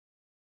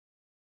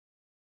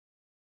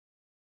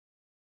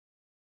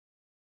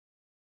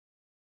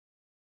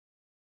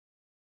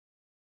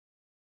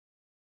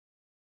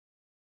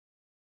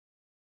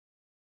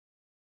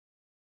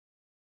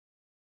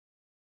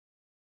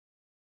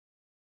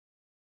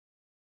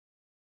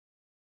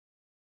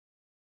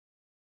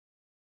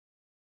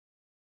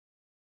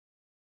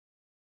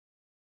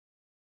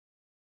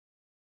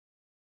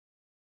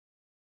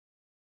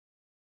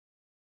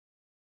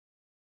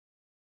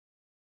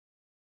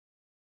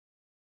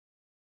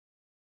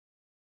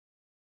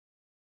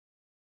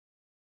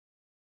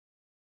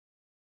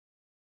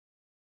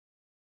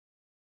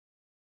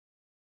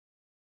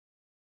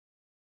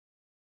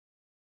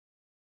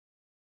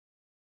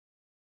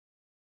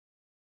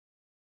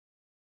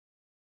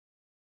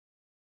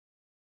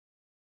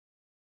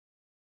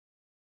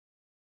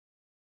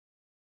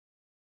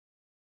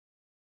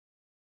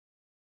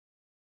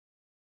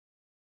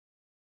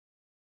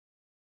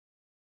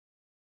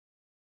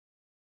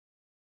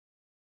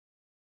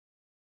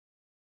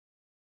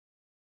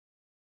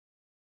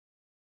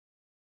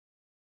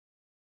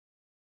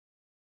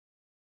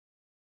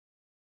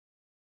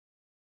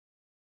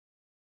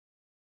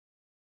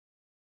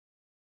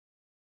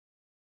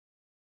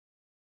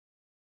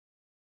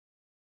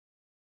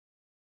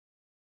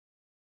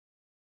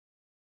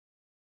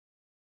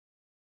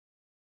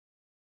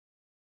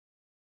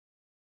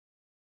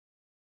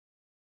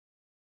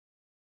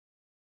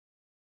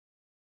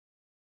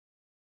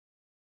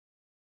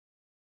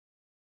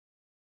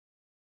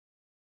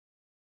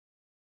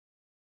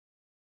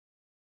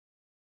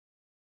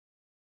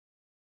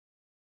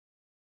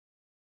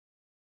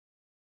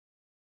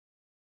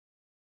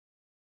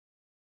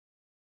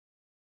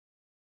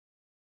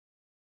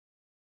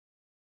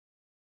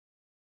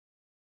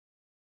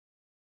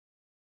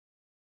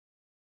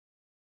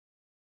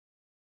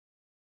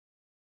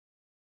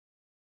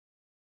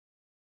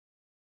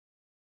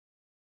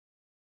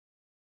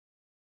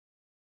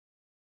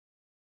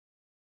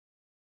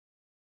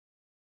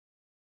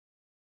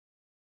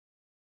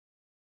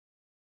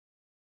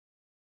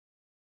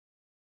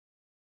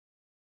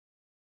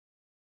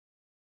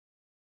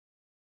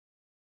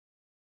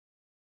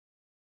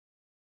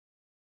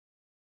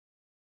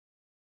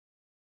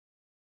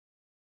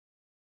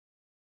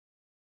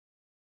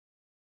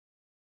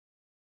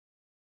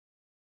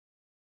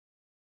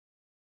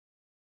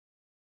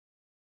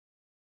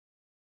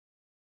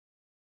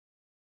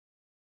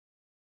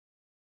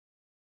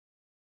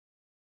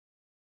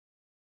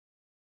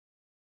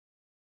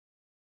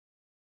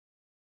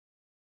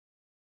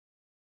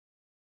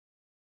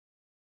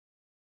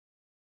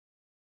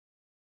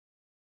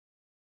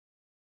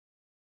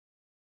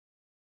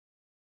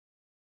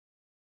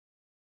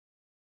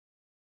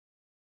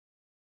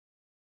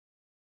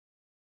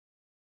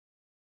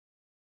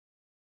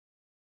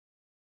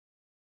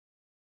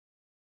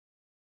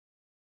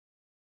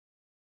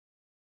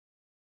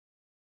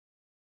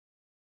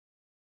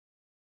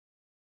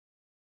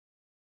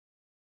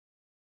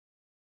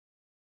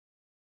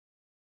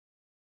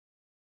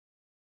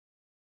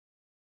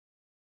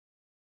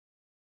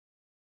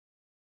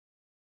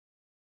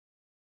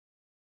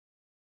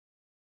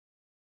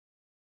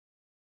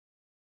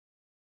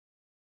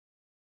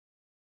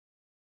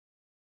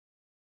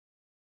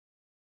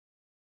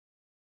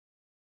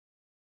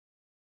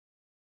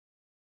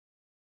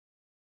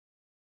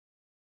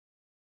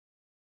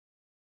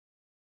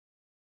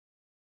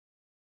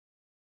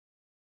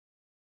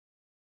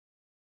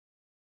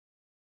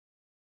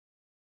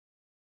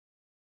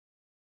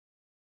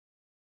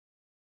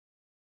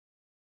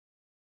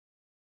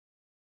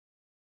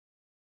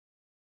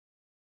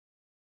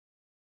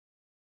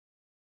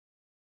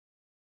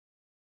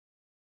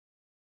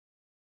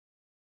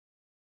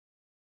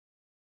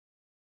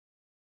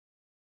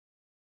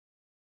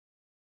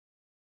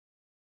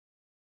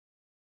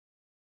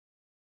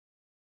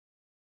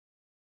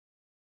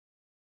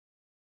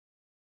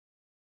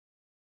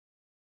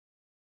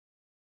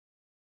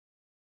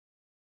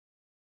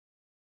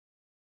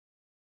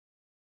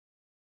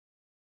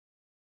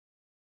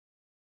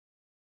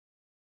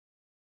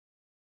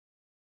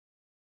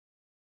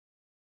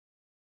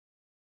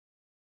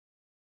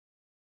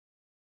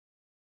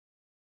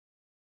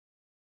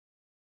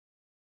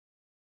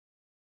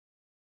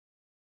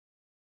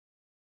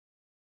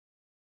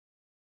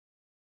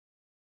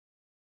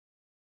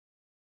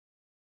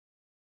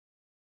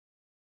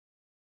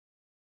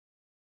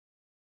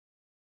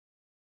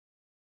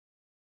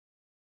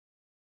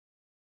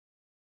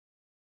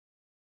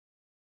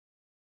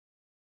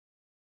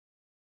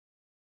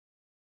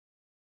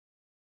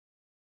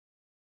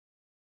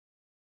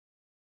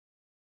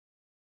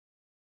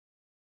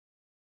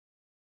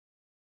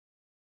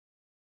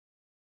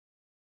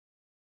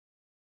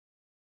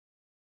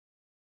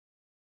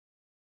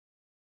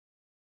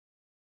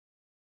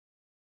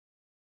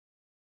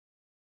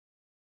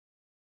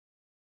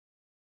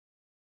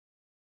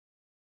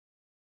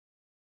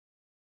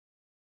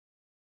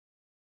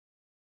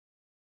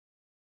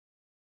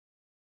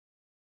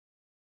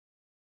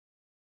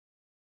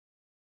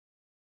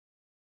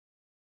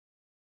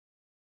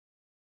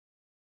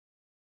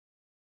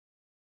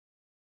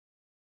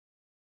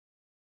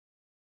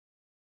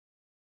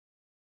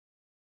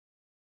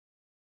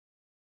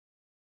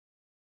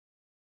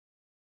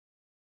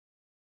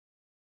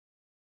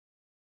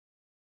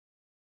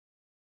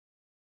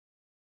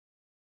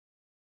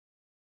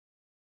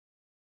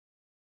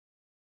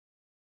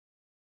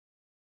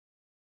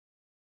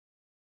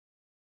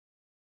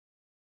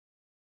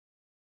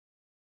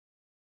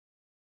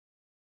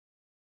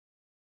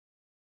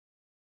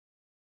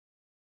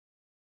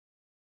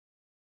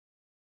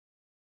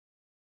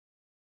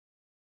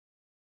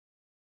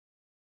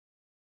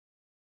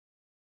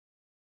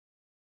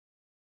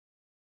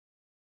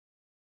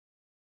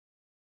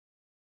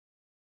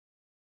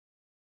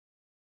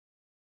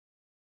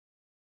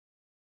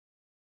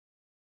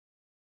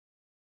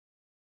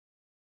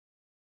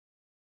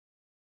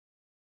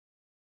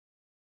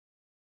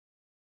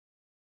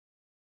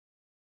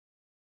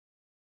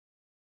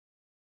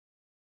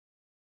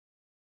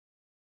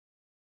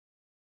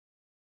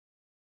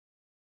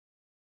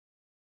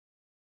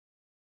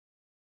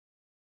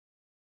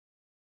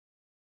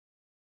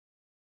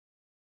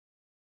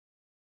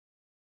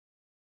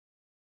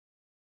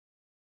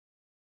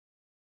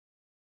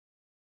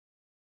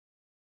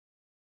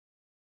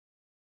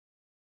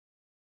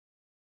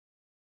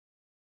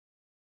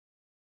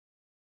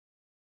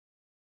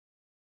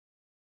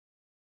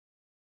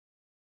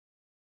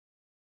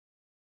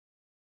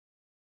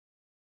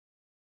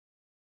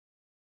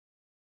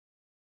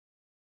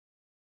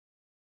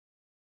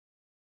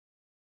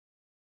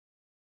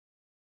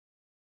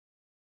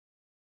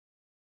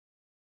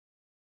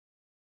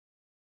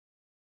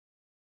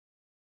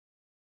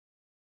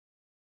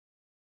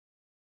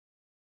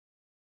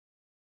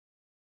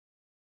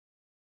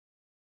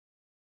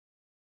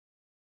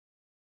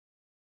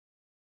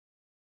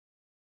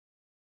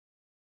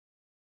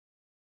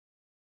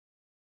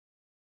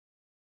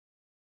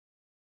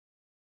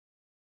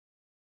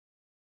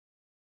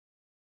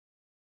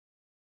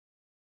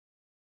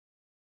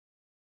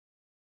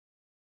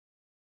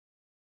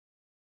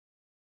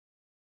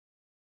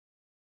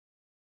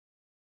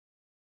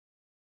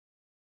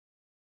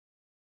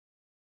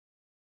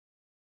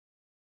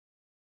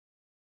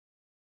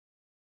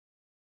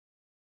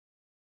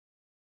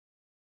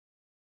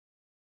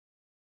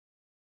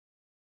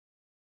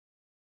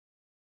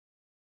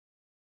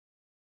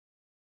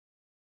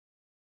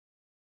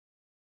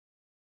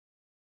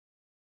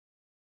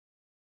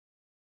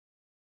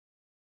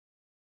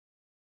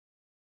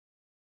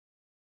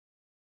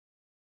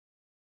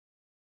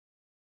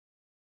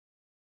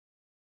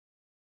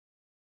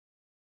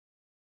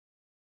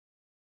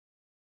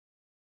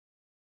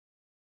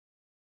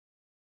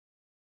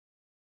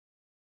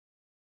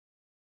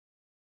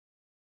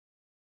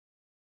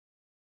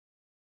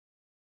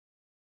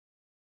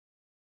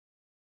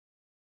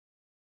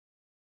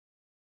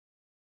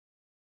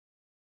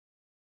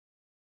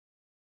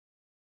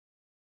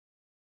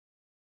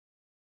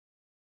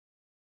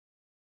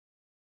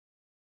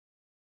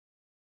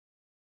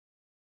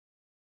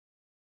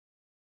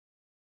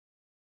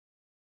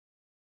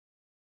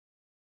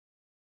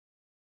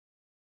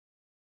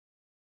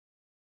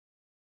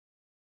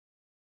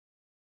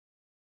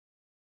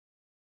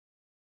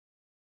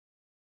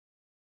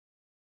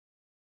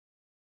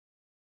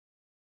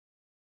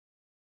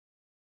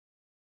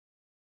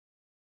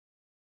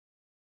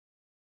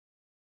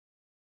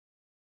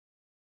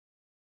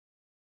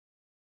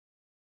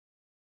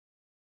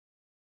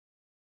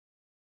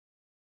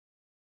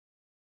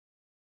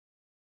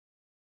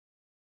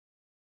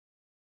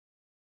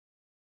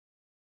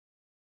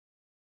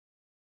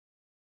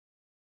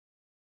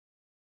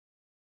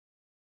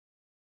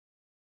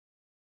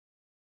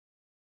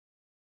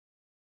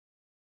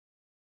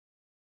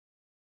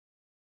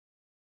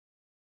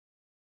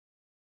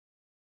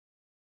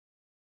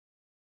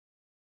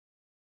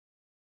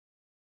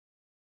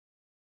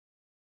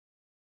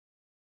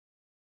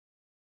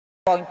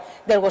point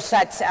there was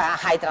such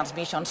high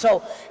transmission.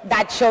 So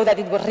that showed that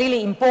it was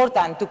really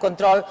important to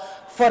control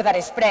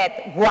further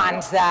spread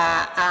once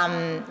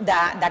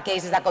the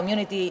cases, the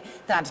community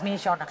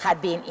transmission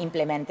had been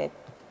implemented.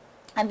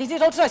 And this is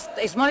also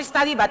a small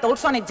study, but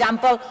also an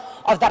example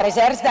of the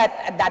research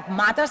that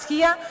matters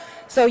here.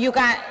 So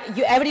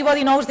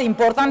everybody knows the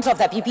importance of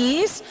the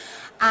PPEs.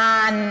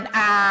 And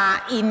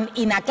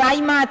in a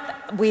climate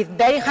with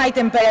very high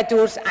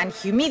temperatures and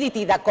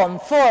humidity, the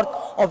comfort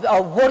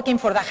of working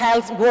for the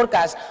health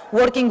workers,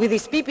 working with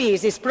these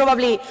PPEs is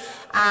probably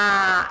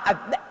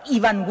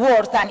even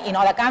worse than in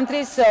other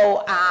countries.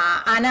 So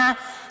Anna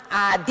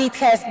did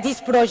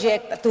this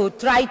project to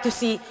try to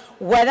see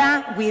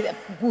whether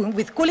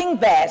with cooling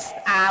vests,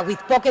 with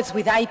pockets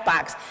with eye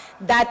packs,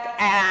 that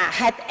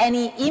had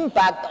any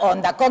impact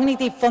on the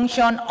cognitive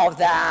function of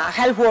the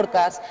health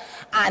workers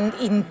and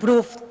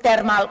improve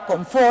thermal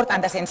comfort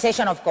and the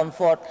sensation of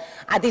comfort.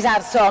 These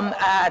are some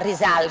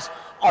results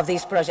of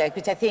this project,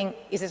 which I think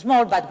is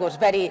small but was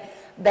very,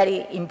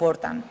 very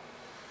important.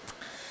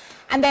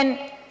 And then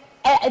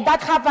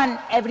that happened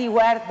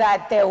everywhere,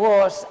 that there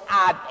was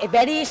a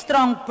very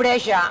strong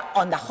pressure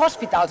on the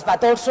hospitals,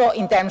 but also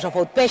in terms of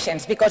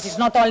outpatients, because it's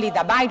not only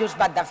the virus,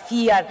 but the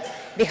fear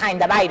behind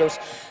the virus.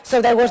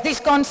 So there was this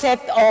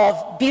concept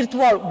of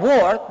virtual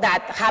ward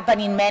that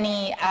happened in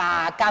many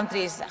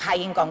countries,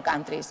 high-income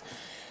countries.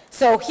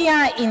 So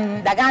here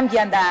in the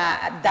Gambia,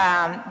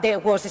 there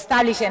was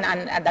established,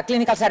 and the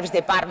clinical service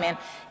department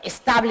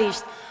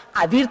established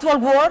a virtual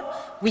ward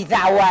with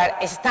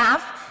our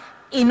staff,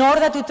 in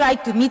order to try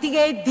to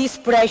mitigate this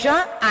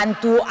pressure and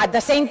to, at the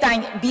same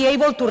time, be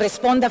able to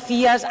respond to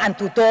fears and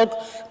to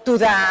talk to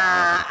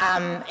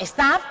the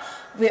staff.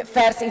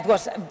 First it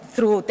was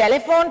through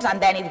telephones, and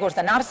then it was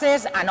the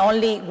nurses, and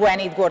only when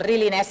it was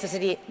really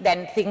necessary,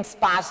 then things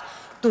passed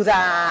to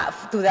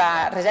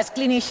the research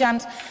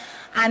clinicians.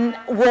 And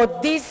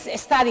what this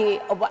study,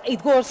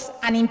 it was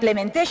an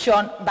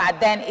implementation, but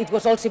then it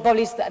was also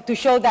published to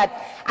show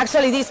that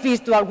actually this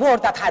virtual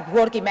ward that had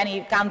worked in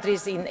many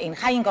countries, in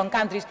high-income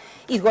countries,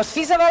 it was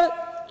feasible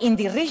in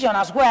the region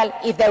as well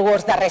if there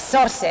was the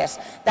resources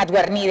that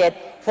were needed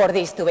for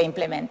this to be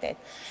implemented.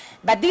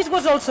 But this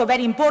was also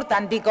very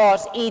important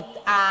because it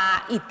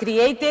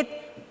created,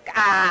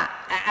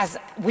 as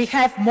we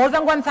have more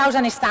than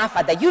 1,000 staff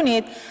at the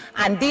unit,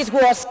 and this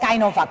was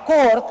kind of a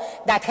core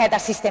that had a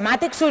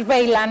systematic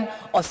surveillance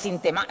of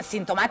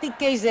symptomatic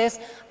cases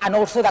and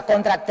also the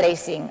contact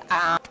tracing.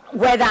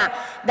 Whether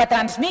the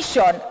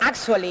transmission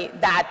actually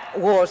that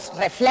was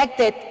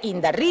reflected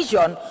in the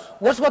region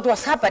was what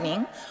was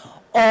happening,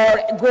 or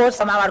it was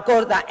from our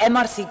core, the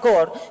MRC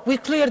core, we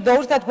cleared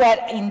those that were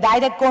in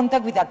direct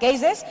contact with the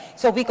cases.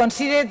 So we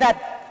considered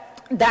that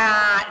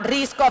the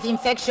risk of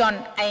infection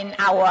in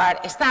our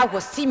staff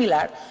was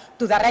similar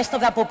to the rest of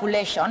the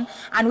population,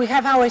 and we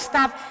have our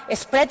staff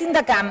spread in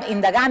the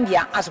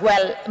Gambia as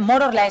well,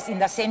 more or less in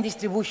the same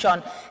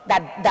distribution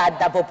that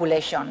the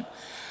population.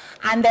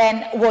 And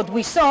then what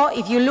we saw,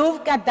 if you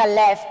look at the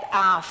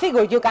left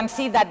figure, you can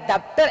see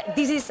that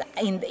this is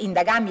in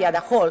the Gambia, the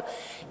whole,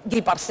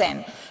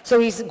 3%.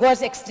 So it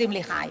was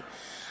extremely high.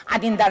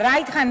 And in the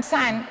right-hand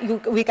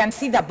side, we can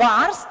see the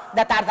bars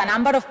that are the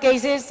number of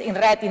cases in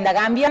red in the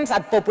Gambians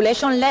at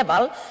population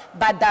level,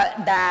 but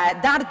the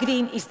dark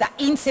green is the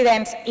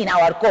incidence in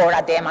our core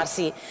at the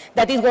MRC,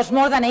 that it was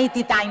more than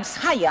 80 times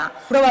higher.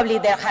 Probably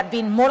there had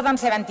been more than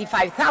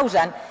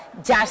 75,000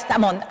 just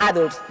among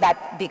adults,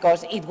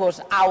 because it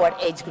was our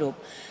age group.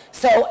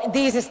 So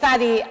this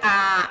study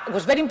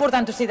was very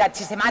important to see that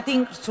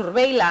systematic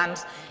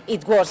surveillance,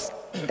 it was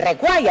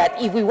required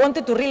if we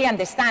wanted to really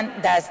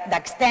understand the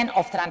extent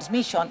of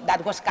transmission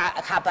that was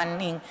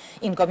happening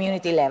in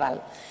community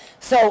level.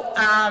 So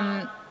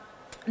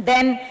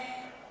then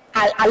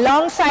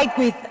alongside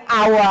with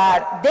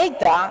our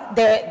data,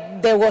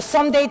 there was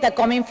some data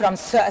coming from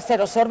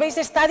sero-survey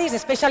studies,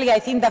 especially I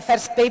think the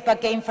first paper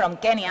came from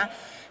Kenya,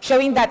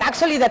 showing that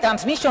actually the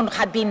transmission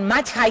had been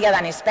much higher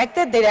than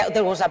expected.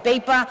 There was a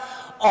paper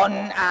on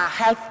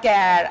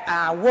healthcare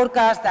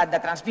workers that the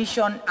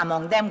transmission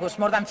among them was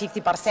more than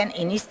 50%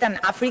 in Eastern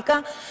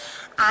Africa.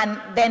 And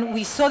then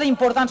we saw the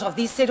importance of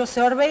these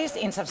sero-surveys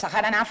in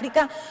Sub-Saharan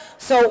Africa.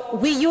 So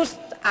we used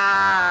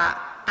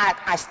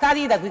a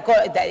study that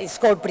is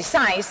called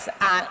PRECISE,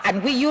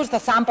 and we used the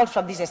samples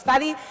from this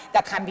study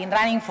that had been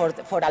running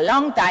for a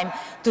long time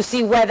to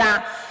see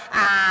whether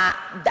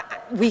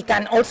we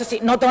can also see,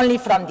 not only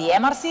from the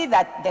MRC,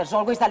 that there's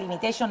always the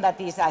limitation that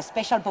is a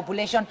special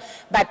population,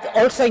 but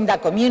also in the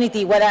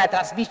community, whether the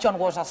transmission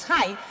was as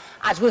high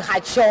as we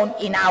had shown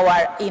in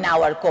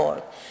our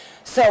core.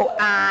 So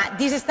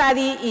this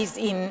study is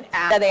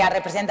they are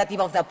representative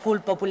of the full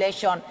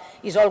population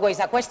is always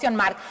a question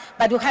mark,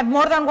 but we have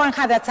more than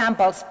 100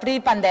 samples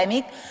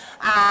pre-pandemic,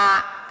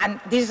 and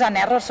this is an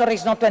error, sorry,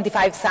 it's not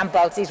 25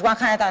 samples, it's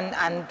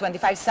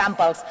 125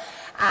 samples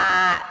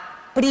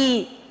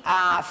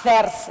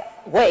pre-first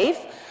wave,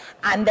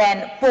 and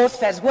then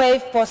post-first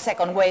wave,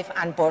 post-second wave,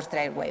 and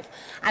post-third wave.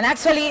 And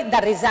actually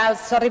the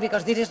results, sorry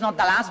because this is not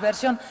the last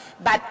version,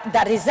 but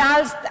the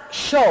results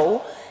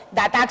show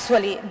that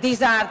actually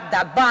these are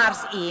the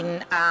bars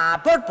in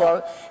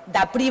purple,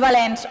 the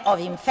prevalence of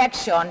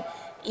infection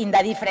in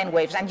the different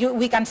waves. And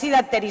we can see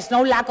that there is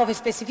no lack of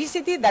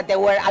specificity, that there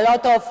were a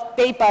lot of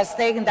papers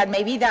saying that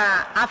maybe the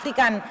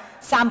African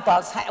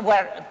samples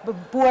were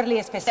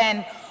poorly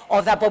specified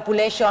of the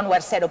population were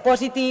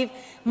seropositive,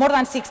 more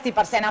than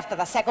 60% after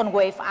the second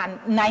wave and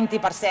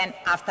 90%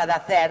 after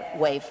the third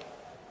wave.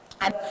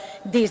 And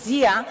this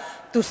year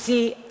to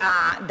see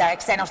the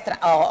extent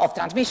of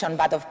transmission,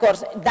 but of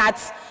course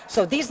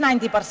so this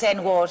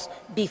 90% was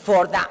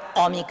before the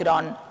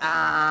Omicron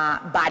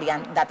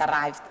variant that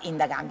arrived in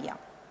the Gambia.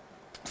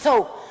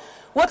 So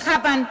what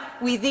happened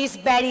with this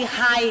very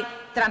high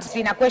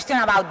transmission? A question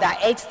about the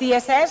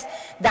HDSS,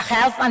 the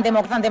Health and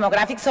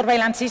Demographic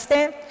Surveillance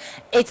System,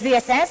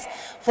 HDSS,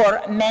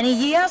 for many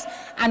years.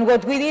 And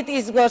what we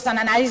did was an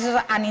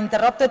analysis, an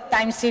interrupted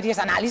time series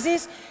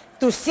analysis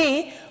to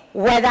see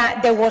whether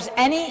there was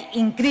any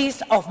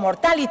increase of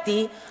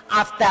mortality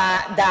after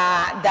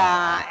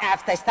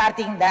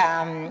starting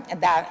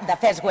the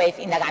first wave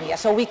in the Gambia.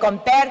 So we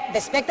compared the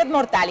expected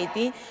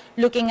mortality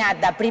looking at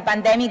the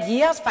pre-pandemic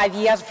years, 5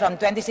 years from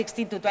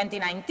 2016 to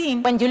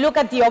 2019. When you look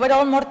at the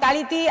overall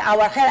mortality,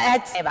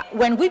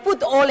 when we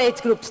put all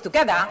age groups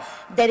together,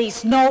 there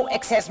is no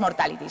excess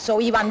mortality. So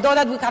even though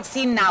that we have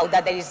seen now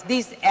that there is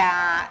this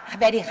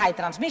very high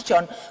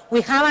transmission,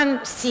 we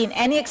haven't seen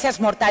any excess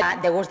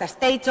mortality. There was the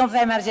state of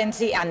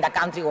emergency and the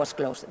country was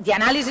closed. The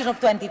analysis of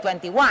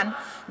 2021,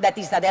 that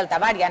is the Delta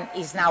variant,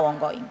 is now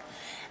ongoing.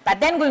 But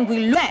then when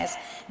we look,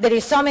 there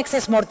is some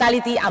excess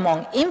mortality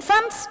among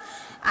infants.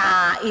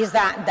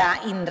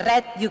 In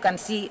red you can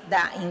see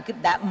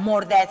the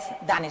more deaths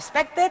than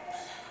expected.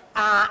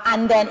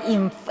 And then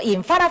in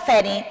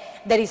Farafeni,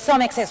 there is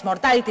some excess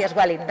mortality as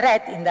well in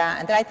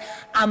red,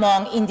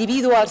 among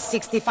individuals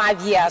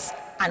 65 years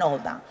and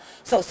older.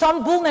 So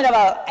some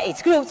vulnerable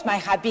age groups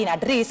might have been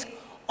at risk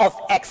of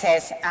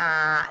excess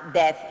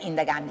death in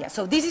the Gambia.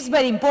 So this is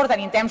very important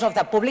in terms of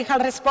the public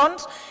health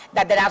response,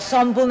 that there are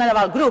some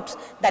vulnerable groups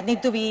that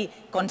need to be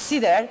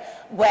considered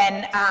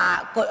when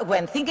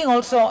thinking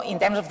also in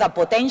terms of the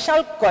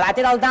potential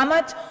collateral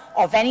damage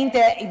of any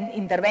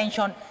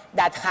intervention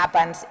that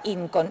happens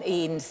in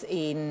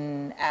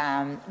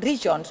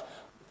regions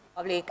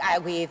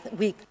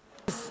with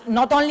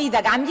not only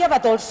the Gambia,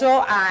 but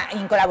also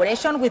in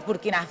collaboration with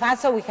Burkina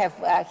Faso. We have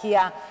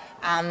here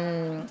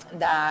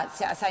the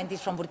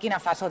scientists from Burkina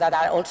Faso that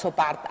are also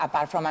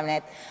apart from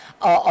Ahmed,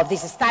 of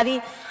this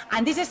study.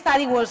 And this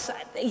study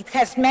it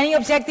has many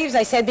objectives.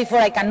 I said before,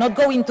 I cannot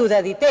go into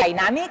the detail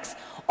dynamics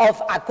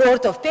of a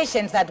cohort of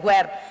patients that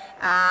were,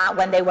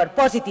 when they were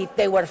positive,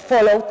 they were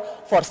followed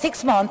for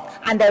 6 months,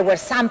 and they were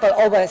sampled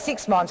over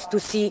 6 months to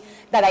see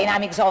the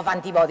dynamics of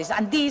antibodies.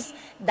 And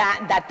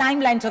the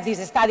timelines of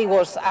this study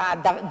was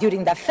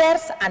during the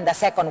first and the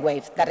second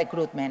wave, the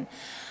recruitment.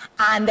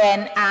 And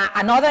then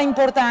another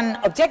important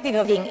objective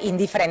of being in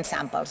different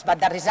samples, but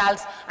the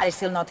results are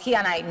still not here,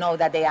 and I know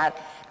that they are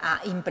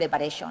in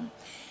preparation.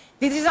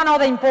 This is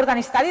another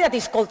important study that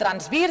is called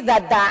Transvir,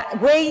 that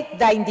the way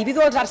the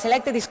individuals are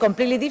selected is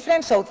completely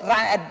different. So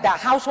the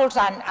households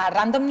are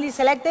randomly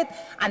selected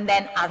and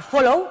then are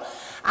followed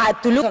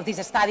to look at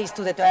these studies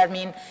to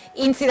determine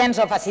incidence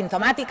of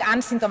asymptomatic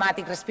and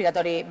symptomatic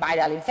respiratory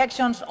viral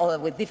infections or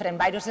with different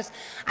viruses,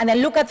 and then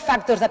look at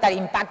factors that are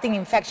impacting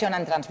infection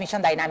and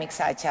transmission dynamics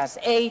such as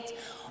age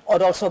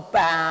or also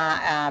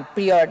prior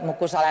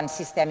mucosal and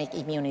systemic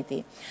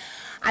immunity.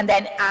 And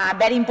then a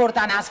very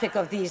important aspect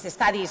of this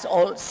study is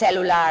all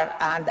cellular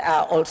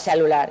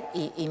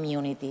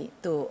immunity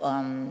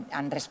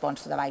and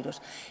response to the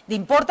virus.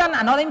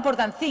 Another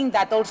important thing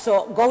that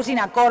also goes in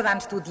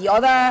accordance to the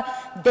other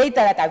data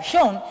that I've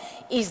shown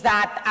is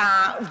that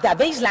the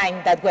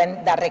baseline, that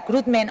when the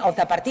recruitment of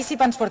the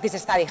participants for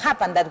this study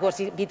happened, that was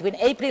between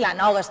April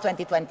and August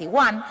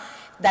 2021,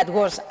 that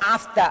was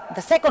after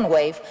the second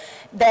wave,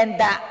 then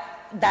the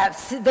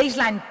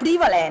baseline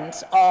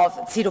prevalence of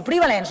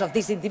seroprevalence of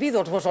these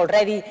individuals was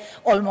already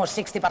almost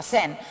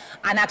 60%,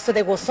 and actually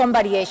there was some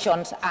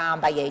variations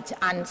by age.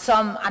 And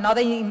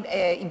another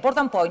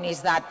important point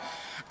is that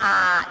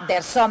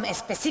there's some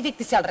specific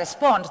T-cell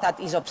response that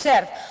is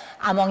observed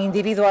among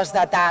individuals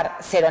that are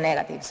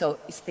seronegative, so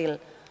it's still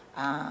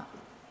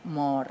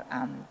more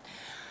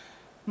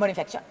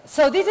infection.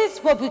 So this is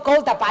what we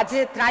call the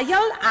PATS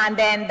trial, and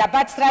then the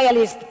PATS trial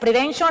is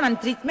prevention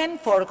and treatment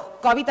for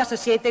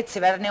COVID-associated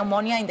severe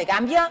pneumonia in the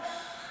Gambia,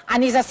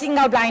 and is a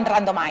single-blind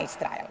randomized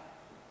trial.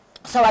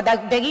 So at the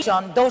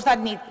beginning, those that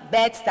need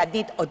beds, that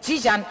need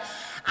oxygen,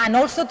 and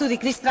also to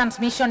decrease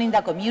transmission in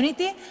the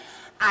community,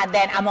 and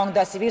then among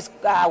the severe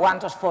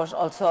ones, of course,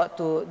 also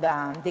to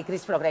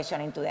decrease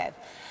progression into death.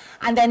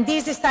 And then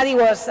this study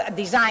was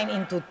designed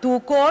into 2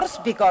 cores,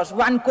 because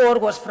one core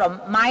was from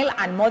mild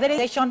and moderate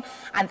infection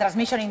and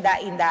transmission in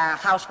the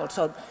household.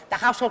 So the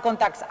household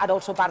contacts are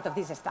also part of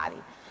this study.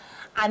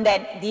 And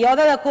then the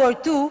other core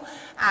 2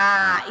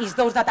 is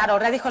those that are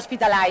already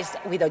hospitalized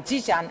with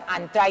oxygen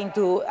and trying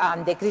to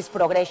decrease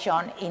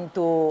progression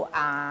into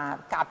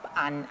CAP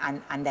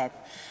and death.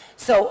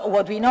 So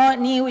what we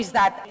knew is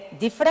that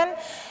different.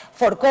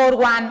 For core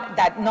 1,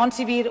 that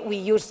non-severe, we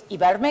use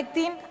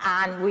ivermectin,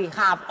 and we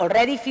have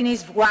already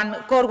finished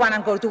core 1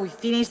 and core 2. We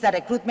finished the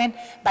recruitment,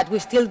 but we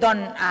still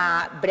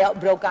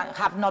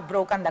have not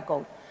broken the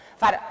code.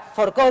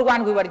 For core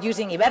 1, we were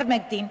using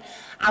ivermectin,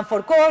 and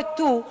for core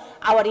 2,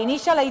 our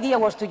initial idea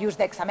was to use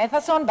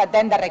dexamethasone, but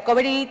then the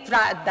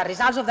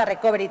results of the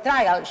recovery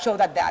trial showed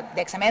that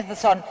the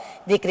dexamethasone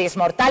decreased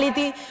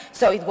mortality,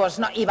 so it was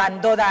not,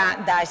 even though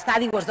the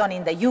study was done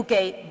in the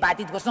UK, but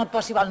it was not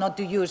possible not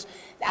to use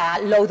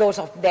low dose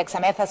of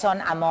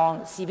dexamethasone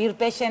among severe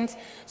patients,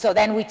 so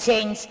then we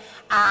changed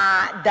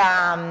the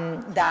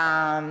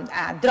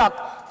drug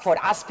for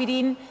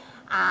aspirin,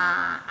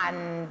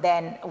 and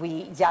then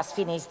we just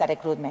finished the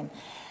recruitment.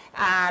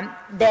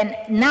 Then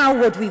now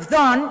what we've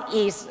done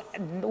is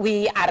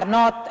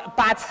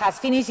PATS has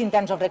finished in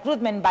terms of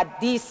recruitment, but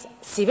these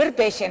severe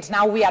patients,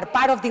 now we are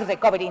part of the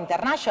Recovery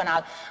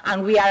International,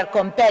 and we are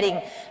comparing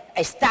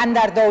a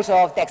standard dose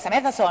of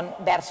dexamethasone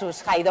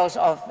versus high dose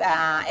of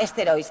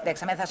steroids,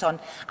 dexamethasone,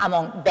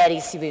 among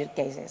very severe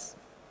cases.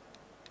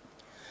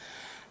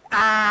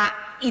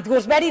 It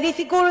was very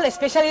difficult,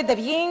 especially at the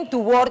beginning, to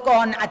work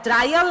on a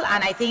trial,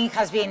 and I think it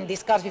has been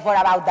discussed before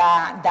about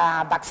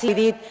the vaccine.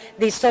 We did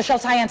this social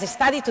science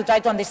study to try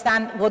to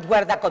understand what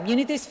were the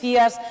community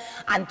fears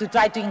and to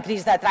try to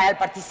increase the trial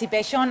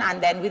participation, and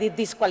then we did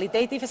this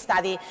qualitative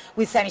study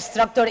with some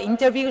structured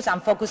interviews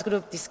and focus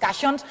group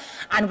discussions,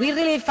 and we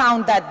really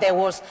found that there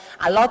was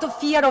a lot of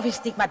fear of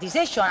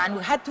stigmatization, and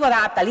we had to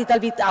adapt a little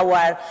bit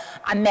our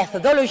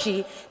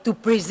methodology to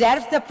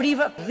preserve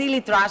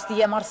really trust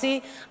the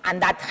MRC,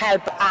 and that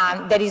helped.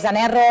 There is an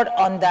error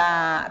on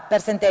the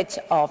percentage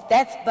of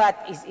deaths, but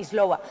it's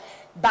lower.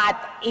 But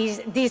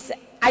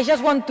I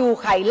just want to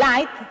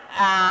highlight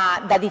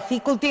the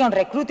difficulty on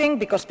recruiting,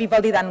 because people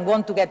didn't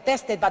want to get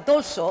tested, but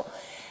also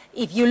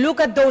if you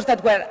look at those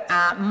that were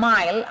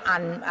mild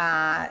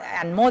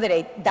and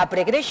moderate, the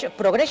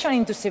progression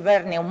into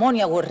severe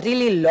pneumonia was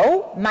really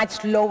low,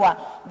 much lower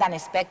than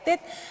expected,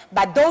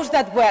 but those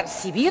that were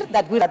severe,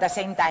 that were at the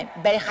same time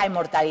very high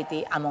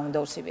mortality among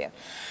those severe.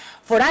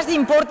 For us, the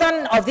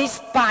importance of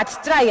this PATS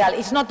trial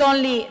is not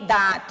only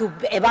to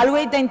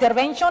evaluate the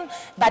intervention,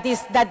 but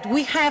is that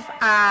we have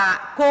a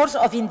course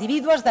of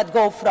individuals that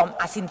go from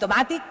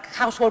asymptomatic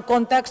household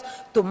contacts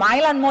to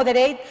mild and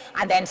moderate,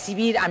 and then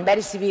severe and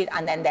very severe,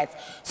 and then death.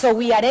 So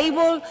we are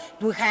able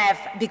to have,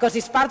 because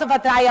it's part of a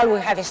trial, we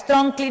have a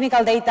strong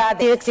clinical data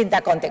in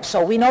the context.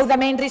 So we know the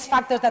main risk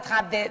factors that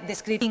have the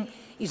screening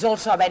is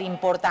also a very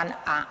important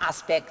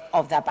aspect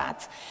of the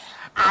PATS.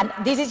 And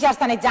this is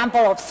just an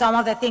example of some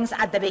of the things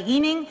at the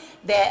beginning.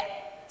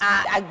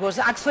 I was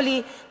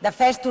actually the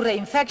first two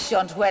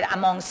reinfections were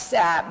amongst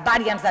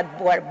variants that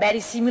were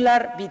very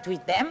similar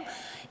between them.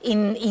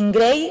 In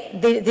gray,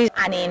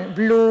 and in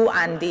blue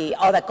and the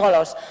other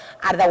colors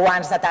are the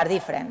ones that are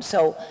different.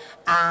 So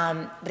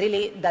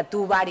really the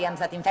two variants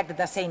that infected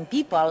the same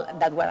people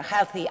that were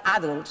healthy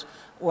adults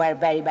were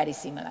very, very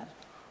similar.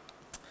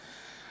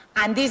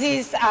 And this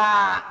is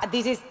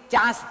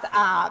just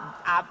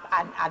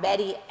a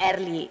very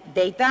early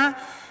data,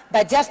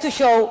 but just to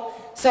show,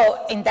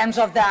 so in terms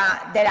of there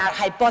are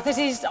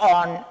hypotheses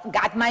on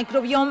gut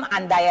microbiome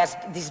and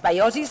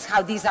dysbiosis,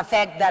 how these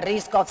affect the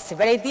risk of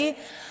severity.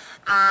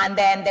 And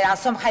then there are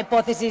some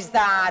hypotheses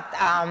that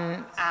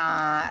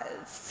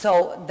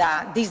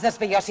this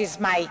dysbiosis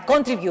might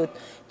contribute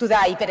to the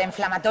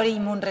hyperinflammatory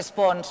immune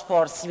response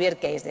for severe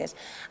cases.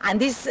 And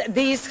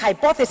these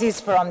hypotheses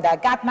from the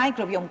gut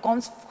microbiome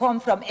come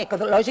from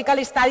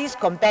ecological studies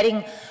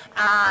comparing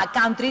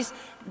countries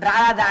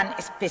rather than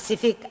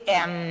specific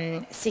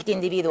sick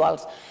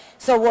individuals.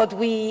 So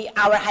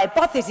our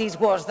hypothesis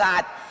was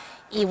that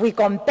if we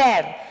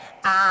compare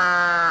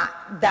our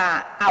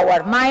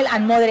mild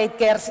and moderate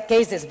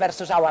cases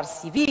versus our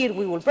severe,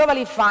 we will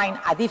probably find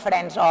a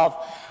difference of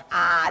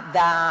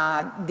the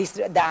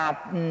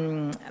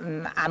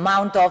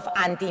amount of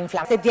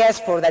anti-inflammatory. Yes,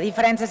 for the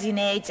differences in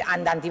age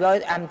and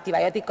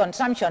antibiotic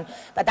consumption,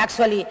 but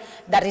actually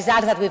the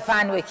results that we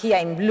find here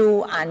in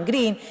blue and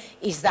green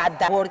is that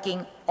they're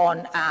working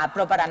on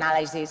proper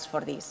analysis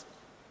for this.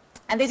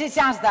 And this is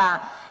just the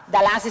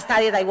last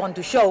study that I want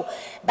to show,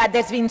 but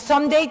there's been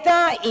some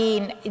data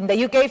in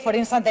the UK, for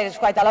instance, there is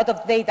quite a lot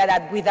of data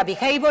that with the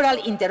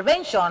behavioral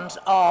interventions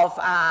of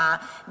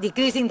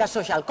decreasing the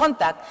social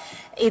contact,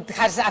 it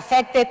has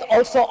affected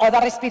also other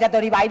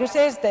respiratory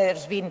viruses.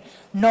 There's been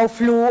no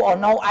flu or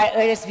no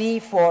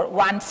RSV for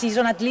one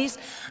season at least,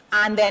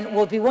 and then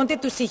what we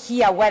wanted to see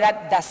here whether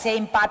the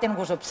same pattern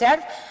was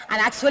observed,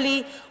 and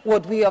actually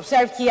what we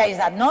observed here is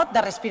that not,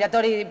 the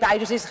respiratory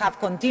viruses have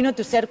continued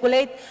to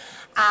circulate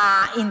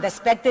in the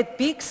expected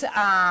peaks,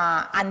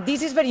 and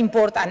this is very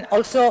important,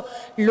 also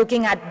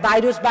looking at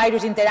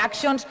virus-virus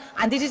interactions,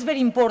 and this is very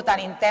important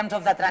in terms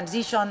of the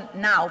transition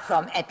now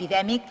from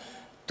epidemic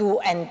to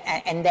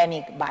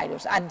endemic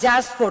virus. And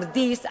just for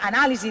this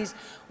analysis,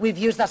 we've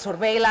used the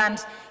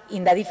surveillance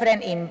in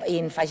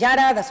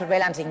Fajara, the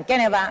surveillance in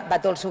Keneva,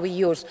 but also we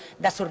use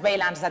the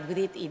surveillance that we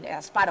did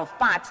as part of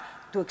PATS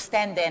to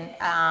extend then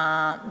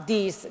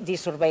this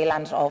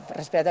surveillance of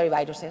respiratory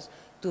viruses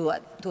to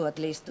at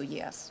least 2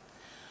 years.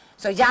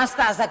 So just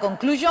as a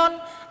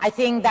conclusion, I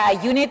think the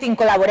unit in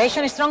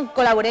collaboration, strong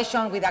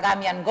collaboration with the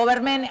Gambian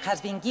government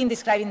has been key in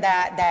describing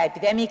the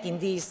epidemic in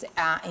this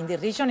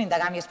region, in the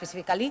Gambia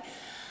specifically.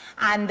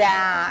 And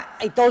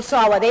it also,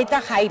 our data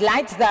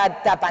highlights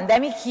that the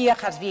pandemic here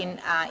has been,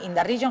 in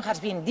the region has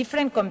been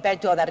different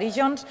compared to other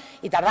regions.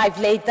 It arrived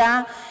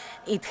later.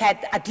 It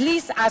had at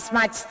least as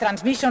much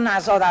transmission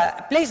as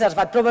other places,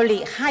 but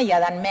probably higher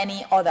than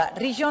many other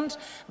regions,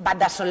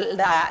 but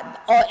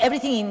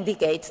everything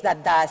indicates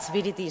that the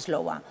severity is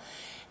lower.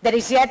 There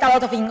is yet a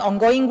lot of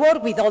ongoing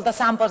work with all the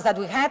samples that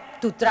we had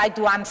to try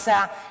to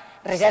answer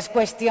research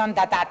questions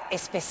that are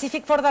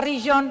specific for the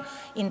region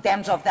in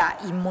terms of the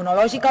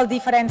immunological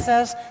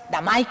differences, the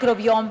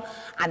microbiome,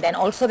 and then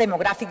also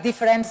demographic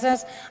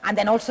differences, and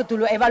then also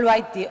to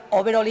evaluate the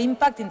overall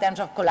impact in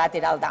terms of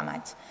collateral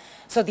damage.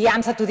 So the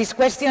answer to these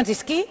questions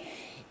is key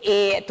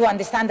to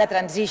understand the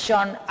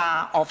transition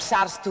of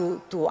SARS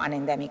to an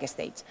endemic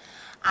stage.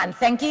 And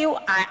thank you.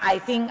 I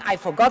think I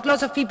forgot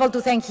lots of people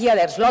to thank here.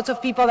 There's lots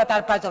of people that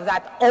are part of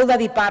that, all the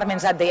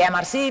departments at the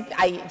MRC.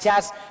 I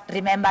just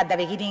remember at the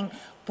beginning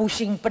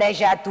pushing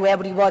pressure to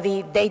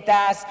everybody,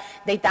 data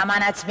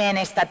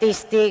management,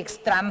 statistics,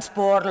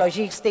 transport,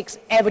 logistics,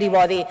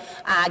 everybody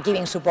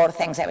giving support.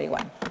 Thanks,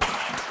 everyone.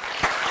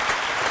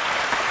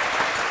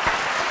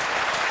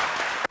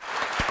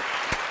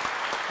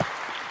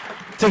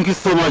 Thank you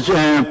so much,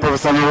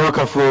 Professor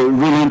Naroka, for a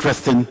really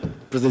interesting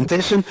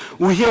presentation.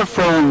 We hear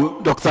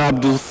from Dr.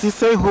 Abdul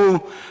Sise,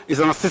 who is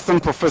an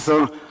assistant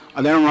professor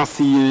at the MRC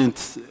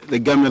unit, the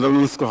Gambia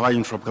London School of High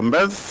and Tropical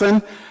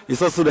Medicine.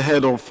 He's also the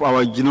head of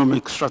our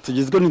genomic strategy.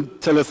 He's going to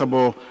tell us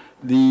about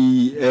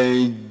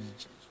the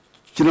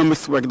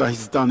genomics work that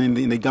he's done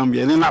in the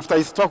Gambia. And then after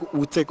his talk,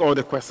 we'll take all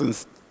the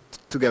questions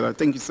together.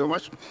 Thank you so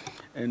much.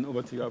 And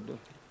over to you, Abdul.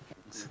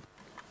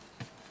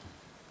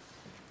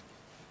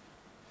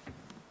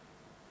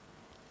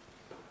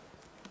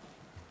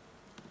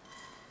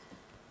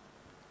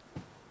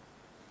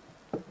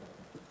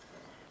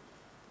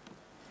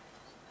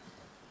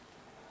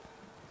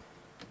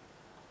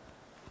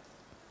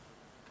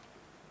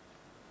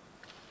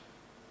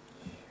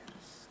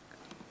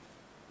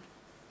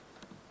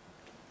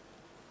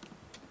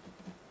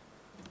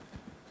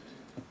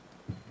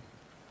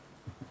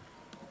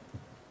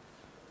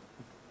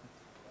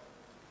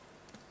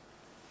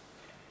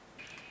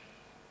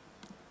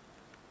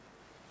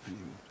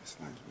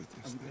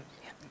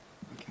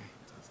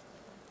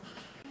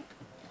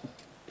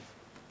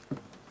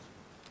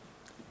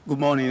 Good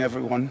morning,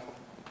 everyone.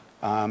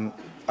 I'd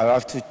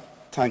like to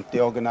thank the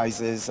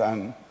organizers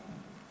and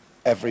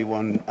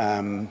everyone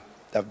that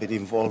have been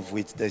involved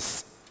with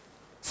this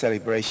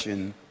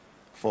celebration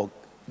for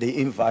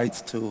the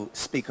invite to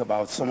speak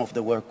about some of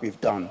the work we've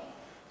done.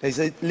 There's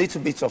a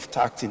little bit of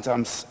tact in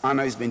terms,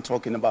 Anna has been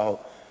talking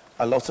about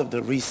a lot of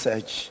the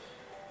research,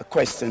 a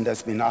question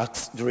that's been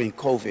asked during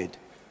COVID.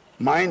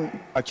 Mine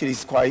actually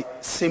is quite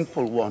a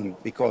simple one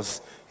because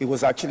it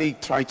was actually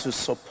trying to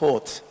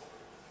support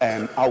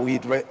how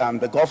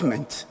the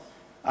government,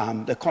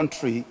 the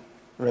country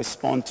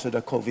respond to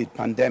the COVID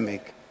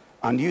pandemic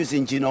and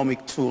using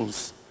genomic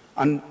tools.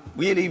 And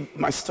really,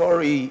 my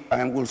story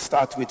will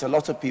start with a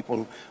lot of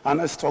people.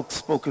 Anna's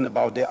spoken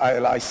about the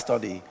ILI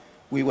study.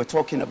 We were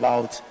talking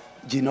about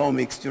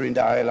genomics during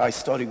the ILI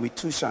study with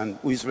Tushan,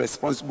 who is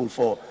responsible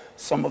for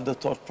some of the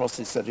thought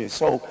processes.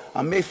 So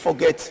I may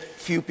forget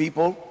few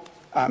people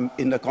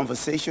in the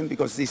conversation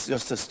because this is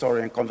just a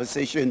story and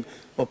conversation,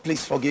 but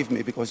please forgive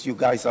me because you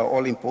guys are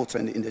all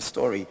important in the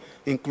story,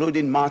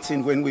 including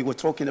Martin. When we were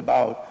talking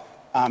about,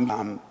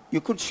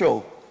 you could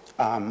show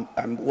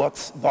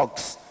what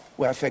bugs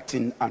were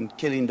affecting and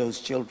killing those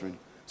children.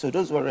 So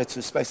those were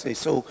retrospectively.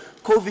 So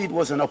COVID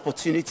was an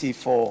opportunity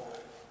for,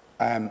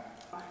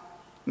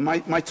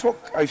 my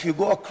talk, if you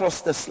go across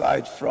the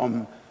slide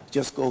from,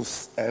 just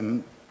goes,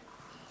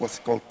 what's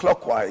it called,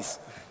 clockwise,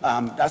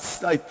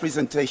 that's my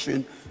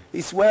presentation.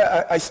 It's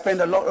where I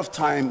spend a lot of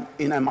time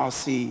in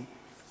MRC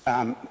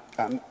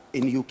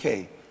in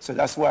UK. So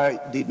that's where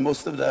I did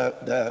most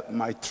of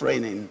my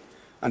training.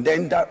 And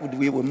then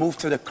we will move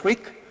to the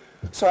creek.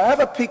 So I have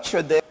a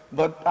picture there,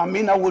 but I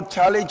mean, I would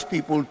challenge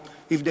people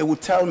if they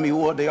would tell me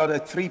who are the other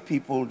 3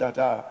 people that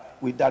are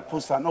with that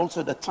poster, and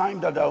also the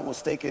time that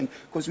was taken,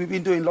 because we've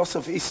been doing lots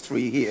of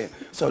history here.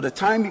 So the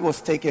time it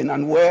was taken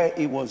and where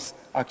it was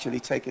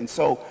actually taken.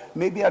 So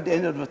maybe at the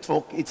end of the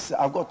talk,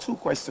 I've got 2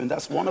 questions.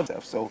 That's one of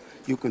them, so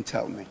you can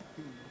tell me.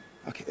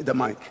 Okay, the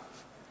mic.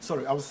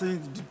 Sorry, I was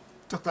saying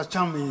Dr.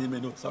 Cham may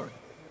know, sorry.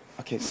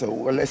 Okay, so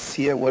let's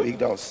hear what he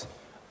does.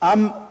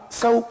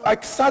 So I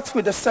start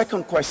with the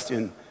second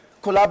question.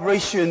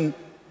 Collaboration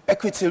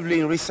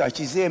equitably in research,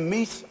 is there a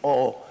myth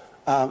or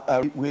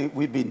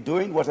we've been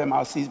doing, what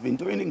MRC has been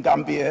doing in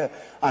Gambia,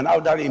 and how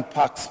that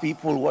impacts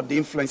people, what the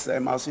influence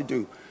that MRC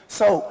do.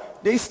 So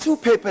there's 2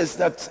 papers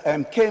that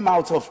came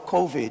out of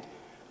COVID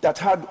that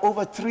had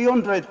over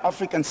 300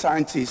 African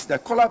scientists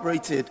that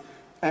collaborated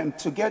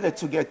together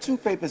to get 2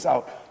 papers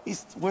out.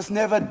 It was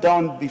never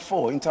done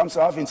before in terms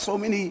of having so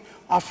many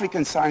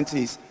African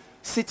scientists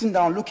sitting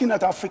down, looking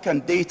at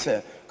African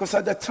data, because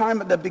at the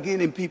time, at the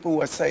beginning, people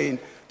were saying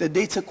the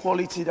data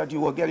quality that you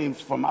were getting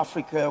from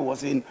Africa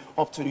wasn't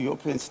up to the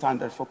European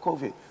standard for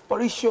COVID.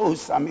 But it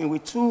shows, I mean,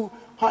 with 2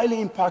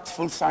 highly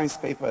impactful science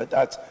papers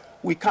that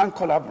we can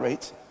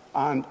collaborate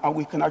and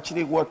we can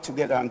actually work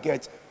together and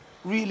get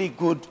really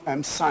good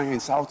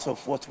science out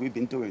of what we've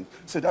been doing.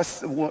 So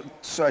that's what,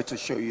 sorry to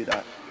show you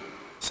that.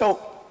 So,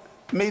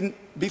 I mean,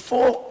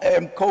 before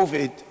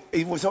COVID,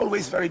 it was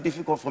always very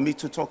difficult for me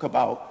to talk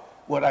about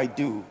what I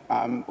do.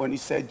 When you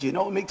said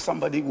genomics,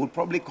 somebody would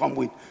probably come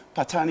with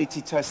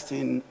paternity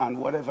testing and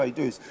whatever it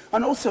is.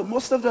 And also,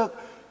 most of the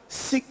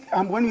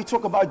when we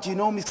talk about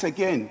genomics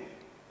again,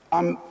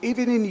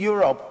 even in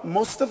Europe,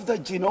 most of the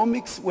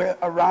genomics were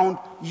around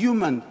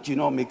human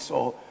genomics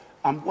or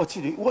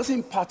it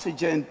wasn't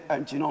pathogen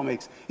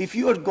genomics. If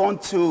you had gone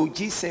to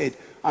GSAID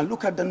and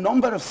look at the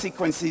number of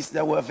sequences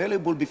that were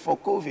available before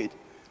COVID,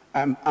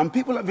 and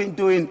people have been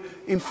doing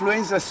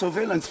influenza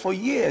surveillance for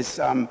years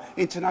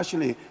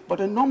internationally, but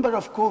the number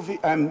of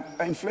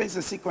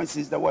influenza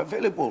sequences that were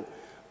available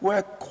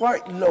were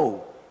quite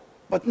low.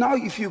 But now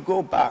if you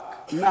go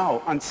back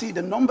now and see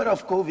the number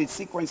of COVID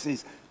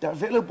sequences that are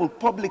available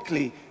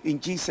publicly in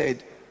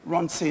GSAID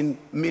runs in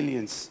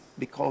millions,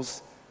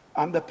 because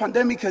the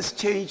pandemic has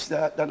changed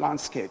the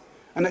landscape.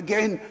 And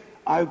again,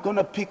 I'm going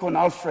to pick on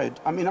Alfred.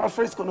 I mean,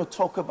 Alfred's going to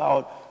talk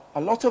about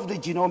a lot of the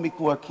genomic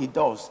work he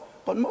does,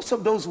 but most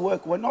of those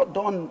work were not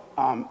done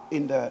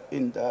in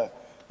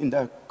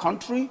the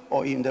country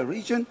or in the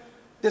region.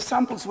 The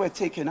samples were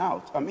taken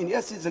out. I mean,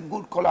 yes, it's a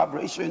good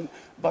collaboration,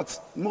 but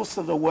most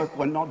of the work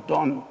were not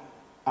done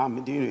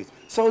in the unit.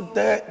 So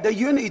the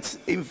unit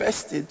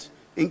invested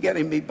in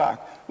getting me back.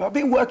 Well, I've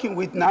been working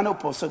with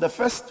Nanopore, so the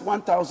first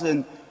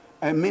 1,000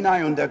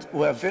 MinION that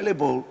were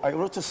available, I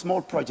wrote a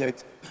small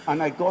project,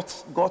 and I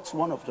got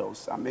one of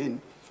those. I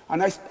mean,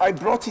 and I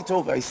brought it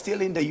over. It's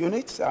still in the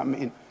unit. I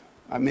mean,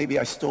 maybe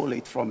I stole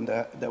it from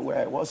the where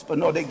I was, but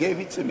no, they gave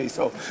it to me.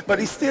 So, but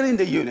it's still in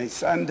the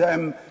units.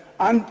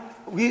 And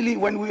really,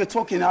 when we were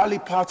talking early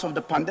part of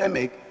the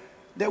pandemic,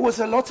 there was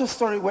a lot of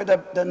story where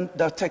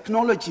the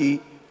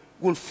technology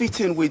will fit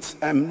in with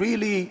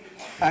really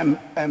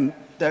the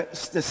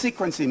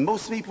sequencing.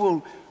 Most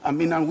people, I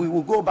mean, and we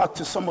will go back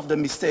to some of the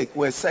mistakes,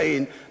 were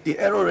saying the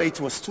error rate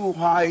was too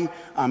high,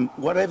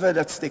 whatever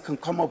that they can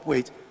come up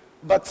with.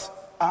 But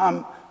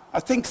I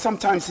think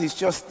sometimes it's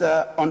just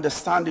the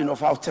understanding of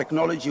how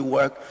technology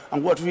works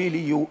and what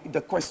really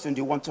the question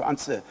you want to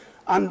answer.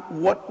 And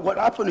what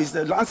happened is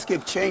the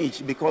landscape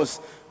changed, because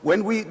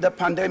when the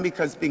pandemic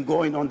has been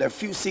going on, the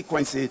few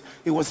sequences,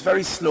 it was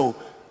very slow.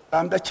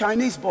 The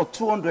Chinese bought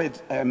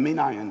 200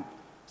 MinION.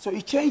 So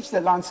it changed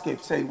the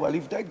landscape, saying, well,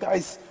 if that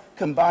guys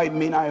can buy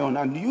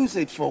MinION and use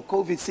it for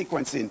COVID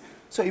sequencing,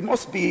 so it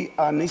must be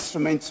an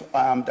instrument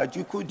that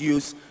you could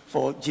use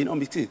for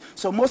genomics.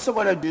 So most of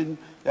what I did,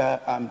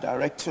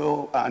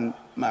 Director and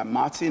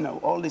Martin,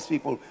 all these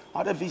people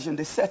had a vision.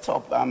 They set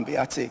up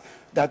Beate,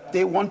 that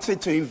they wanted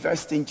to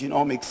invest in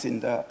genomics in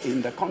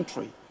the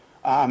country.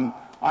 I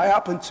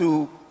happened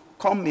to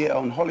come here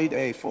on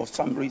holiday for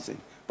some reason,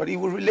 but it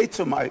will relate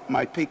to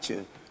my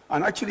picture.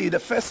 And actually, the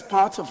first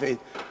part of it,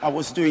 I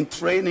was doing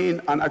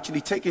training and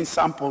actually taking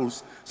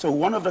samples. So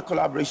one of the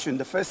collaboration,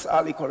 the first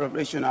early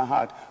collaboration I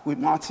had with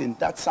Martin,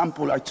 that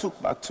sample I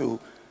took back to,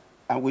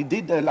 and we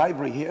did the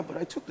library here, but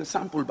I took the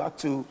sample back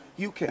to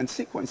UK and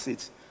sequenced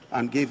it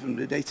and gave them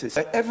the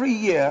data. Every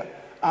year,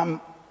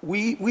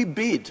 we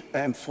bid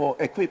for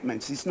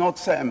equipment. It's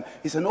not,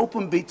 it's an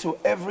open bid to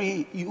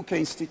every UK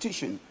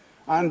institution.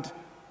 And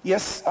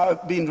yes,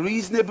 I've been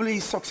reasonably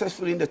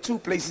successful in the 2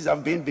 places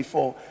I've been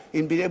before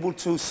in being able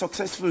to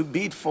successfully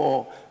bid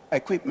for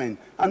equipment.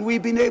 And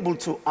we've been able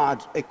to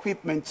add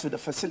equipment to the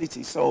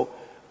facility. So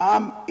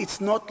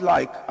it's not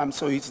like,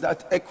 so it's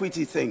that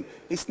equity thing.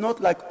 It's not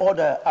like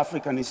other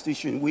African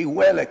institutions. We're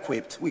well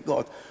equipped. We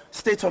got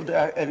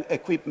state-of-the-art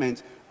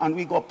equipment, and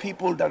we got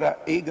people that are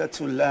eager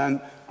to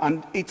learn.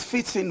 And it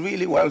fits in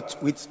really well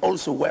with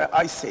also where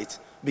I sit,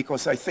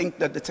 because I think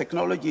that the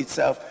technology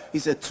itself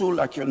is a tool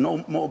like your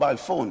mobile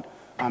phone.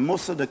 And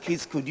most of the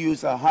kids could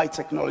use a high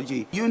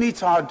technology. Unit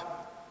had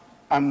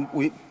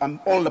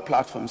all the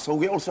platforms. So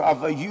we also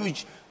have a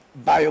huge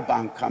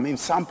biobank. I mean,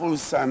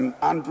 samples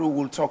Andrew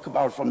will talk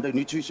about from the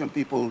nutrition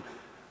people.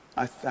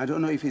 I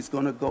don't know if it's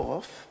going to go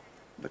off,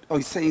 but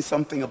he's saying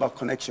something about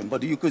connection.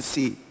 But you could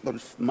see, but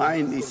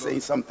mine is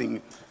saying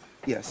something.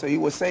 Yeah, so he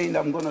was saying that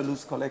I'm going to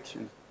lose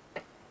connection.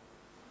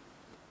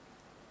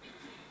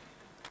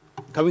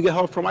 Can we get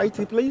help from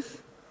IT, please?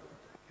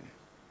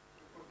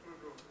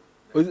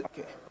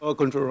 Okay. Oh,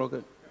 control,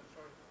 okay.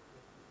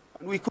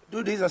 We could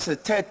do this as a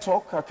TED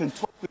talk. I can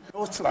talk with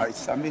no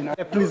slides. I mean,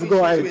 please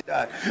go ahead. With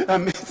that. I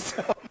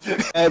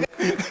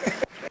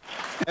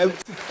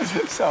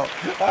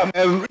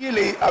mean,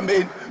 really, I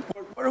mean,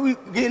 what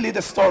really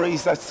the story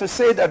is that to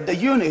say that the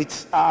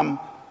unit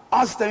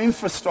as the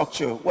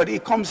infrastructure, when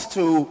it comes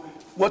to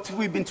what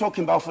we've been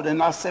talking about for the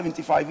last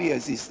 75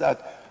 years, is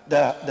that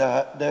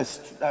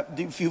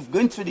if you've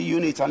gone to the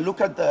unit and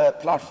look at the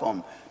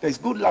platform, there's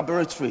good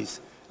laboratories.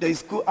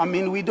 There's good, I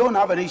mean, we don't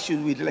have an issue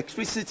with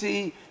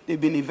electricity.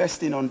 They've been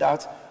investing on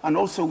that. And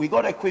also, we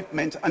got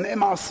equipment, and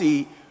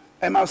MRC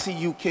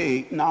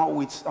UK now,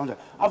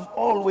 I've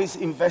always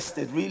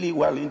invested really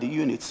well in the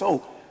unit.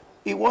 So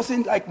it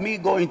wasn't like me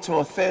going to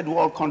a third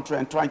world country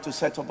and trying to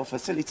set up a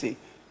facility.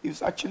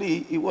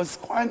 It was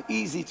quite an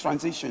easy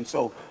transition,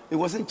 so it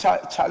wasn't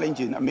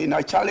challenging. I mean,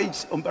 I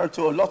challenged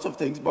Umberto a lot of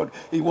things, but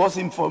it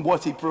wasn't from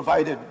what he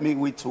provided me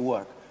with to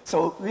work.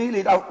 So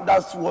really,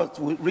 that's what's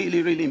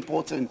really, really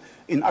important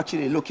in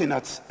actually looking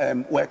at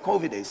where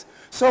COVID is.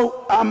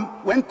 So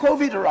when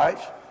COVID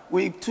arrived,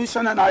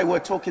 Tushan and I were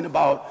talking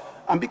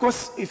about,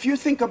 because if you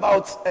think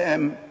about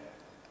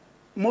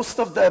most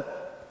of the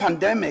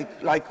pandemic,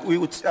 like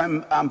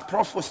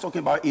Prof was talking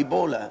about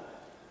Ebola,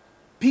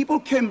 people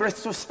came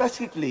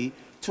retrospectively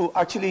to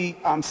actually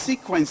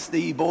sequence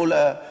the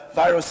Ebola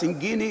virus in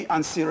Guinea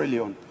and Sierra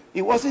Leone.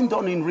 It wasn't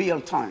done in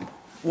real time.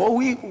 What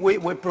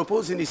we're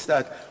proposing is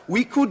that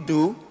we could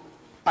do,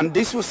 and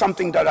this was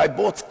something that I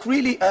bought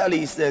really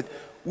early, is that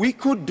we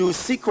could do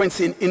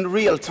sequencing in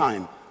real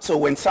time. So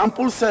when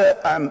samples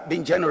are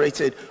being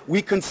generated,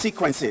 we can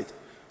sequence it.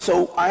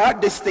 So I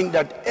had this thing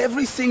that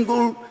every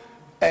single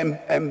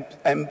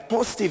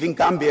positive in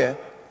Gambia,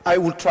 I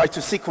will try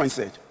to sequence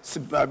it.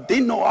 So I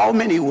didn't know how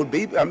many it would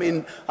be. I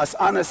mean, as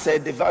Anna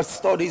said, there were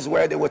studies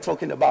where they were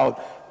talking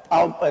about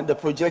the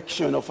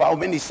projection of how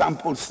many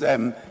samples,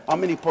 how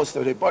many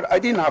positive, but I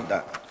didn't have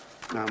that.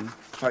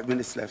 5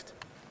 minutes left.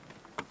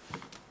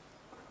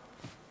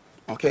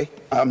 Okay,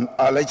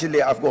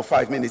 allegedly I've got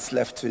 5 minutes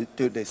left to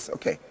do this.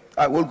 Okay,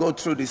 I will go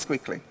through this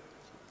quickly.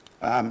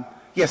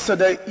 Yes, so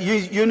the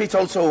unit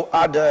also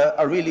had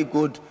a really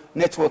good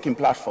networking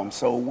platform.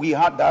 So we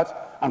had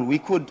that, and we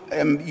could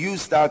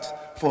use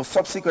that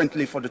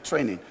subsequently for the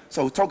training.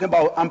 So we're talking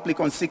about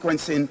amplicon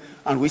sequencing,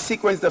 and we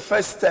sequenced the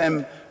first,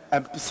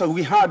 so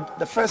we had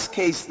the first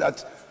case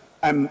that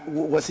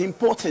was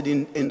imported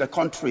in the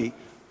country.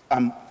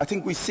 I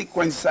think we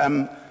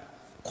sequenced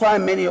quite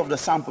many of the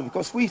samples,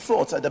 because we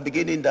thought at the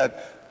beginning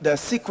that the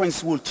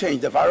sequence will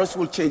change, the virus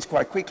will change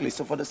quite quickly.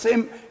 So for the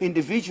same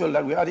individual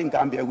that we had in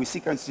Gambia, we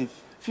sequenced it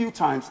a few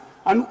times.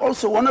 And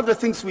also, one of the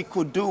things we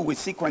could do with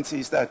sequencing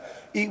is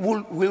that it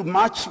will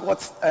match what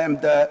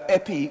the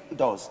epi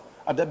does.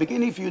 At the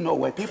beginning, if you know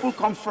where people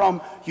come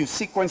from, you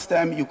sequence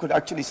them, you could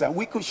actually say,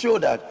 we could show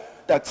that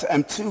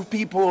two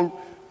people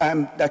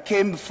that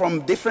came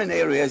from different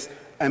areas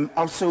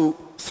also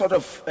sort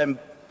of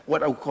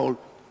what I would call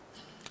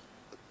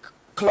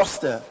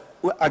cluster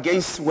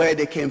against where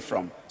they came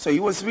from. So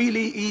it was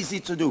really easy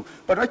to do.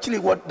 But actually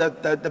what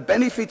the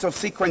benefit of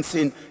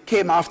sequencing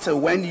came after,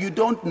 when you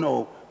don't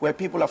know where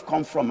people have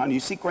come from and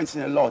you're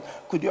sequencing a lot,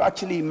 could you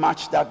actually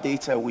match that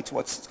data with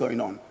what's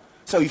going on?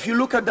 So if you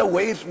look at the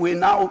wave, we're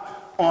now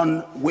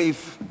on wave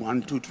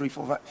 1, 2, 3,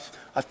 4, 5.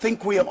 I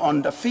think we're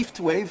on the 5th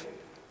wave.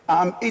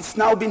 It's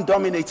now been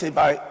dominated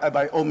by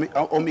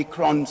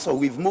Omicron. So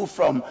we've moved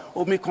from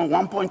Omicron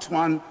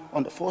 1.1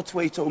 on the 4th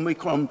wave to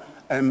Omicron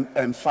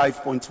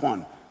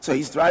 5.1. So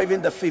he's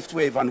driving the 5th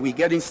wave, and we're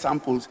getting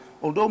samples,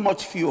 although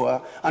much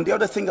fewer. And the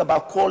other thing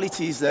about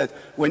quality is that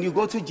when you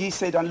go to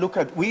GSAID and look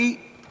at, we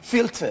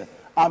filter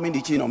how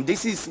many genomes.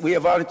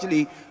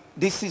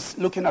 This is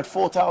looking at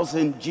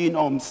 4,000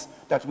 genomes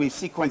that we've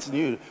sequenced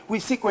in. We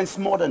sequence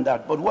more than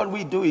that, but what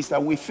we do is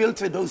that we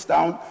filter those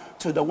down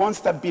to the ones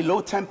that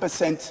below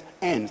 10%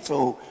 N.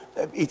 So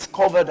it's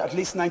covered, at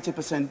least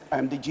 90%,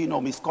 the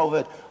genome is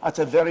covered at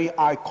a very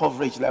high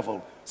coverage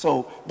level.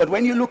 So, but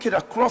when you look at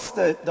across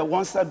the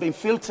ones that have been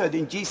filtered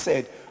in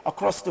GSAID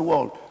across the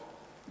world,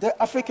 the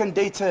African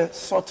data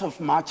sort of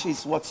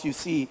matches what you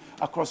see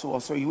across the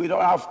world. So we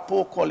don't have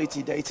poor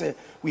quality data.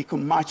 We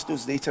can match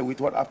those data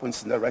with what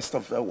happens in the rest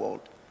of the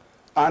world.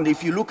 And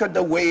if you look at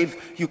the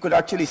wave, you could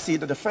actually see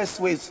that the first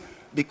wave,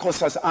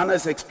 because as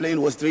Anna's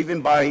explained, was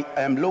driven by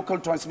local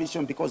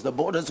transmission because the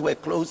borders were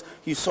closed.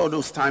 You saw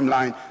those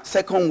timelines.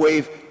 Second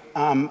wave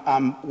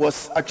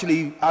was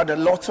actually had a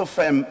lot of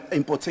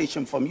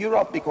importation from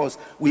Europe because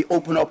we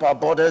opened up our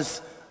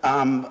borders.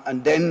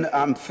 And then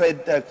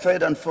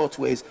third and fourth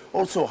waves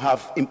also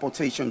have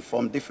importation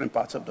from different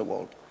parts of the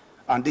world.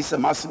 And this is a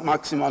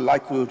maximum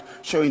likelihood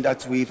showing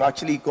that we've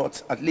actually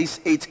got at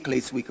least 8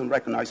 clades we can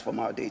recognize from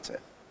our data.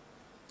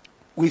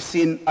 We've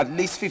seen at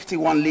least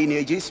 51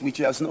 lineages, which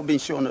has not been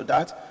shown of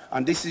that.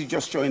 And this is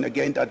just showing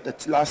again that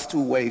the last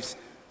 2 waves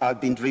have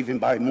been driven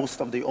by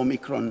most of the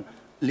Omicron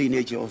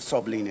lineage or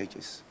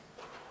sub-lineages.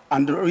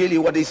 And really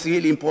what is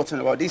really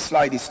important about this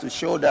slide is to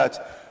show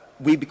that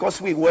because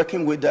we're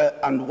working with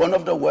and one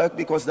of the work,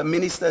 because the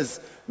ministers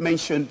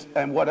mentioned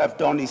what I've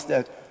done is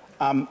that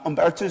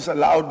Umberto's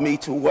allowed me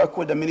to work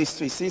with the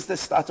ministry since the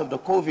start of the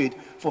COVID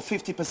for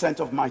 50%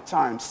 of my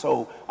time.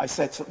 So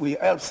we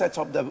helped set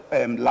up the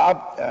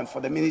lab for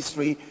the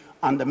ministry,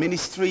 and the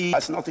ministry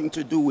has nothing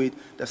to do with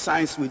the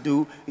science we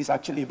do. It's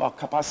actually about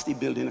capacity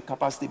building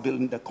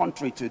the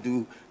country to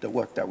do the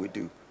work that we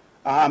do.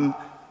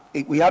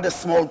 We had a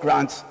small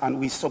grant, and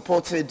we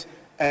supported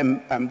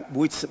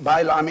which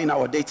by alarming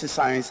our data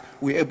science,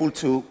 we're able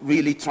to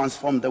really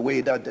transform the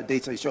way that the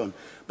data is shown.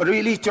 But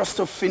really, just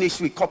to finish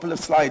with a couple of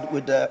slides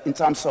with in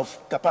terms of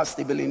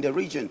capacity building in the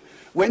region,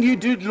 when you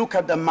do look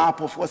at the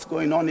map of what's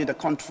going on in the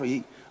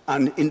country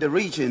and in the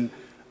region,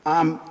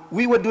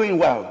 we were doing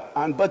well.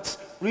 But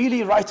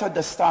really, right at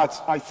the start,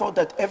 I thought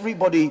that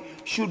everybody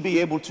should be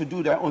able to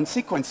do their own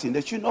sequencing.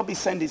 They should not be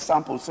sending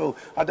samples. So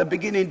at the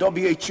beginning,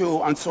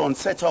 WHO and so on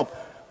set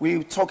up. We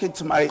were talking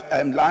to my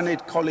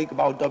learned colleague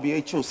about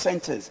WHO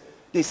centers.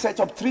 They set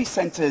up 3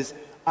 centers.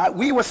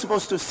 We were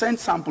supposed to send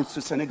samples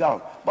to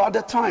Senegal, but at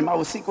the time I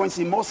was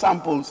sequencing more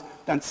samples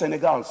than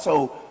Senegal.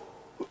 So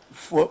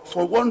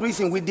for one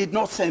reason, we did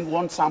not send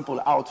one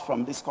sample out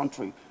from this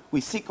country. We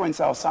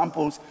sequenced our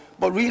samples,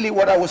 but really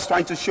what I was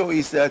trying to show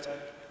is that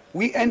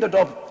we ended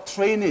up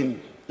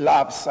training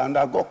labs, and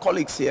I've got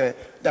colleagues here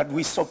that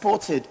we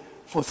supported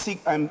for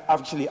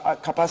actually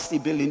capacity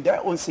building,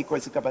 their own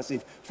sequencing capacity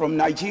from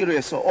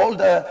Nigeria. So all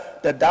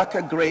the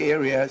darker gray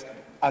areas,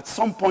 at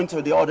some point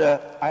or the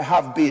other, I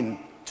have been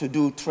to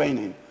do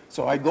training.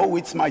 So I go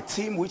with my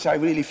team, which I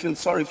really feel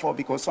sorry for,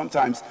 because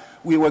sometimes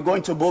we were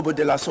going to Bobo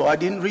de la So I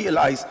didn't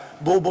realize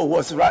Bobo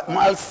was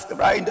miles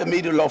right in the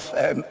middle of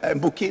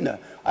Burkina.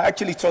 I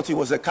actually thought it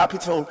was the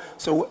capital.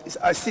 So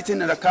I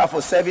sitting in the car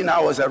for 7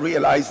 hours, I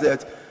realized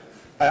that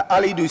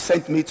Alidu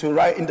sent me to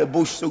right in the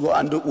bush to go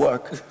and do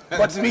work.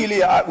 But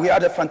really, we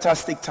had a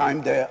fantastic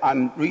time there,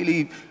 and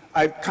really,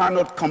 I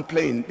cannot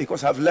complain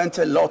because I've learned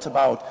a lot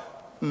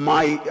about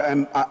my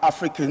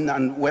African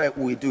and where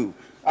we do.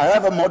 I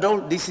have a model.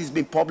 This has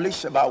been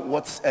published about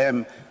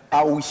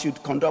how we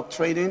should conduct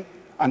training,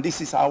 and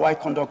this is how I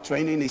conduct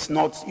training. It's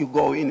not you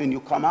go in and you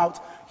come out.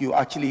 You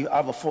actually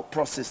have a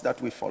process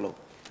that we follow.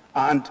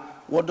 And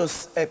what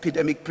does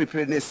epidemic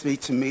preparedness mean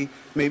to me?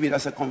 Maybe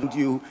that's a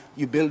you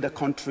build a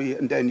country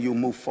and then you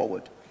move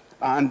forward.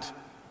 And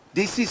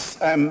this is,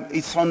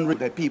 it's on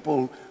the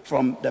people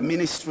from the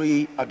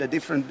ministry, the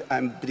different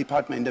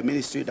department in the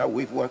ministry that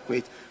we've worked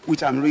with,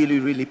 which I'm really,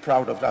 really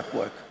proud of that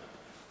work.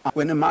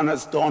 When a man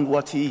has done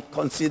what he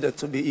considered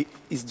to be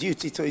his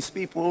duty to his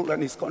people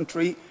and his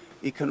country,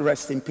 he can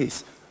rest in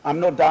peace. I'm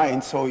not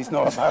dying, so it's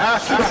not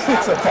about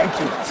so thank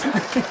you.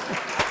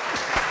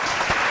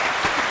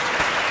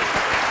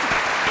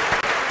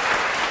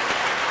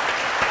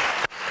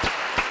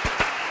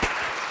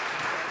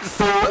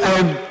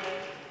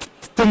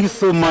 Thank you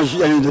so much,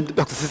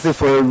 Dr. Sise,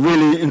 for a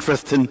really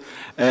interesting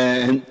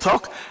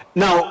talk.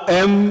 Now,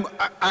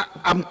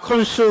 I'm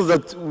conscious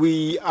that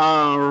we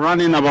are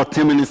running about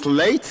 10 minutes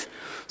late,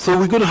 so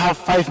we're going to have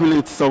 5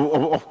 minutes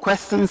of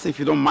questions, if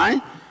you don't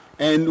mind,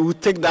 and we'll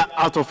take that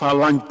out of our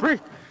lunch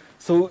break.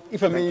 So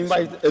if I may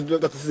invite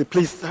Dr. Sise,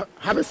 please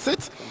have a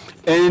seat,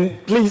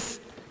 and please,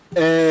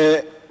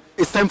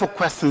 it's time for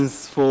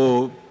questions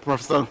for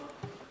Professor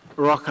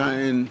Rocha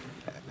and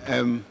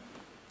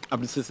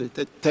Abdul Sise.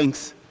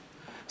 Thanks.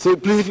 So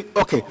please,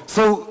 okay.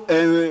 So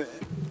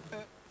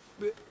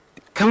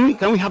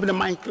can we have the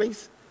mic,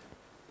 please?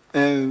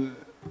 Okay,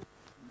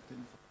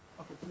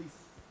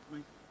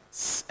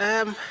 please.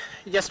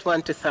 Just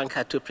want to thank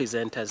our 2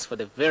 presenters for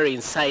the very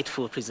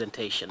insightful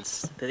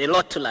presentations. There's a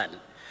lot to learn.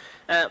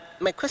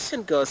 My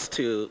question goes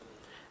to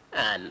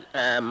Anne.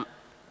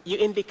 You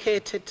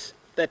indicated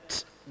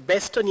that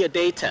based on your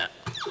data,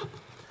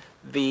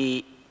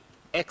 the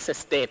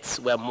excess deaths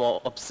were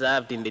more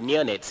observed in the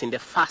neonates in the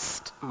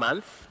first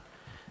month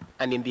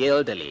and in the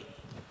elderly.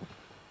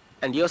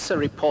 And you also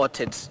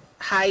reported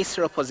high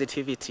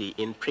seropositivity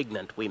in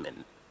pregnant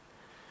women.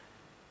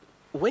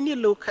 When you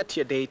look at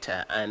your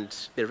data and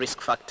the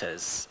risk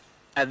factors,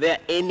 are there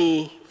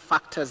any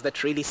factors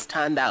that really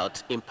stand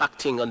out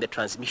impacting on the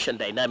transmission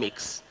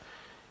dynamics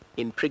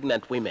in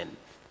pregnant women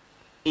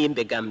in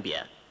the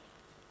Gambia,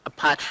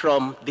 apart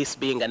from this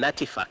being an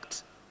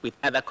artifact with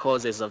other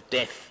causes of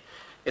death,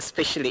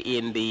 especially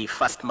in the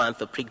first month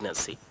of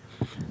pregnancy?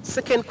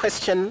 Second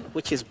question,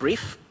 which is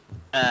brief,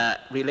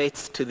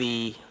 relates to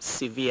the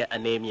severe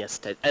anemia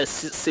study,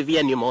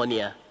 severe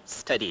pneumonia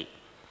study.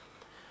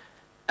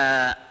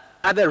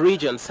 Other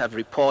regions have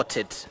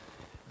reported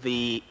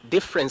the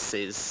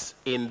differences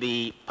in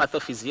the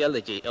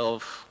pathophysiology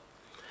of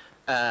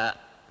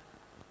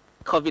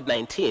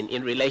COVID-19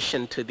 in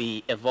relation to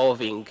the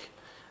evolving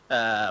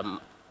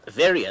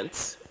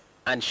variants,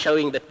 and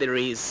showing that there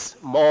is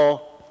more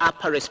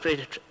upper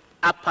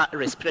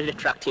respiratory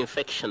tract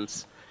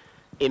infections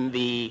in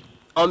the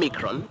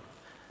Omicron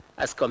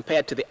as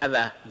compared to the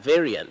other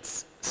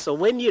variants. So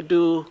when you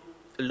do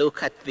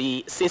look at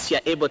since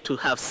you're able to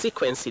have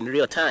sequence in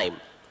real time,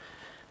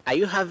 are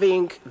you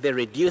having the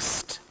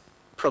reduced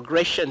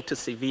progression to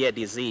severe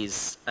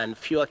disease and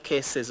fewer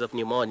cases of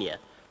pneumonia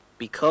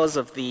because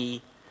of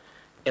the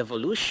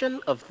evolution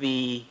of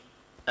the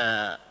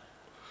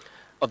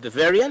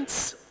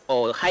variants,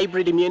 or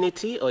hybrid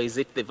immunity, or is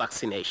it the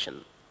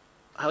vaccination?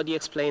 How do you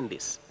explain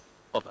this?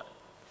 Over.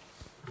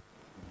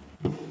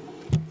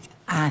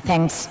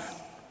 Thanks.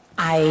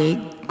 I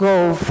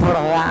go for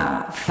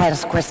the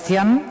first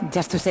question,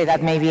 just to say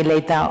that maybe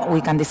later we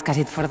can discuss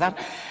it further.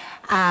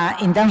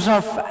 In terms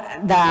of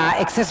the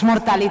excess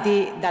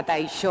mortality that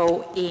I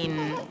show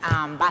in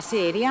bus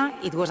area,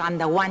 it was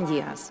under 1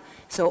 year,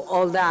 so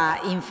all the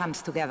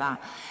infants together.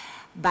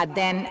 But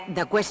then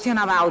the question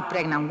about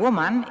pregnant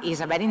women is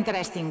a very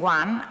interesting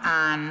one,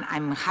 and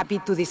I'm happy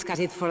to discuss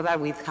it further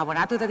with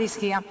Jabonato that is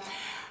here.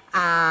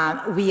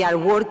 We are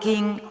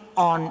working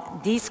on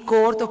this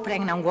cohort of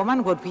pregnant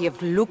women. What we have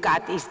looked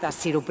at is the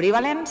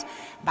seroprevalence,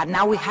 but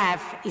now we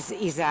have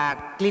is a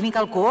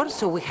clinical cohort,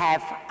 so we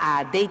have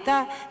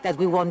data that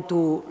we want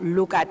to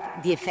look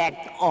at the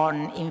effect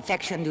on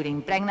infection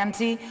during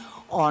pregnancy,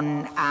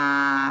 on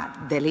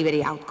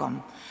delivery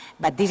outcome.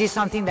 But this is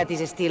something that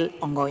is still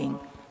ongoing,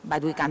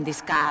 but we can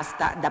discuss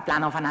the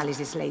plan of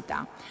analysis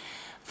later.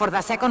 For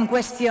the second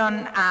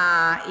question,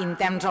 in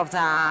terms of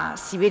the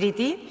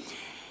severity,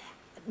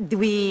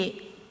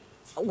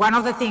 one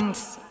of the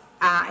things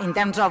in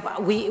terms of,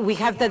 we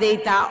have the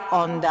data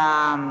on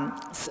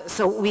the,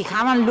 so we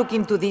haven't looked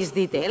into these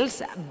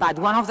details, but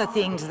one of the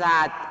things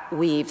that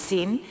we've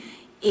seen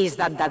is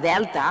that the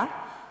Delta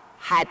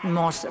had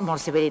more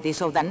severity.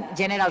 So the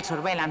general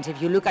surveillance,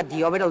 if you look at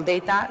the overall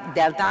data,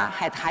 Delta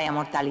had higher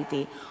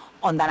mortality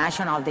on the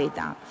national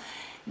data.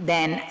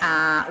 Then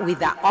with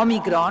the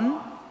Omicron,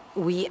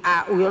 we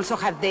also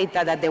have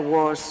data that there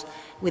was,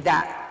 with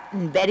the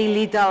very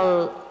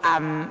little,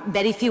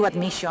 very few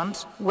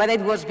admissions, whether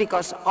it was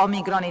because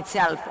Omicron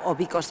itself or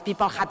because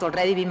people had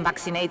already been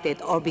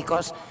vaccinated, or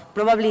because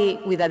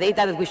probably with the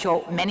data that we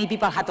show, many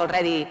people had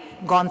already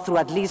gone through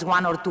at least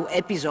 1 or 2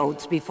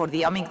 episodes before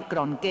the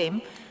Omicron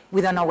came.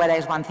 We don't know whether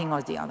it's one thing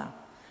or the other.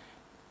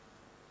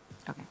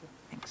 Okay,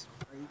 thanks.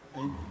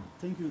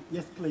 Thank you.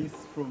 Yes, please,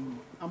 from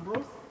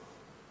Ambrose.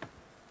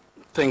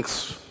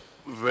 Thanks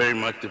very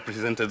much, the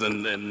presenters,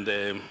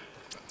 and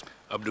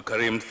Abdul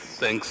Karim,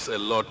 thanks a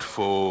lot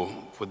for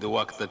the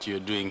work that you're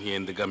doing here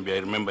in the Gambia. I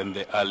remember in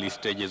the early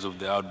stages of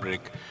the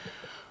outbreak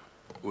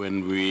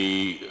when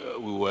we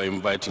were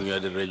inviting you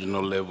at the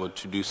regional level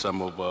to do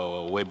some of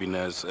our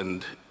webinars,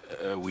 and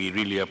we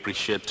really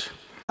appreciate.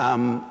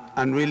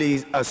 And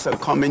really, as a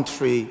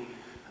commentary,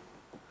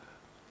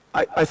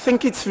 I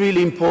think it's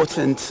really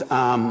important,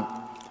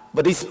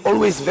 but it's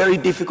always very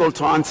difficult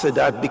to answer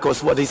that,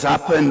 because what has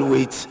happened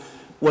with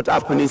what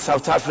happened in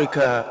South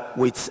Africa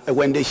with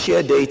when they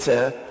share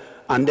data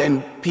and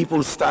then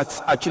people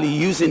start actually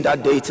using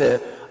that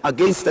data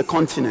against the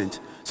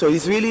continent. So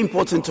it's really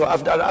important to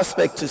have that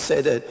aspect to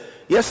say that,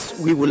 yes,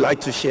 we would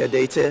like to share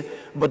data,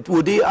 but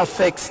would it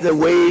affect the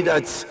way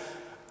that,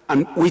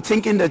 and we're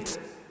thinking that,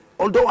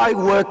 although I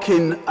work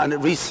in a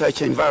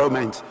research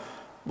environment,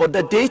 but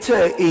the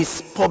data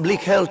is public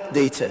health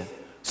data.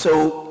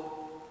 So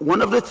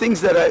one of the things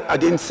that I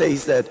didn't say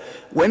is that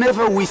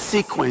whenever we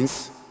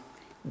sequence,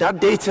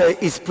 that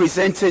data is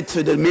presented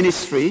to the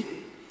ministry,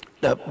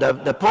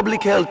 the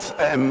public health,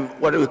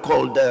 what do we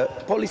call, the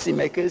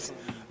policymakers,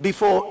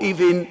 before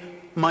even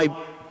my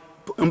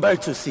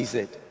Umberto sees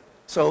it.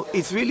 So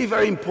it's really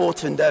very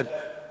important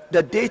that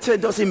the data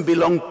doesn't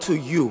belong to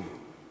you.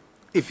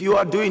 If you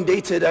are doing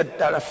data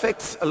that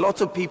affects a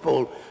lot of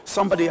people,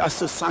 somebody has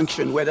to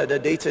sanction whether the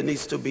data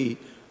needs to be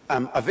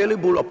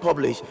available or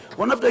published.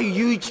 One of the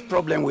huge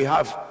problems we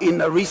have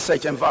in a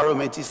research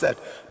environment is that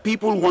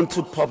people want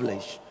to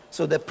publish.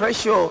 So the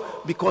pressure,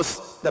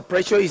 because the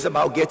pressure is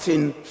about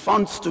getting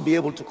funds to be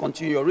able to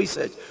continue your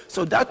research.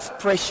 So that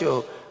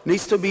pressure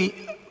needs to be,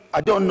 I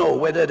don't know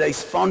whether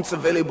there's funds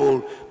available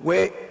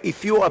where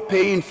if you are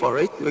paying for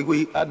it, like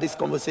we had this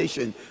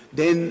conversation,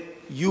 then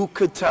you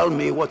could tell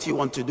me what you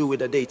want to do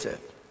with the data.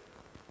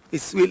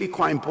 It's really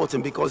quite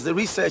important, because the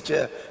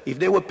researcher, if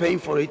they were paying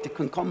for it, they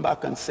can come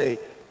back and say,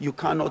 you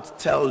cannot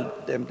tell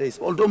them this.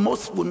 Although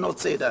most would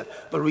not say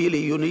that, but really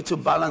you need to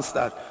balance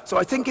that. So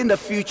I think in the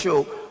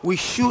future, we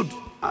should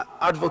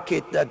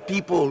advocate that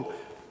people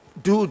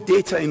do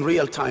data in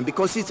real time,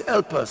 because it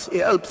helps us.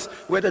 It helps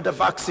whether the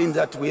vaccine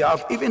that we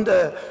have, even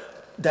the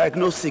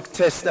diagnostic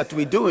tests that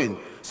we're doing.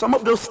 Some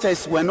of those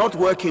tests were not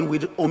working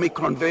with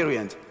Omicron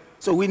variant.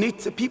 So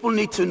people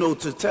need to know,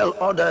 to tell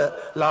other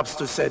labs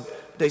to say,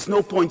 there's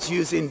no point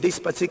using this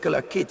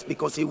particular kit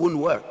because it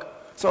wouldn't work.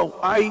 So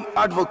I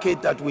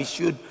advocate that we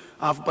should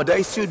have, but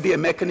there should be a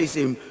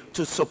mechanism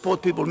to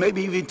support people,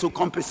 maybe even to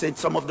compensate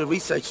some of the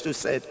research to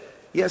say,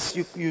 yes,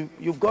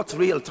 you've got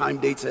real-time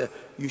data,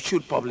 you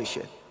should publish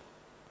it.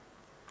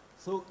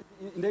 So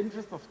in the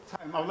interest of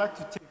time, I would like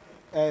to take,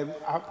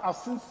 I've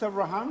seen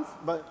several hands,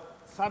 but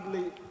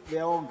sadly,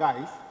 they're all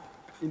guys.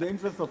 In the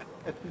interest of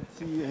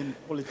equity and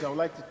quality, I would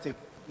like to take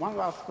one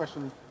last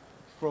question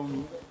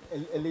from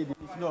a lady.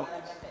 If not,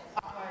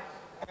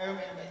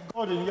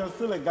 Gordon, you're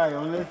still a guy,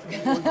 unless you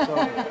want to tell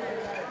me.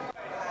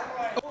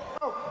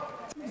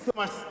 Thank you so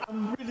much.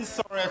 I'm really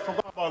sorry, I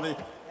forgot about the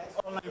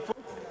online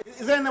folks.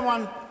 Is there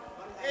anyone,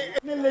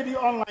 any lady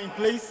online,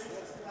 please?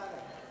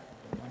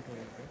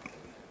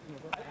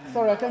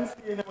 Sorry, I can't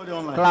see anybody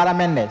online. Clara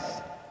Mendes.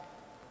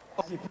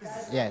 Okay,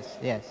 please. Yes,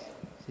 yes.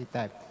 She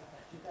typed.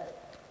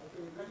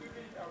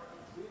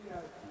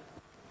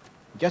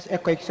 Just a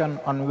question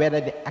on whether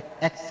the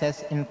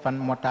excess infant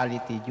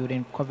mortality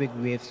during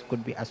COVID waves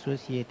could be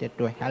associated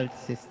to health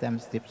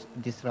systems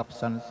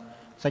disruptions,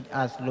 such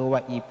as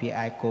lower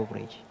EPI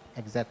coverage,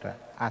 etc.,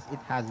 as it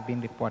has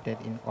been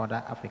reported in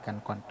other African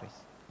countries.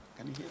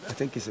 I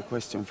think it's a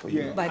question for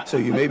you. But so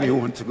you maybe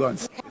want to go on.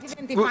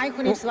 Identify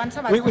who needs to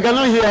answer. We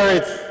cannot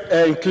hear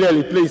it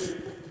clearly, please.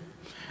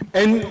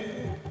 And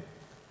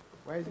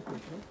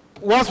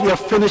once we are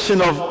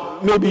finishing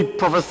off, maybe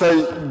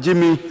Professor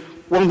Jimmy,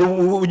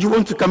 would you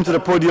want to come to the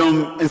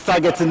podium and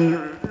start getting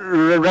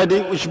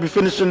ready? We should be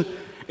finishing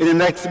in the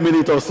next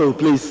minute or so,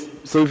 please.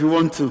 So if you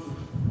want to,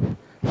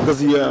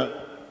 because you are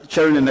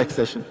chairing the next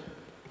session.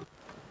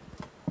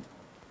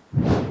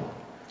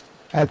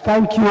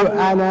 Thank you,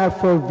 Anna,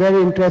 for a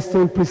very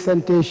interesting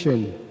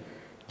presentation.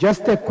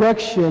 Just a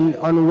question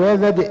on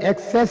whether the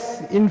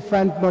excess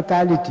infant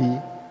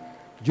mortality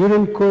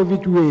during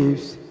COVID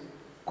waves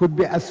could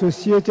be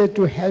associated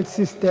to health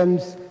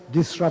systems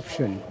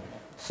disruption,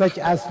 such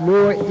as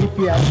lower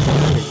EPI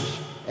coverage,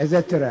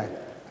 etc.,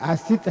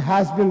 as it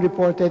has been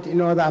reported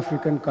in other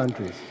African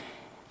countries.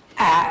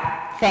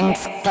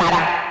 Thanks,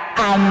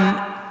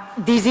 Clara.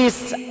 This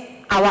is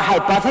our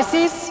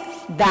hypothesis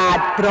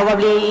that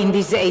probably in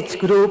this age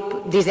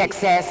group, this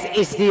excess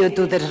is due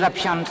to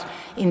disruptions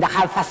in the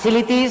health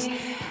facilities.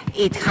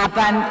 It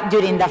happened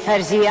during the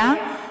first year.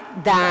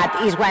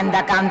 That is when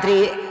the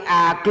country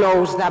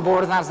closed the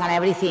borders and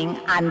everything,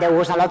 and there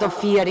was a lot of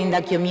fear in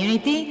the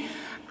community,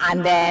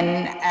 and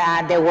then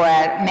there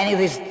were many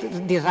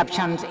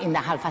disruptions in the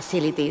health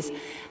facilities.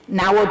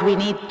 Now what we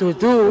need to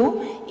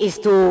do is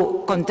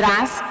to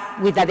contrast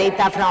with the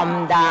data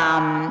from the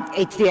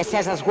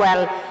HDSS as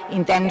well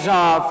in terms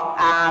of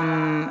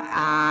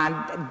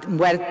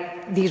where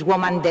this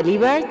woman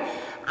delivered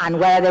and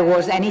whether there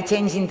was any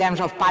change in terms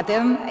of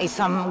pattern. Is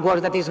some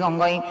work that is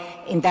ongoing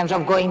in terms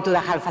of going to the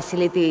health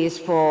facilities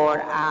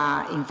for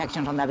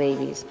infections on the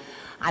babies.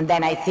 And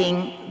then I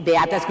think the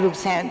ATAS group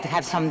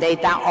have some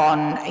data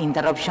on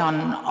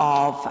interruption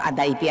of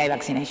the EPI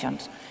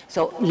vaccinations.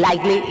 So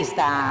likely is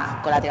the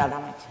collateral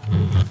damage.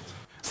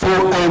 So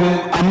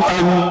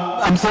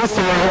I'm so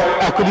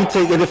sorry I couldn't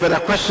take any further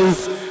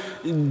questions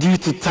due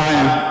to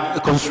time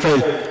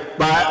constraint.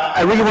 But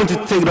I really want to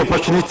take the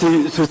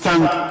opportunity to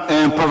thank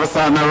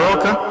Professor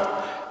Naroka,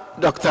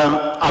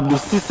 Dr. Abdul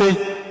Sise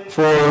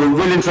for a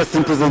really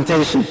interesting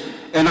presentation.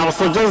 And I would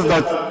suggest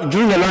that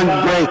during the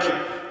lunch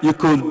break, you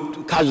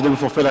could catch them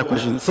for further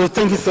questions. So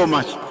thank you so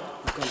much.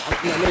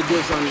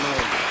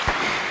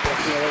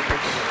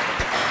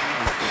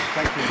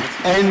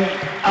 And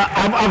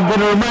I've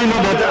been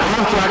reminded that I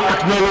have to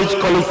acknowledge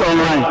colleagues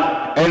online.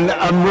 And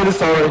I'm really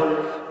sorry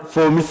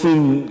for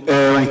missing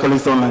my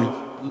colleagues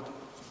online.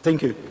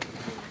 Thank you.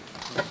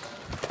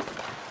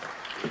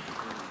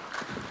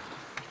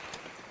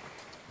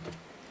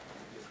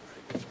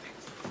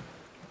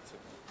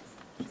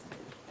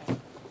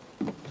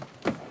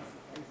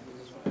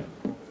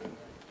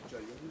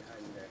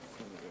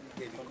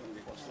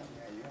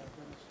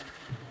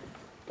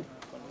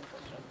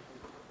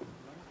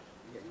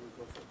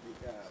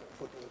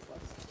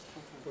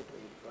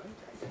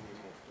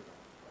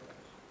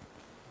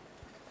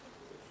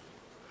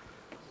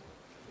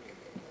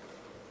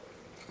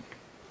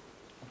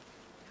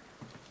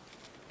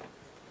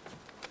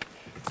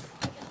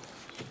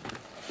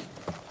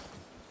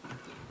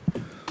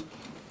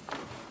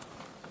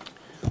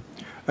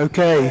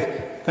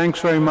 Okay, thanks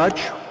very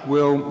much.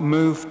 We'll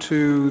move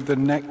to the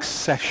next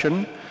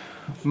session.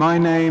 My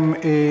name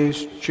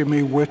is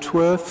Jimmy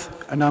Whitworth,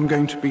 and I'm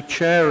going to be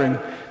chairing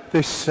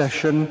this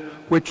session,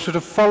 which sort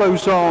of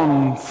follows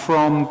on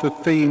from the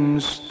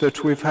themes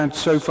that we've had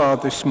so far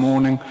this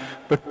morning,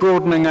 but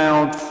broadening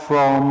out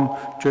from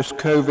just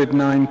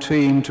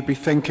COVID-19 to be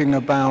thinking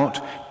about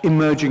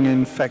emerging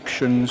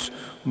infections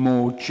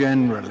more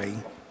generally.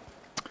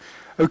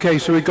 Okay,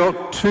 so we've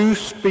got two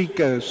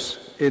speakers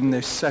in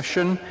this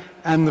session,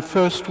 and the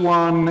first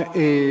one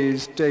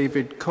is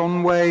David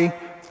Conway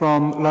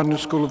from London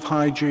School of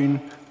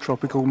Hygiene,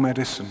 Tropical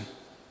Medicine.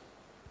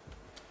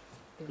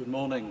 Good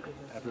morning,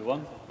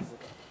 everyone.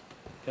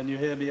 Can you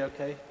hear me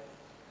okay?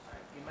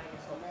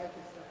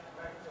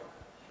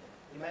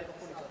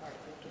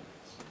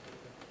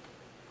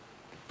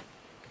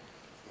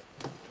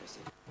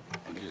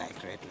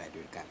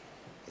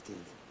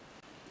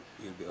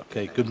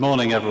 Okay, good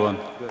morning, everyone.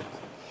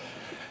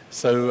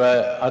 So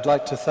I'd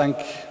like to thank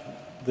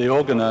the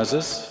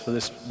organizers for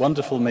this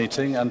wonderful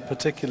meeting, and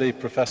particularly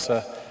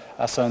Professor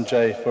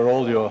Asanjay for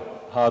all your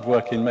hard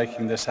work in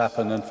making this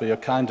happen and for your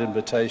kind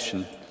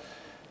invitation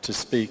to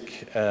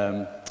speak.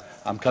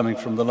 I'm coming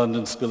from the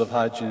London School of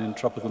Hygiene and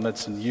Tropical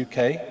Medicine,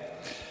 UK,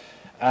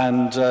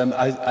 and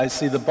I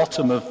see the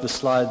bottom of the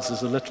slides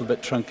is a little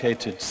bit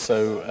truncated,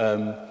 so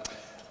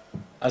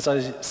as I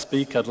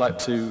speak, I'd like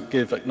to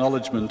give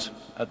acknowledgement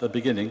at the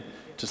beginning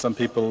to some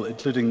people,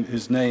 including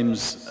whose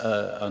names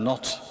are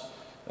not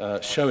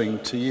showing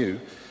to you,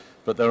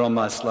 but they're on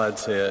my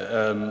slides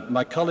here.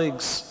 My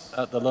colleagues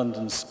at the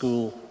London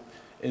School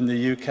in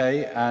the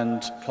UK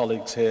and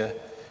colleagues here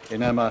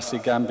in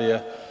MRC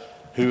Gambia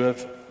who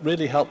have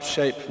really helped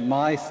shape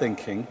my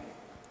thinking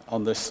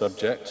on this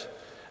subject,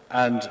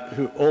 and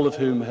all of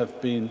whom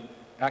have been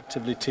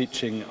actively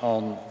teaching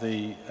on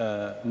the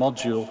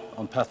module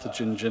on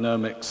pathogen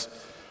genomics,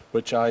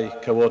 which I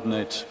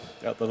coordinate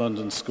at the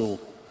London School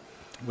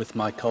with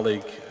my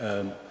colleague,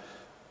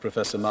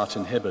 Professor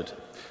Martin Hibbard.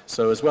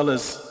 So as well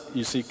as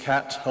you see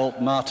Kat,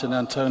 Holt, Martin,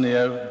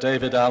 Antonio,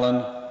 David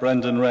Allen,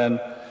 Brendan Wren,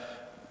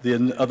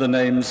 the other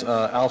names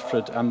are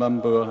Alfred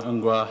Amambua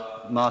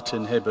Ngwa,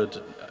 Martin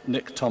Hibbard,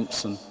 Nick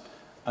Thompson,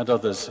 and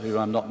others who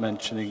I'm not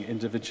mentioning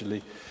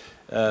individually.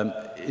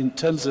 In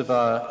terms of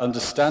our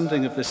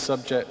understanding of this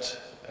subject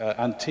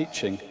and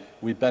teaching,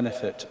 we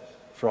benefit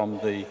from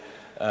the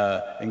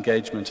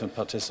engagement and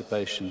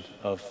participation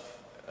of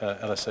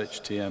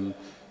LSHTM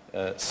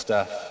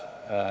staff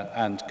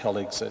and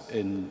colleagues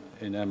in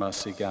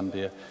MRC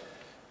Gambia.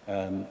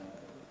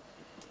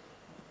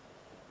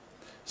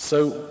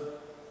 So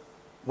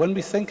when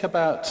we think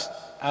about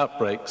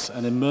outbreaks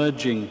and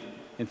emerging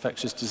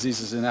infectious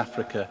diseases in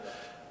Africa,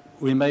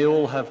 we may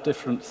all have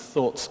different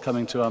thoughts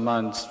coming to our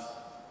minds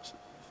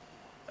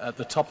at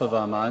the top of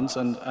our minds,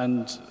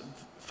 and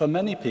for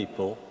many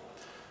people,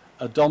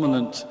 a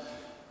dominant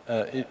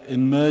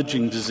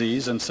emerging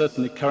disease, and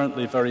certainly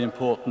currently very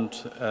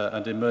important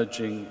and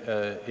emerging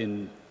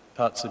in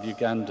parts of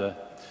Uganda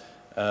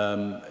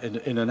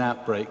in an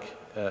outbreak,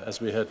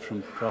 as we heard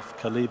from Prof.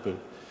 Kalibu,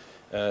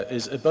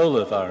 is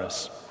Ebola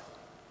virus.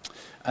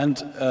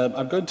 And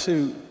I'm going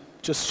to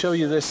just show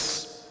you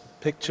this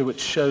picture which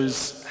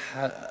shows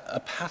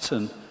a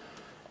pattern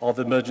of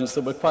emergence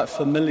that we're quite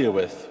familiar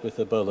with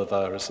Ebola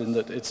virus, in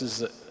that it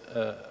is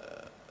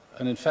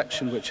an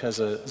infection which has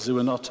a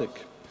zoonotic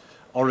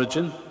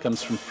origin,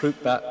 comes from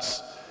fruit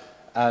bats,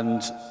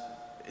 and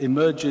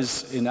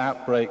emerges in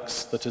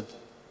outbreaks that are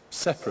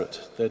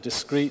separate. They're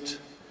discrete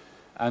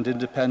and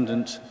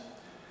independent,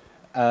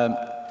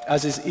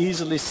 as is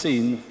easily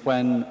seen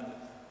when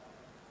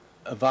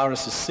a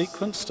virus is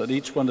sequenced, and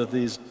each one of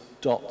these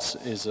dots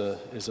is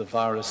a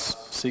virus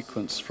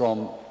sequence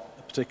from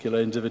a particular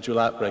individual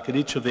outbreak, and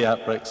each of the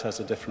outbreaks has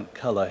a different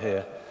color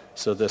here.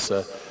 So there's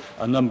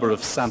a number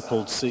of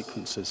sampled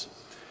sequences.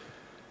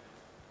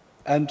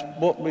 And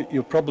what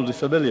you're probably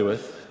familiar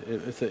with,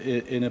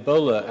 in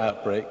Ebola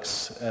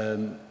outbreaks,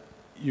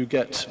 you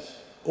get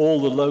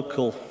all the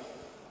local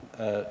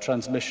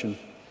transmission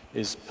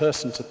is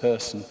person to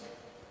person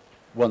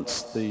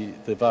once the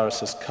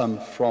virus has come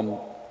from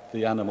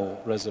the animal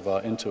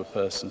reservoir into a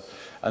person.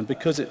 And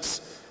because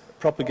it's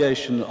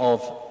propagation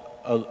of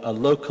a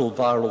local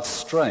viral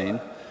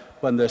strain,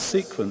 when they're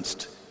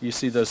sequenced, you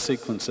see those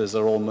sequences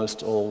are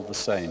almost all the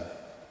same.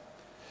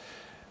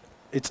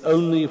 It's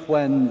only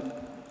when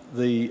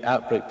the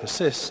outbreak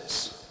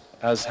persists,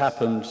 as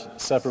happened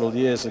several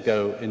years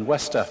ago in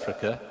West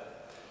Africa,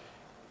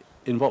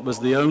 in what was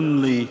the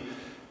only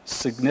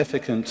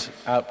significant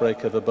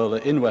outbreak of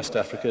Ebola in West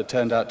Africa. It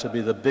turned out to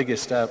be the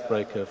biggest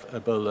outbreak of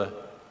Ebola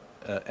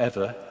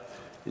ever.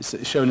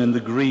 It's shown in the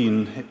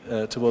green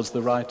towards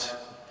the right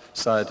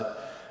side,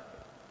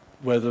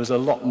 where there was a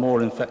lot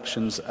more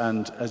infections,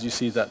 and as you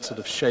see that sort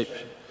of shape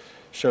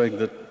showing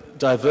the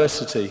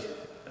diversity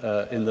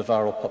in the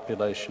viral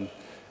population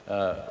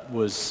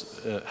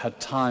had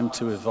time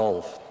to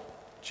evolve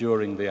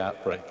during the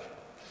outbreak.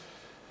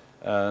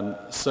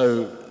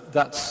 So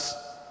that's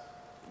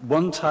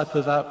one type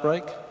of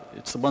outbreak.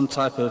 It's the one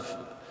type of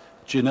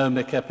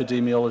genomic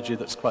epidemiology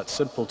that's quite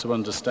simple to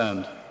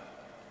understand.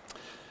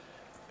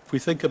 If we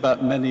think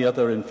about many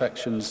other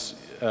infections,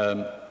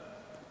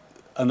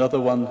 another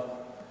one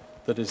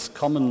that is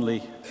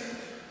commonly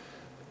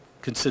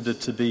considered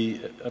to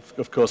be,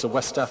 of course, a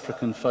West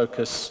African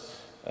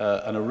focus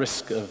and a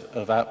risk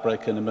of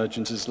outbreak and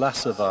emergence is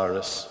Lassa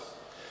virus.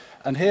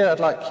 And here I'd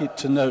like you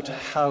to note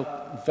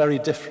how very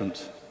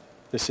different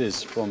this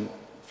is from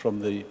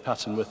the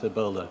pattern with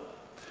Ebola.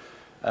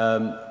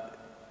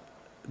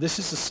 This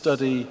is a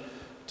study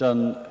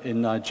done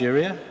in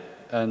Nigeria,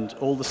 and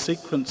all the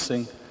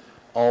sequencing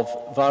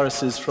of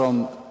viruses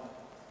from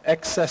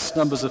excess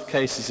numbers of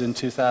cases in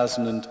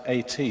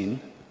 2018,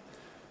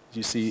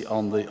 you see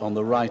on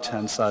the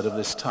right-hand side of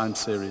this time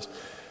series.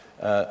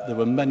 There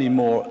were many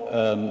more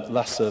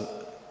Lassa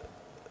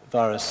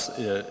virus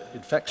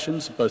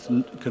infections, both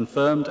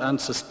confirmed and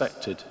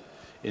suspected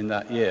in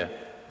that year.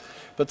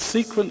 But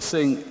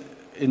sequencing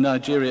in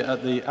Nigeria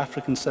at the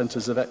African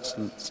Centers of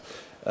Excellence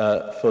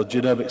for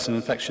Genomics and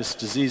Infectious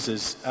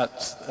Diseases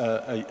at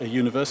a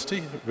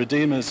university,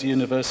 Redeemers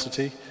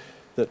University,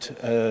 that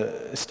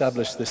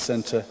established this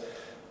center,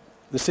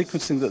 the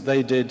sequencing that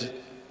they did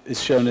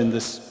is shown in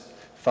this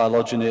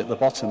phylogeny at the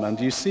bottom, and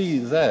you see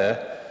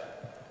there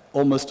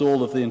almost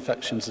all of the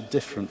infections are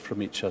different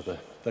from each other.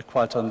 They're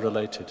quite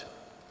unrelated,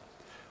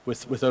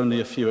 with only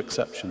a few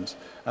exceptions.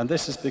 And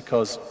this is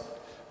because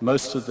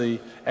most of the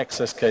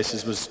excess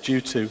cases was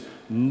due to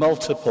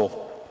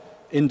multiple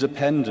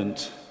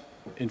independent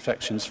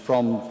infections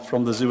from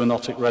the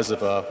zoonotic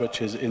reservoir,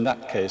 which is, in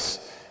that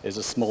case, is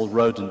a small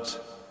rodent.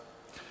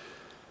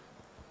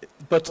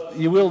 But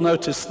you will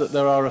notice that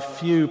there are a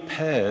few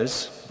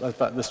pairs, in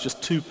fact there's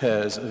just 2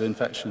 pairs of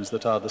infections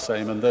that are the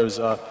same, and those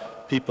are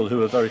people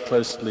who are very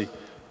closely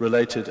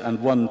related, and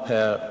 1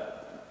 pair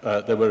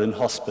they were in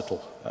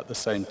hospital at the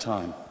same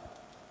time.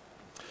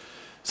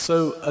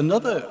 So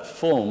another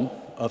form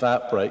of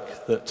outbreak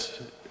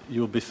that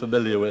you'll be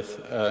familiar with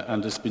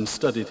and has been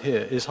studied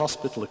here is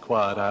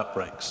hospital-acquired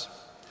outbreaks.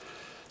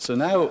 So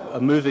now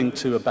I'm moving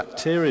to a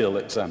bacterial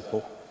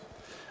example,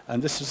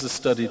 and this is a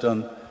study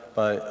done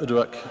by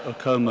Uduak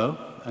Okomo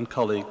and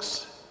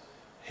colleagues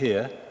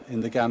here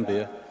in the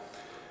Gambia.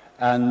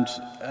 And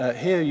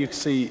here you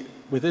see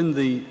within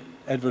the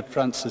Edward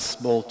Francis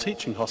Small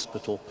Teaching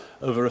Hospital,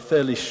 over a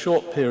fairly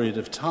short period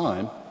of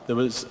time, there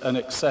was an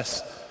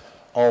excess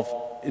of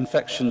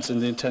infections in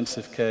the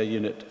intensive care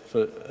unit,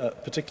 for,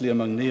 particularly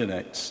among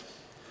neonates.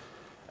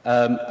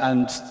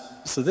 And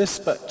so this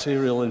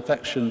bacterial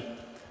infection,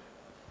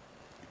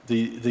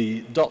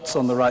 the dots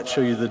on the right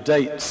show you the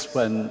dates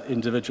when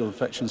individual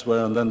infections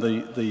were, and then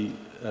the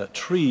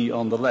tree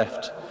on the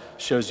left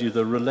shows you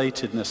the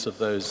relatedness of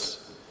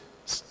those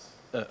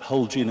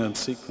whole genome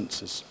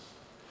sequences.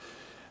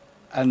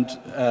 And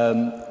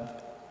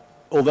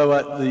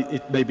although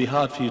it may be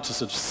hard for you to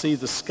sort of see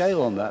the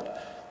scale on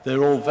that,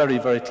 they're all very,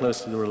 very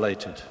closely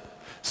related.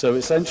 So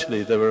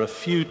essentially, there were a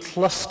few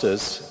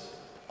clusters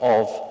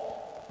of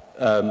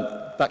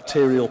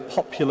bacterial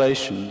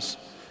populations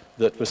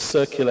that were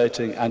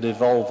circulating and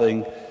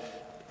evolving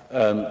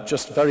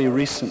just very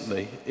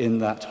recently in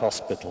that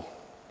hospital.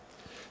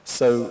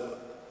 So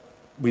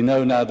we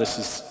know now this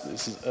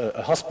is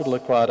a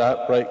hospital-acquired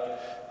outbreak,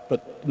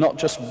 but not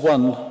just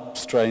one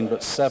strain,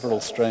 but several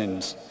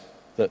strains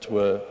that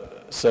were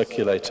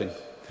circulating.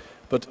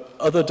 But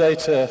other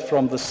data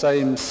from the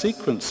same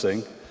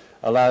sequencing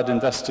allowed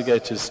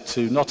investigators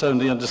to not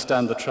only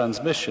understand the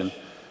transmission,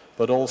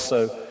 but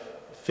also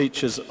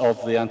features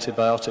of the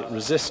antibiotic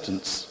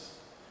resistance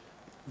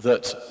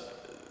that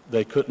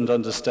they couldn't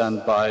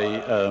understand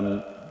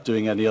by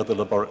doing any other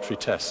laboratory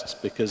tests,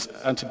 because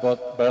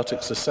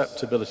antibiotic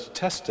susceptibility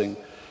testing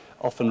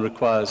often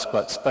requires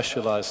quite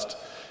specialized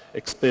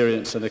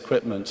experience and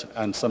equipment,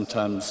 and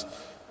sometimes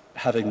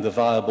having the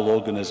viable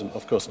organism,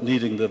 of course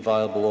needing the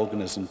viable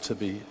organism to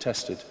be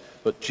tested.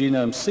 But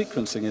genome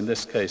sequencing in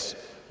this case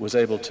was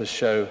able to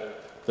show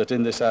that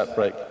in this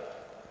outbreak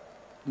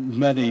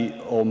many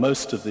or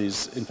most of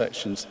these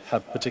infections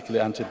have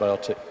particularly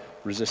antibiotic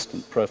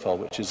resistant profile,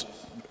 which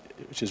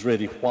is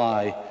really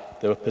why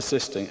they were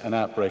persisting and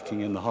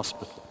outbreaking in the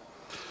hospital.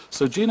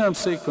 So genome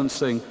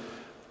sequencing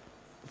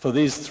for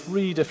these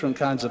 3 different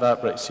kinds of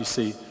outbreaks you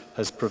see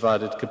has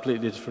provided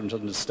completely different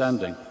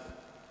understanding.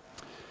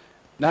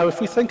 Now,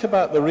 if we think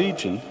about the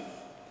region,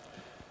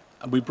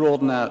 and we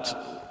broaden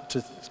out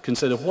to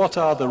consider what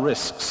are the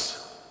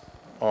risks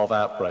of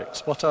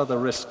outbreaks, what are the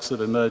risks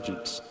of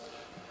emergence,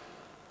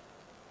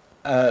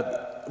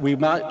 we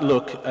might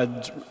look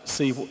and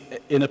see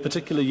in a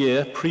particular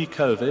year,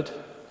 pre-COVID,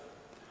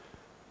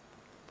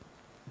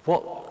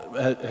 what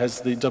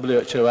has the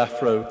WHO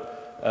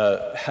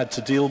AFRO had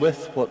to deal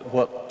with,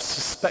 what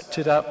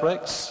suspected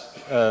outbreaks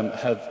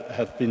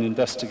have been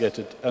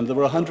investigated, and there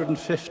were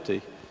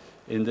 150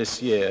 in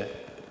this year,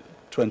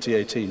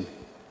 2018.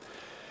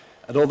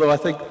 And although I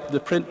think the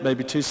print may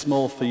be too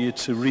small for you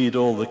to read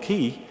all the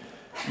key,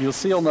 you'll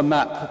see on the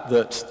map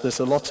that there's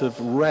a lot of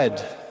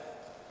red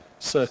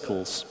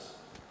circles.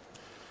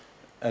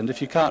 And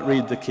if you can't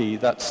read the key,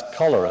 that's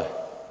cholera.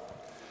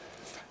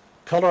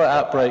 Cholera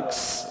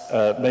outbreaks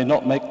may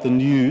not make the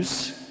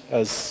news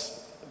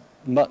as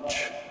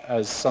much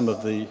as some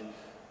of the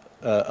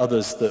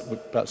others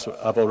that perhaps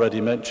I've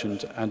already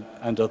mentioned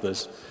and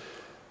others,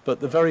 but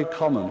they're very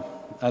common.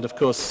 And of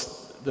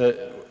course,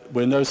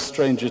 we're no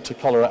stranger to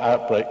cholera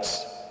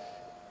outbreaks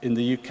in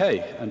the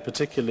UK, and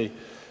particularly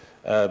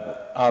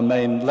our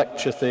main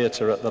lecture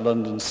theatre at the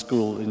London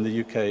School in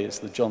the UK is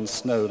the John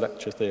Snow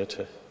Lecture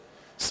Theatre.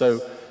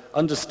 So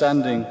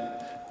understanding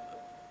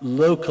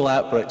local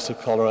outbreaks of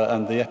cholera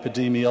and the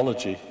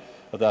epidemiology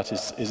of that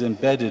is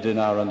embedded in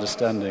our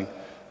understanding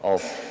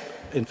of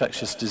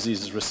infectious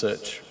diseases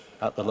research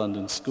at the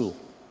London School.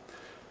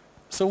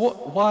 So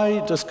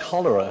why does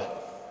cholera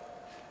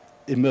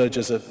emerge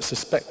as a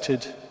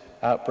suspected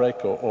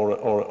outbreak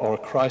or a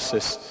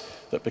crisis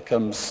that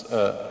becomes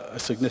a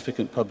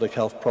significant public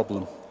health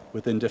problem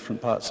within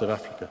different parts of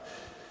Africa?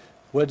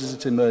 Where does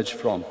it emerge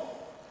from?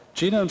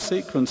 Genome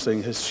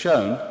sequencing has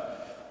shown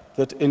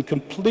that in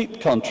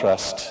complete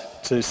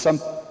contrast to some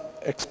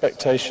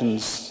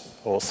expectations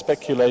or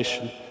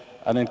speculation,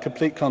 and in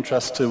complete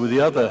contrast to the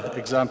other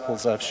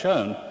examples I've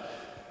shown,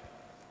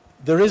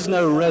 there is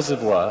no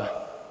reservoir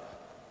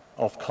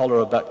of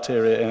cholera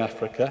bacteria in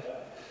Africa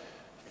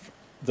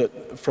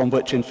from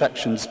which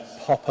infections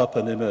pop up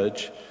and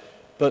emerge,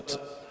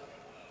 but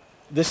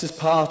this is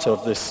part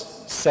of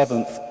this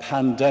 7th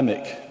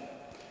pandemic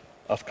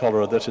of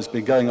cholera that has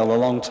been going on a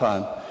long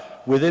time,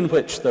 within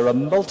which there are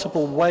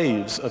multiple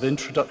waves of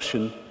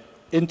introduction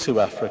into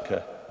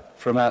Africa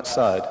from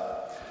outside.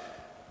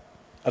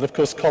 And of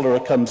course, cholera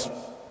comes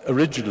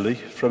originally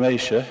from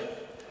Asia,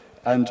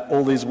 And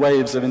all these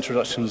waves of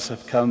introductions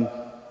have come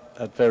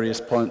at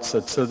various points.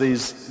 And so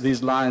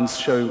these lines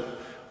show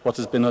what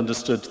has been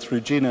understood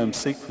through genome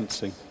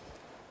sequencing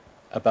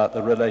about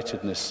the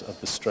relatedness of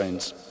the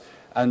strains.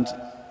 And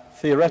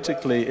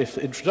theoretically, if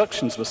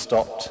introductions were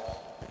stopped,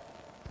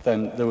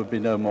 then there would be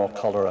no more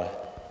cholera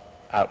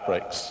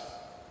outbreaks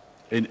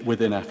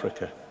within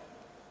Africa.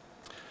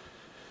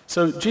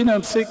 So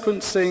genome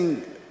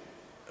sequencing,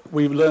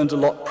 we've learned a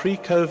lot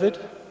pre-COVID,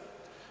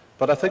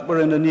 but I think we're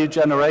in a new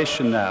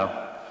generation now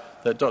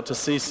that Dr.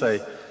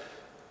 Cisse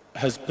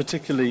has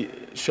particularly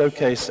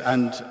showcased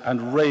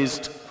and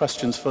raised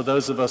questions for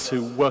those of us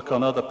who work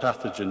on other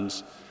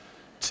pathogens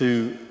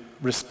to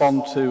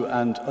respond to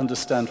and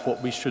understand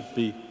what we should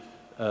be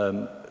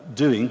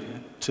doing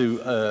to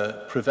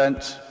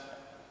prevent,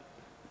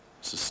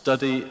 to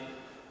study,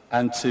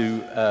 and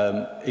to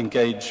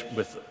engage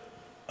with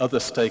other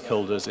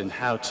stakeholders in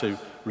how to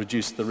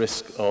reduce the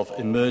risk of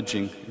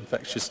emerging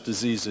infectious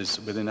diseases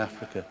within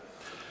Africa.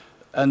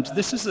 And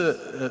this is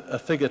a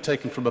figure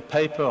taken from a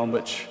paper on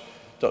which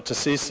Dr.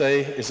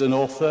 Cisse is an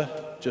author,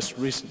 just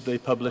recently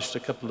published a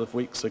couple of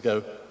weeks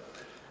ago,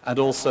 and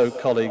also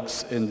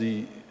colleagues in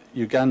the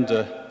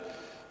Uganda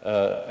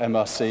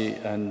MRC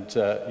and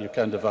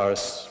Uganda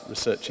Virus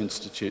Research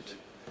Institute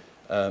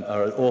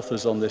are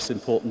authors on this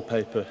important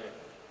paper,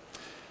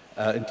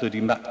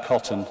 including Matt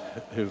Cotton,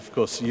 who of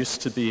course used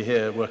to be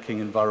here working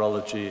in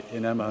virology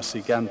in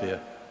MRC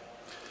Gambia.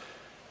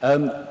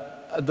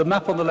 The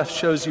map on the left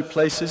shows you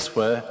places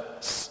where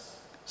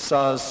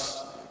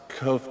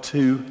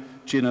SARS-CoV-2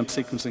 genome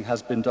sequencing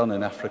has been done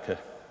in Africa.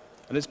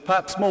 And it's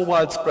perhaps more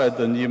widespread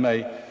than you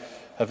may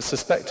have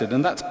suspected,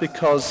 and that's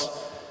because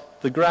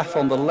the graph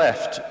on the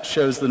left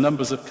shows the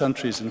numbers of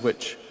countries in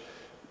which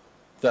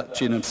that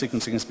genome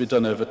sequencing has been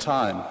done over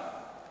time.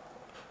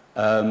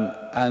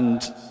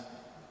 And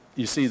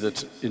you see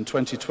that in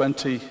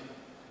 2020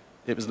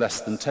 it was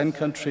less than 10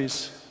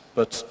 countries,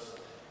 but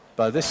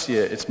by this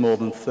year it's more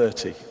than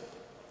 30.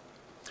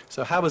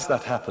 So how has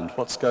that happened?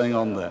 What's going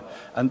on there?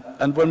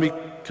 And when we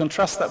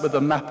contrast that with the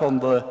map on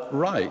the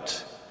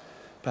right,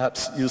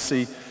 perhaps you'll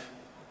see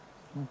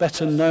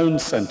better known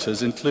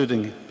centres,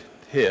 including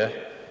here,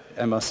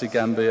 MRC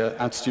Gambia,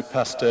 Institut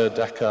Pasteur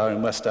Dakar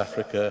in West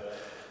Africa,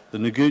 the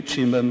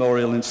Noguchi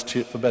Memorial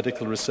Institute for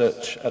Medical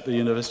Research at the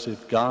University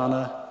of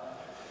Ghana,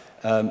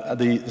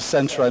 the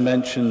centre I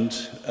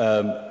mentioned,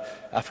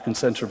 African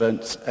Centre of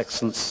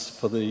Excellence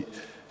for the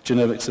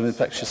Genomics of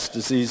Infectious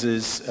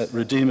Diseases at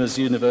Redeemers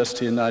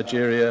University in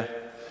Nigeria.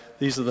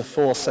 These are the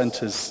 4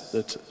 centres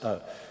that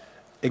are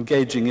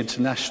engaging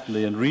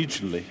internationally and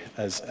regionally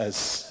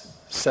as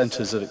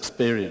centres of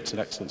experience and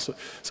excellence.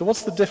 So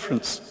what's the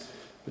difference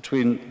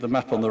between the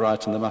map on the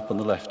right and the map on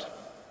the left?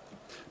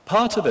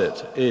 Part of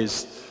it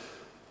is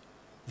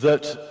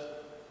that,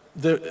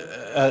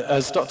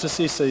 as Dr.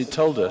 Cisse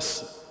told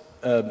us,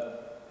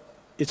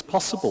 it's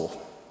possible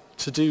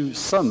to do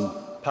some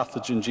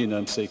pathogen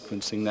genome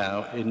sequencing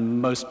now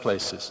in most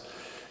places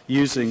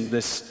using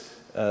this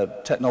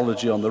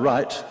technology on the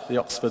right, the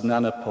Oxford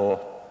Nanopore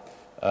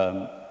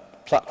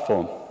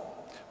platform,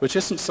 which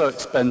isn't so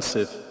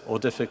expensive or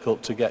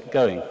difficult to get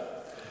going.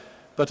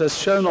 But as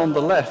shown on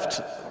the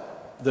left,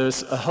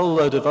 there's a whole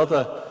load of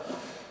other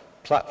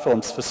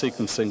platforms for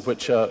sequencing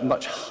which are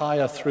much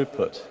higher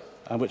throughput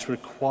and which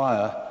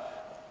require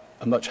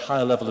a much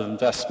higher level of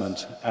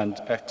investment and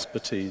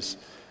expertise,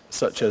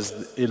 such as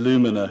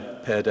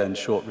Illumina paired-end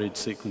short-read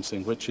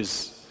sequencing, which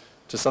is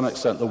to some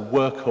extent the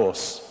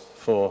workhorse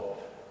for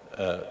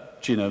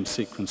genome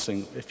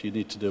sequencing if you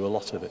need to do a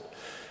lot of it.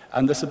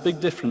 And there's a big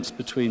difference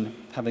between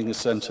having a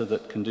centre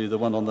that can do the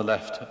one on the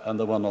left and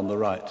the one on the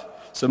right.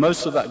 So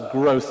most of that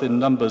growth in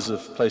numbers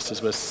of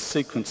places where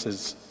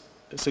sequencing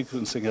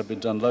have been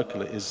done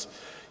locally is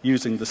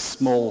using the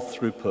small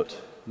throughput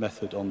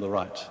method on the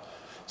right.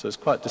 So it's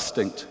quite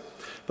distinct.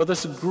 But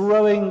there's a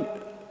growing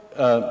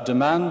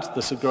demand,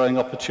 there's a growing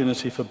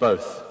opportunity for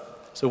both.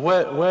 So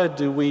where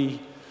do we,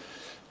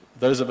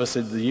 those of us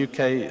in the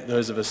UK,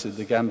 those of us in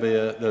the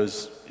Gambia,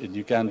 those in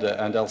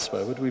Uganda and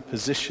elsewhere, where do we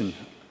position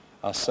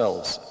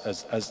ourselves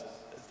as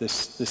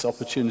this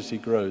opportunity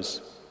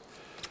grows?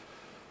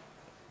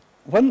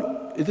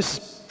 This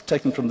is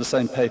taken from the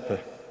same paper.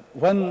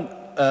 When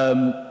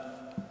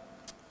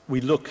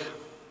we look,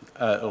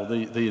 or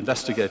the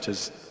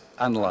investigators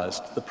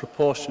analysed the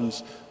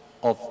proportions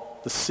of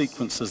the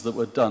sequences that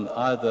were done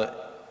either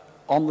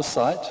on the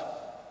site,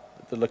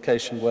 the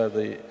location where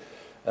the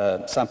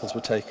samples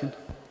were taken,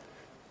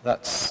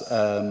 that's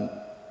the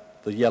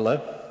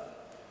yellow,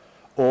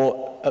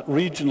 or at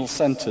regional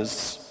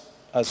centres,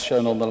 as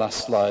shown on the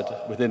last slide,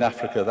 within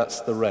Africa, that's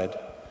the red,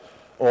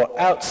 or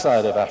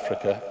outside of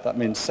Africa, that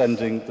means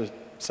sending the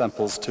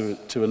samples to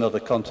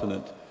another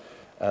continent,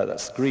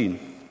 that's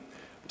green.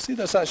 See,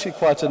 that's actually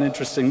quite an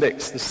interesting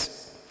mix.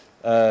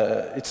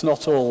 It's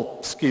not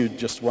all skewed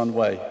just one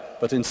way,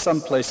 but in some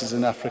places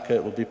in Africa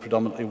it will be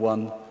predominantly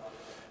one,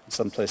 in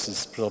some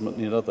places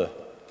predominantly another.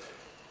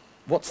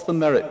 What's the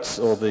merits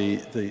or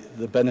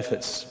the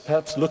benefits?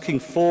 Perhaps looking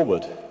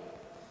forward,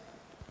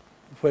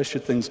 where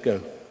should things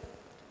go?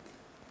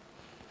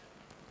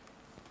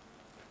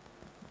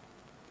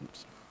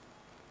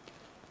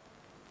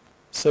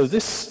 So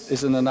this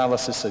is an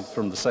analysis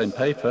from the same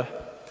paper,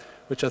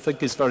 which I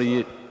think is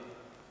very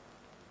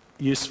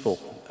useful.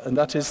 And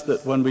that is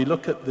that when we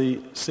look at the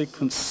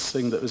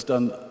sequencing that was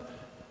done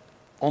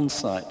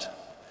on-site,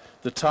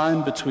 the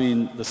time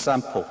between the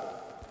sample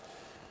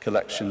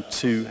collection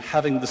to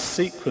having the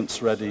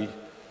sequence ready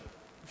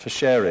for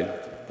sharing,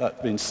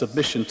 that means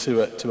submission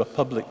to a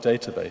public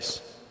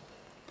database,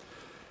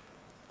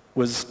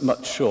 was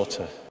much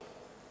shorter.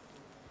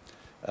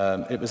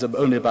 It was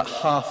only about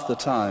half the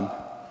time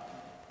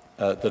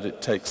that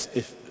it takes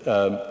if,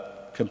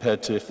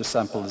 compared to if the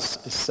sample is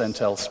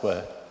sent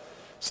elsewhere.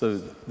 So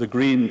the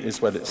green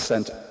is when it's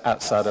sent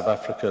outside of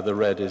Africa, the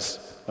red is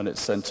when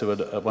it's sent to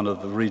one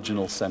of the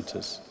regional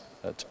centres,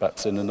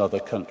 perhaps in another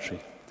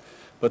country.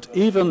 But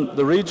even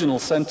the regional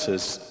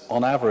centres,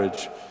 on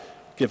average,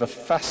 give a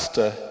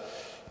faster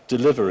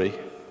delivery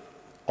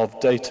of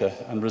data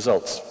and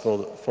results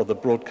for the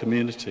broad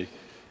community.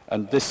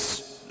 And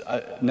this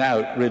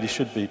now really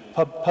should be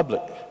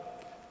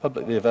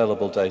publicly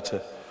available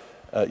data.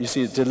 You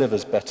see, it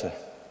delivers better.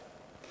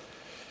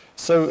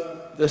 So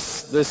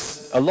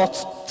there's a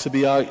lot to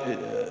be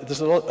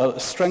there's a lot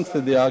of strength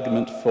in the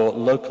argument for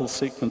local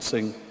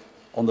sequencing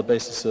on the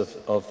basis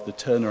of the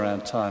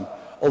turnaround time.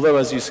 Although,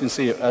 as you can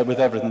see,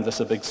 with everything, there's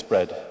a big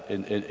spread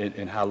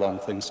in how long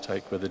things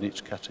take within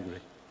each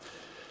category.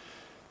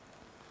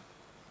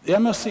 The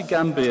MRC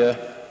Gambia,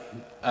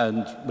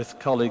 and with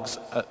colleagues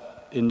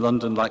in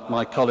London, like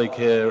my colleague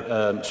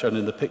here, shown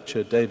in the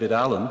picture, David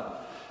Allen,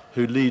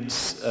 who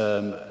leads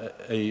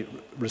a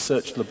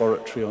research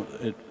laboratory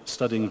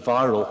studying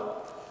viral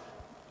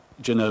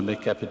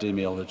genomic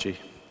epidemiology,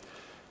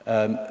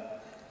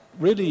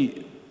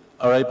 really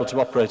are able to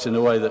operate in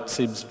a way that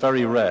seems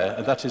very rare,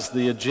 and that is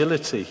the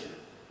agility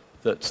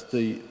that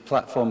the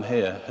platform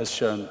here has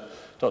shown.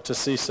 Dr.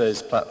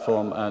 Cissé's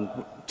platform, and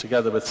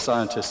together with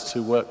scientists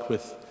who work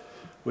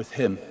with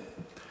him,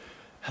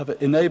 have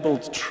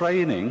enabled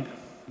training,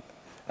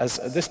 as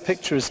this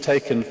picture is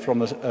taken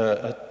from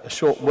a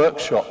short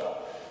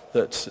workshop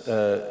that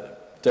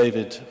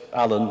David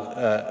Allen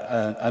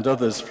and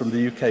others from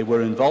the UK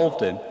were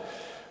involved in,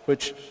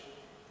 which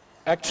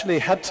actually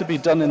had to be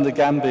done in the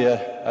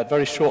Gambia at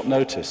very short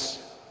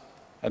notice,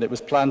 and it was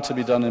planned to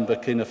be done in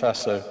Burkina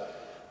Faso,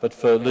 but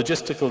for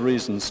logistical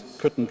reasons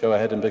couldn't go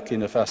ahead in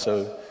Burkina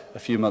Faso a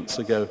few months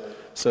ago,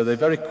 so they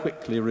very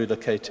quickly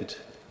relocated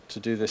to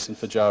do this in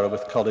Fajara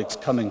with colleagues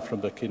coming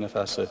from Burkina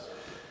Faso.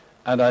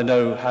 And I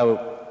know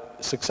how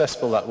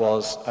successful that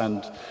was,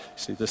 and you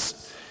see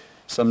this,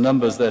 some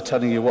numbers there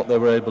telling you what they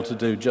were able to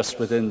do just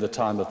within the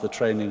time of the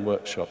training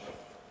workshop,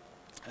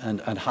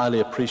 and highly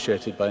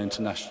appreciated by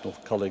international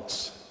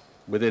colleagues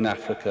within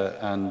Africa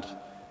and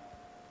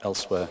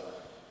elsewhere.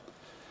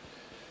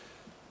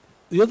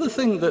 The other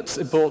thing that's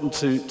important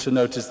to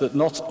note is that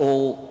not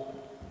all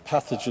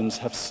pathogens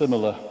have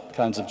similar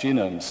kinds of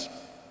genomes.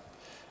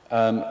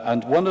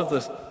 And one of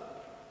the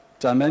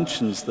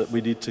dimensions that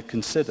we need to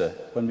consider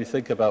when we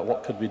think about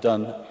what could be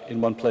done in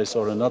one place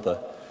or another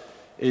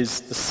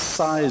is the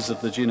size of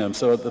the genome.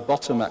 So at the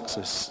bottom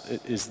axis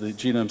is the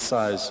genome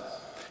size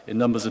in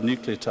numbers of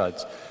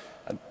nucleotides.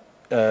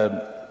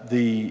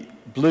 The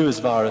blue is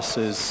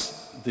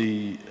viruses,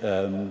 the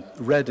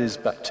red is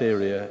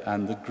bacteria,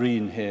 and the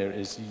green here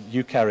is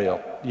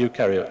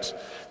eukaryotes.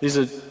 These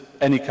are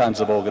any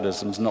kinds of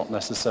organisms, not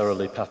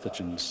necessarily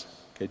pathogens,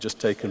 okay, just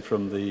taken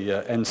from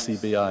the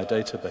NCBI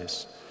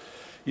database.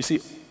 You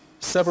see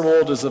several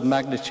orders of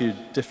magnitude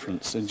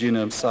difference in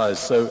genome size.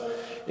 So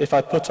if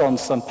I put on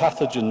some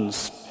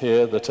pathogens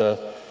here that are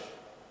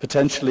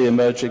potentially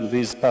emerging,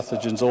 these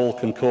pathogens all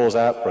can cause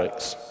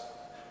outbreaks.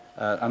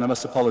 And I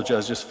must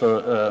apologize just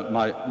for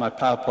my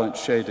PowerPoint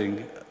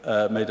shading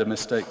made a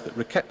mistake. That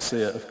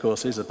Rickettsia, of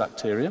course, is a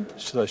bacterium,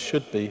 so it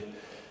should be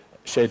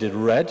shaded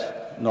red,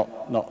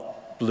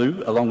 not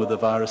blue, along with the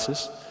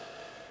viruses.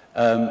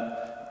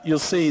 You'll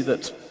see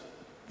that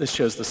this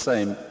shows the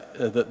same,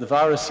 that the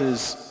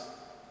viruses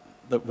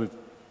that we've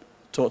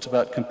talked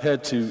about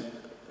compared to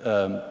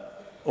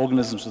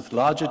organisms with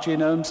larger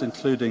genomes,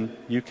 including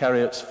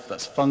eukaryotes,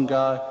 that's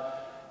fungi,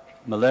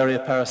 malaria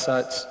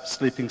parasites,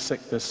 sleeping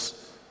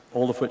sickness,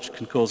 all of which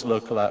can cause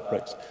local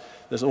outbreaks.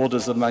 There's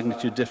orders of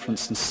magnitude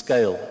difference in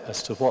scale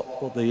as to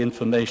what the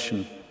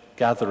information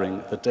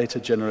gathering, the data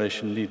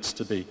generation needs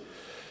to be.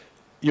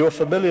 You're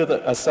familiar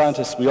that as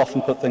scientists we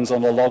often put things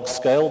on a log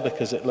scale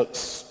because it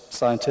looks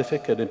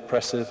scientific and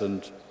impressive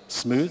and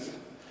smooth,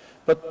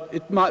 but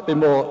it might be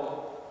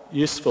more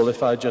useful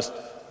if I just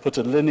put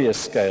a linear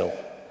scale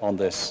on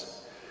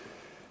this.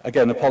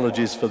 Again,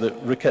 apologies for the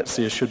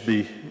Rickettsia should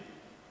be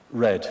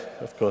red,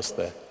 of course,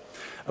 there.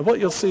 And what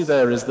you'll see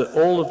there is that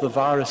all of the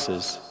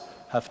viruses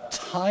have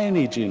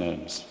tiny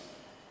genomes.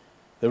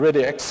 They're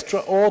really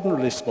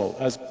extraordinarily small.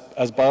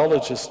 As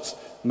biologists,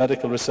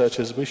 medical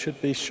researchers, we should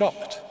be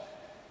shocked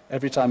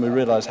every time we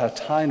realize how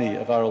tiny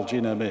a viral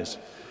genome is.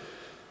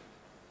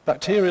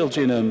 Bacterial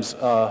genomes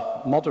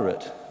are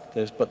moderate,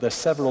 but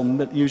there's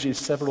usually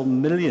several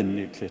million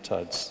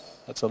nucleotides.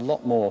 That's a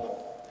lot more.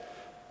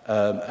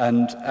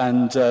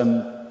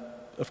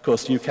 Of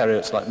course,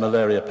 eukaryotes like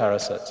malaria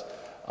parasites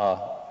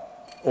are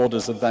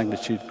orders of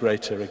magnitude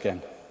greater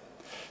again.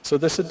 So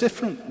there's a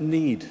different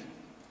need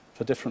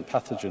for different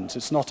pathogens.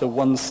 It's not a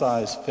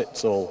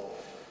one-size-fits-all.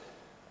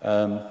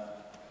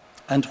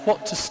 And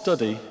what to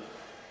study,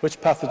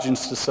 which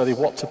pathogens to study,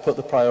 what to put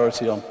the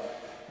priority on,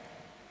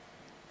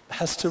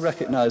 has to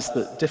recognize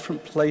that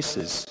different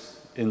places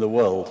in the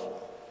world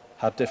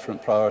have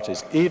different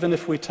priorities. Even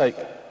if we take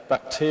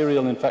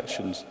bacterial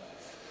infections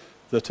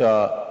that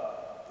are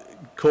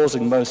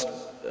causing most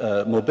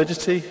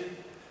morbidity,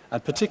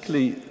 and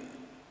particularly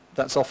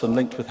that's often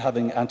linked with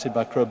having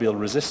antimicrobial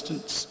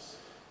resistance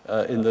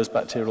in those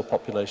bacterial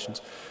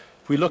populations.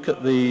 If we look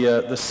at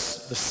the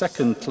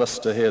second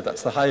cluster here,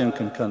 that's the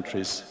high-income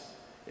countries.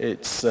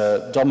 It's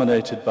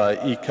dominated by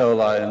E.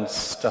 coli and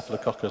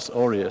Staphylococcus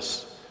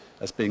aureus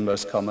as being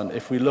most common.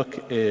 If we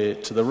look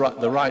to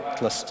the right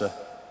cluster,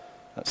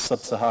 that's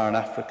sub-Saharan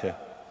Africa,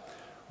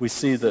 we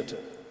see that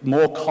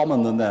more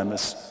common than them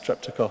is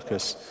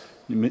Streptococcus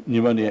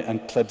pneumonia and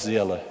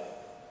Klebsiella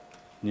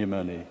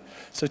pneumonia.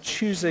 So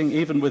choosing,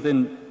 even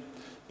within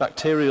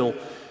bacterial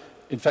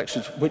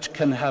infections, which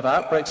can have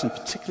outbreaks and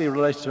particularly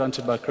related to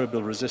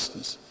antimicrobial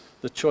resistance,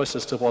 the choice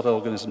as to what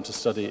organism to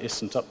study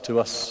isn't up to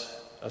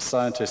us as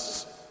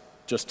scientists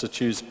just to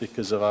choose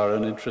because of our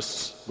own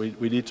interests.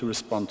 We need to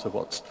respond to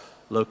what's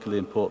locally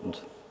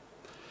important.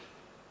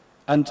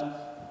 And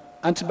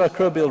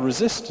antimicrobial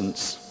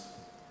resistance,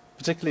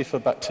 particularly for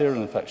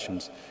bacterial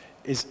infections,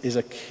 is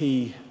a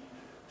key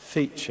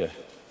feature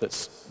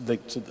that's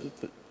linked to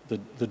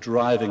the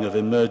driving of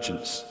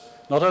emergence,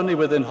 not only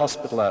within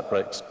hospital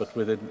outbreaks, but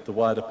within the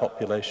wider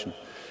population.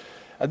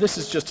 And this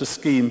is just a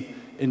scheme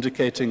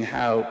indicating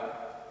how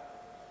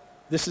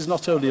this is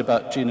not only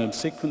about genome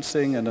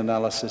sequencing and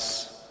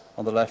analysis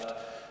on the left,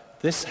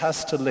 this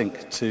has to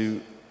link to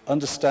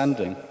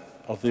understanding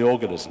of the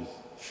organism,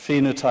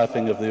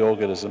 phenotyping of the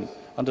organism,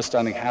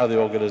 understanding how the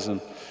organism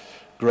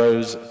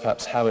grows,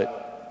 perhaps how it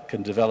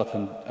can develop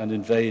and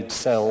invade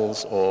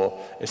cells or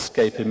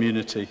escape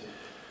immunity.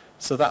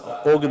 So that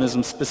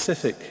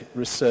organism-specific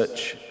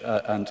research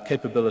and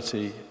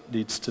capability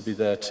needs to be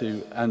there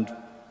too, and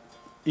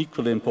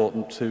equally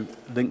important to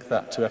link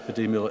that to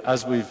epidemiology,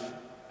 as we've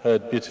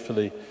heard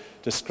beautifully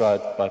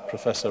described by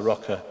Professor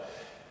Roca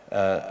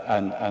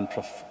and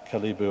Prof.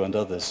 Kalibu and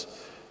others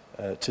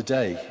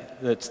today,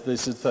 that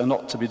they're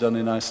not to be done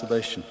in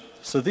isolation.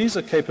 So these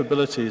are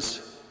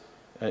capabilities,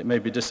 it may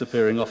be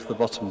disappearing off the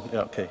bottom,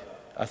 yeah, okay.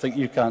 I think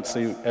you can't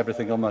see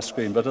everything on my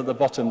screen, but at the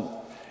bottom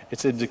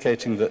it's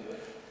indicating that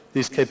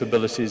these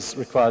capabilities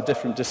require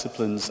different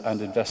disciplines and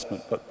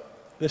investment, but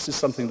this is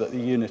something that the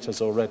unit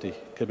has already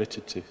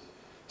committed to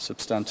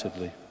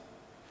substantively.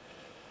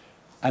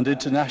 And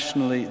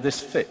internationally, this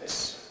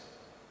fits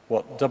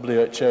what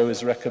WHO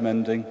is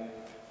recommending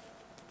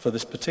for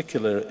this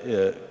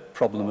particular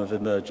problem of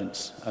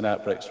emergence and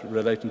outbreaks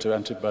relating to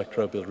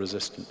antimicrobial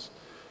resistance.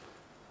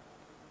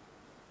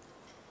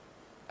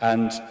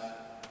 And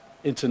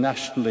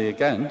internationally,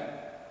 again,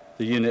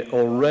 the unit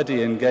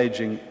already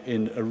engaging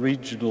in a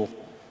regional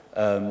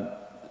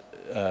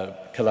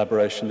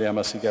collaboration, the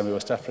MRC Gambia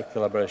West Africa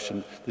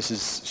collaboration. This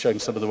is showing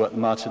some of the work that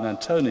Martin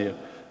Antonio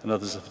and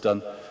others have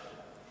done,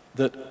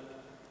 that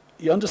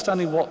you're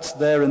understanding what's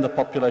there in the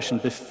population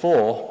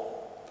before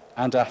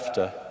and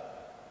after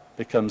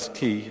becomes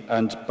key.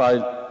 And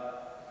by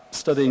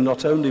studying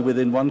not only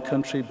within one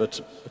country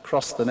but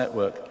across the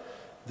network,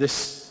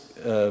 this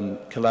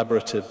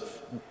collaborative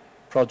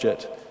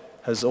project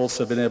has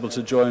also been able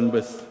to join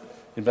with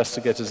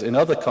investigators in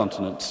other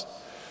continents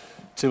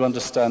to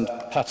understand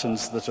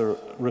patterns that are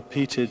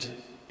repeated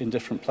in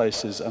different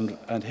places.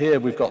 And here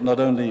we've got not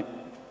only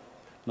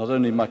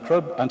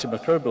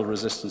antimicrobial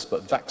resistance,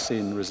 but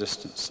vaccine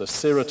resistance, so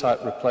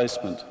serotype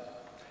replacement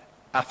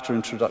after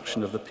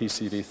introduction of the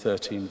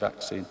PCV13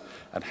 vaccine,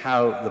 and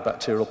how the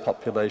bacterial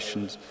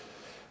populations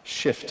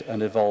shift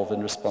and evolve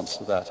in response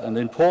to that. And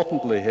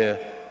importantly here,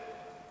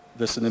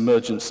 there's an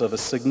emergence of a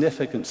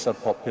significant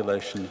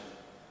subpopulation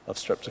of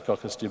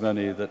Streptococcus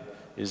pneumoniae that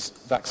is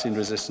vaccine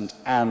resistant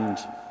and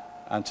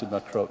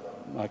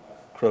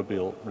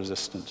antimicrobial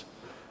resistant,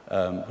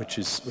 which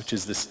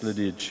is this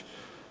lineage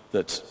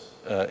that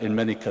in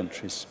many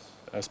countries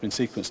has been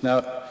sequenced.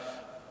 Now,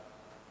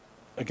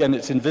 again,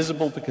 it's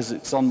invisible because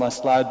it's on my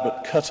slide,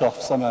 but cut off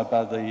somehow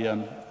by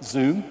the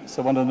Zoom.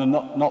 So one of the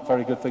not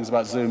very good things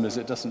about Zoom is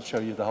it doesn't show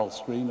you the whole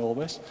screen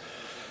always.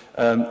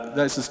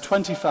 There's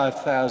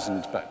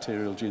 25,000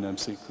 bacterial genome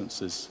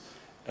sequences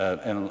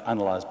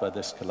analyzed by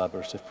this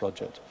collaborative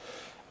project.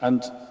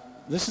 And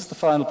this is the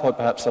final point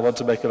perhaps I want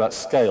to make about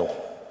scale,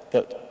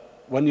 that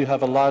when you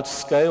have a large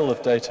scale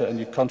of data and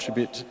you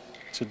contribute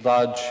to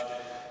large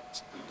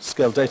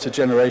scale data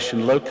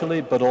generation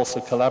locally but also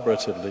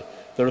collaboratively,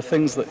 there are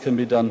things that can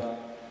be done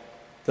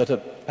that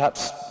are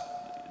perhaps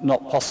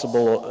not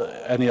possible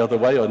any other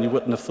way or you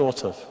wouldn't have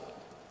thought of.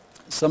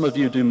 Some of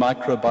you do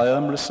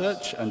microbiome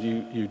research and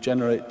you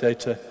generate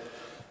data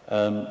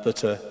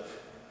that are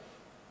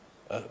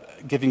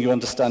giving you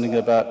understanding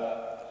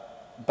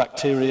about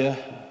bacteria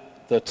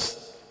that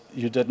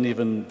you didn't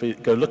even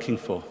go looking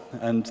for.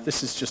 And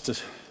this is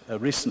just a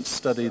recent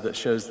study that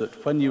shows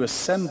that when you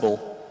assemble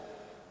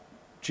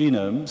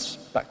genomes,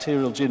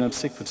 bacterial genome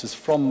sequences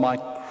from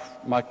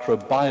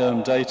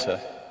microbiome data,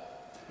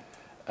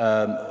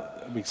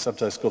 we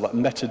sometimes call that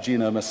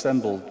metagenome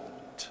assembled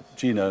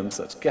genomes,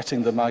 that's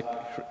getting the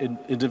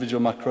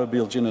individual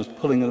microbial genomes,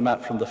 pulling them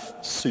out from the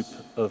soup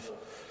of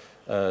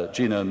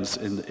genomes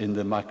in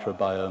the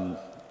microbiome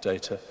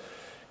data.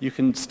 You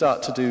can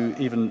start to do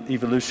even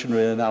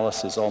evolutionary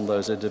analysis on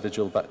those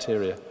individual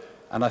bacteria.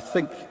 And I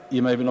think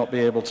you may not be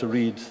able to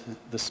read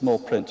the small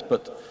print,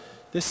 but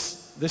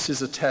this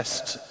is a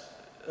test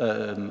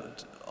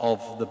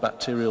of the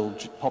bacterial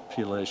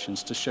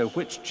populations to show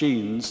which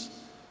genes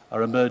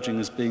are emerging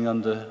as being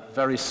under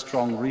very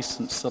strong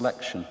recent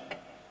selection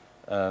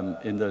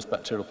in those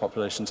bacterial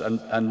populations.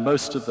 And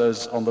most of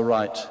those on the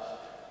right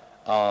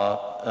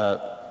are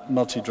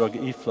multi-drug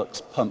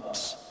efflux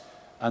pumps,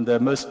 and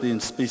they're mostly in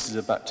species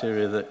of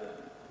bacteria that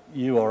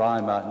you or I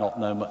might not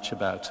know much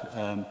about.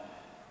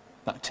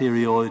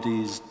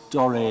 Bacteroides,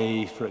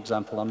 Doré, for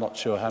example. I'm not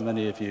sure how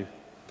many of you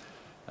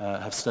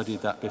have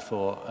studied that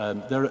before.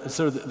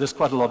 There's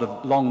quite a lot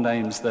of long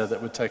names there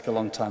that would take a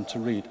long time to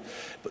read.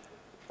 But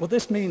what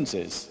this means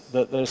is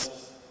that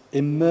there's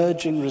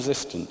emerging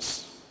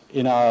resistance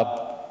in our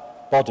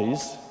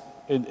bodies,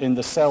 in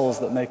the cells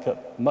that make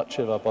up much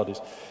of our bodies,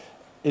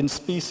 in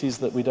species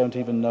that we don't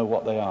even know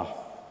what they are.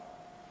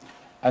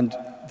 And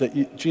the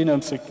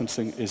genome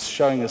sequencing is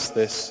showing us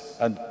this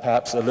and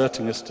perhaps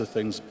alerting us to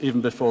things even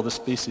before the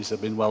species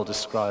have been well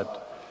described.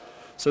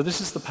 So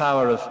this is the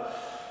power of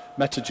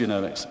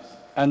metagenomics.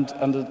 And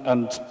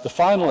the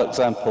final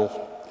example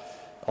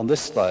on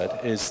this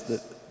slide is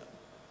that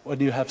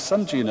when you have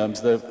some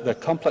genomes, they're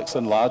complex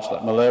and large,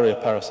 like malaria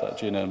parasite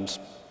genomes.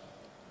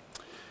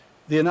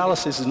 The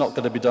analysis is not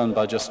going to be done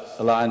by just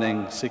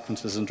aligning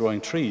sequences and drawing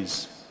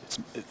trees.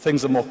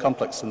 Things are more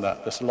complex than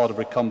that. There's a lot of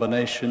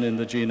recombination in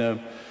the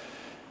genome.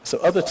 So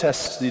other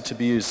tests need to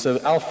be used. So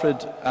Alfred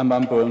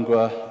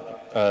Amambuangwa,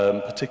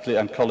 particularly,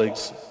 and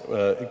colleagues,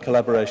 in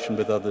collaboration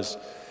with others,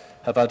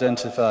 have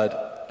identified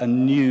a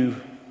new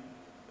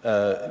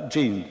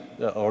gene,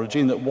 or a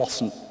gene that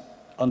wasn't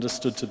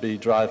understood to be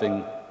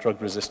driving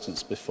drug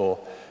resistance before,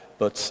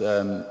 but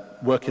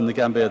work in the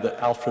Gambia that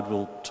Alfred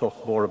will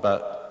talk more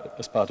about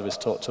as part of his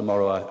talk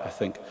tomorrow, I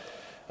think,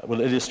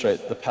 will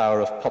illustrate the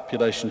power of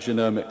population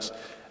genomics.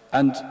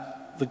 And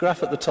the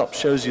graph at the top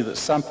shows you that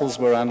samples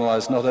were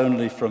analyzed not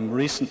only from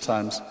recent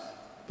times,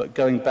 but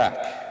going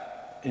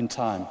back in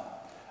time.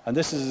 And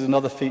this is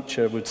another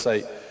feature, I would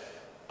say,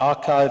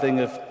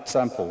 archiving of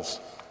samples,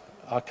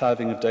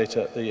 archiving of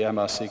data at the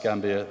MRC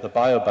Gambia. The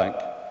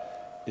biobank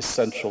is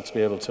central to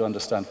be able to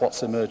understand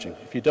what's emerging.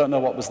 If you don't know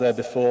what was there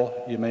before,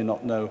 you may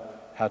not know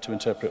how to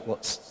interpret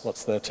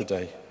what's there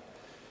today.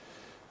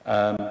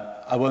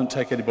 I won't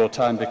take any more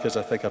time because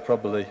I think I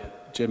probably,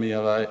 Jimmy,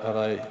 have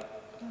I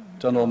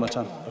done all my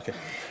time? Okay.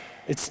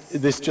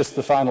 This just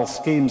the final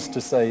schemes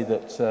to say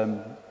that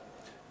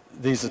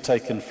these are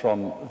taken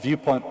from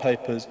viewpoint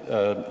papers.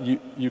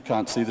 You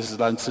can't see, this is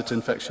Lancet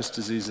Infectious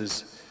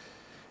Diseases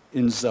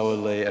in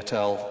Zoale et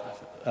al.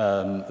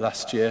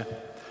 Last year.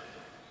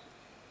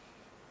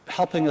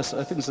 Helping us,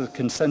 I think it's a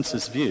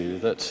consensus view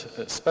that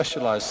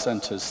specialized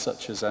centers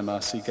such as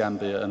MRC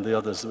Gambia and the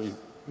others that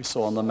we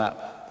saw on the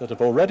map that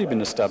have already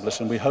been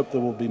established, and we hope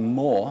there will be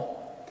more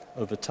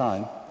over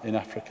time in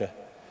Africa,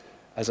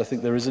 as I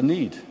think there is a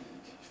need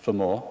for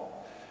more.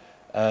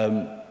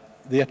 The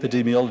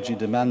epidemiology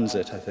demands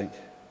it, I think.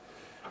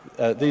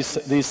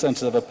 These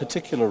centers have a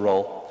particular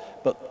role,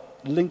 but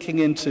linking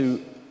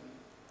into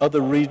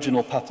other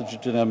regional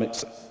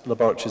pathogenomics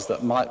laboratories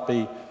that might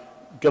be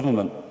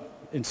government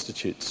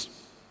institutes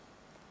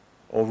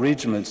or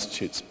regional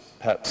institutes,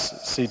 perhaps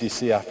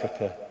CDC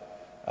Africa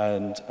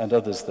and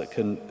others that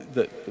can,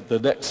 the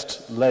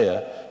next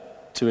layer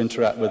to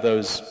interact with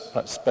those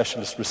perhaps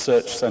specialist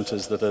research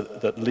centers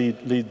that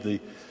lead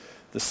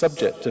the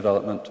subject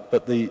development,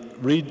 but the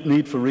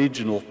need for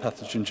regional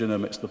pathogen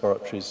genomics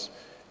laboratories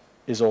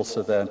is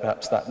also there, and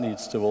perhaps that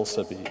needs to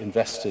also be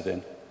invested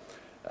in,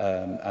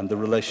 and the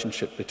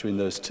relationship between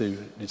those two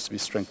needs to be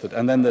strengthened.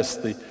 And then there's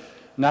the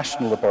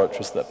national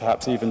laboratories that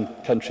perhaps even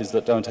countries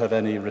that don't have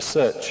any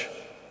research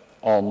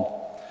on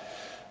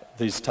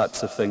these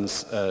types of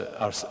things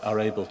are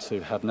able to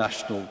have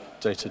national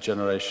data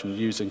generation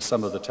using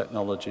some of the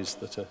technologies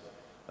that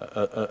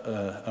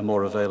are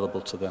more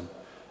available to them.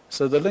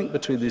 So the link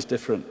between these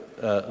different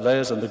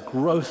layers and the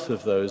growth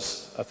of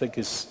those, I think,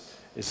 is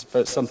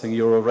something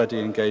you're already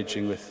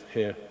engaging with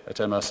here at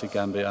MRC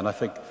Gambia, and I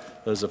think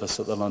those of us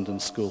at the London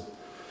School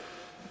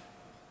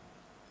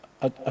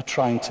are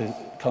trying to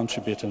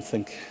contribute and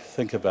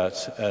think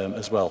about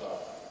as well.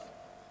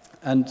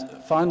 And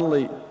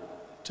finally,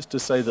 just to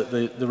say that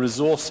the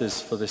resources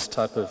for this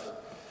type of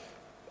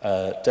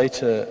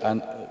data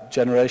and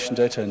generation,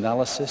 data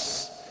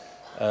analysis,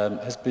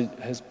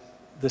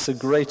 there's a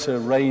greater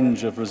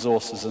range of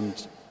resources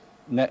and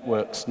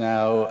networks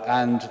now,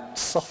 and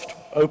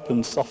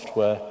open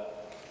software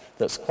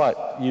that's quite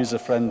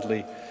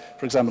user-friendly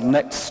For example,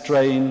 next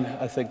strain,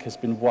 I think, has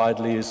been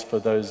widely used for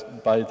those,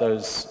 by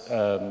those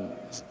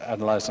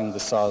analysing the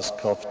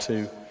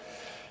SARS-CoV-2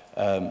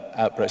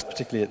 outbreaks,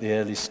 particularly at the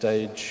early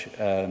stage,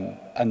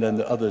 and then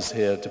the others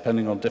here,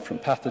 depending on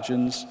different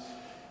pathogens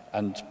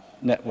and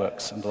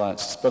networks and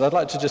alliances. But I'd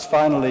like to just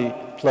finally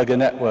plug a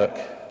network,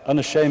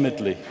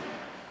 unashamedly,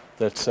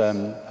 that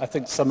I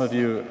think some of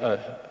you are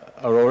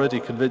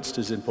already convinced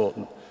is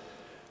important.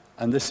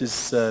 And this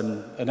is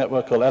a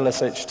network called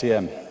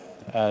LSHTM.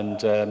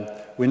 And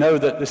we know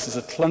that this is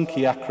a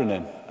clunky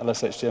acronym,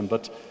 LSHTM,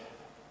 but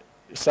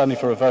it's standing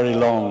for a very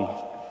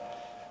long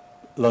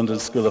London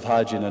School of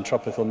Hygiene and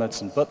Tropical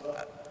Medicine.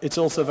 But it's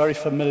also very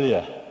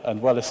familiar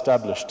and well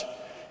established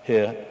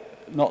here,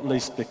 not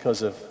least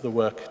because of the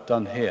work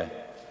done here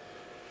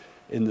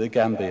in the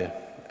Gambia.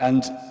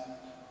 And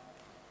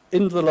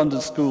in the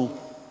London School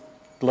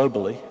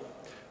globally,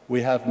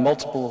 we have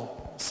multiple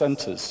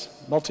centres,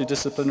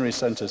 multidisciplinary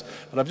centres,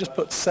 and I've just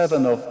put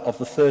 7 of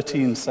the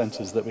 13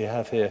 centres that we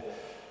have here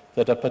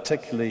that are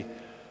particularly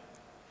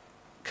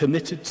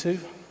committed to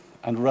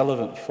and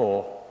relevant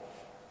for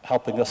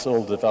helping us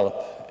all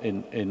develop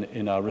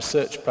in our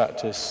research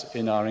practice,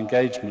 in our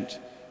engagement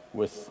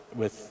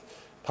with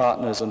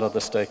partners and other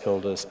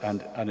stakeholders,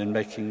 and in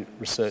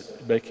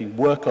making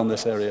work on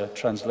this area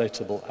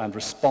translatable and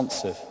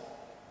responsive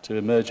to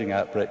emerging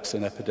outbreaks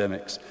and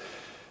epidemics.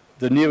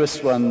 The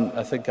newest one,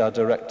 I think our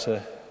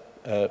director,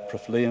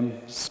 Prof. Liam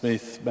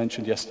Smith,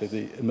 mentioned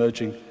yesterday, the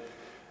Emerging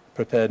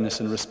Preparedness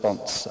and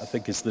Response, I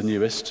think is the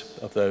newest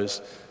of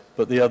those.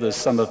 But the others,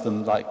 some of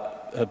them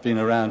have been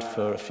around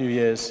for a few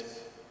years,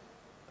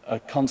 are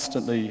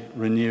constantly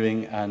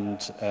renewing and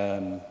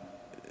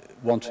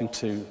wanting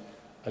to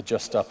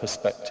adjust our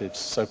perspectives.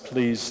 So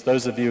please,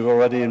 those of you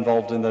already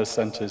involved in those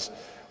centres,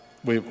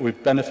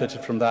 we've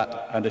benefited from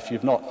that, and if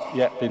you've not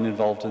yet been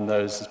involved in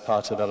those as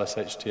part of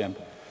LSHTM,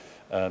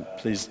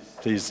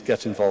 please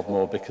get involved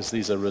more, because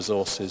these are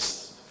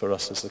resources for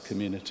us as a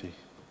community.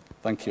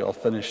 Thank you. I'll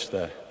finish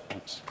there.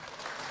 Thanks.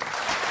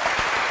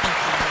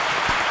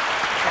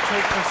 I'll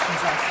take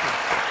questions after.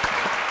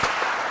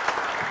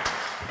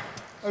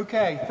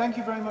 Okay, thank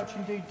you very much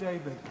indeed,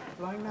 David.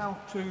 I'd like now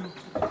to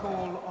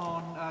call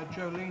on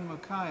Jolene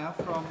Mukaya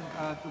from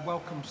the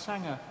Wellcome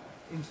Sanger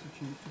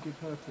Institute to give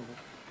her talk.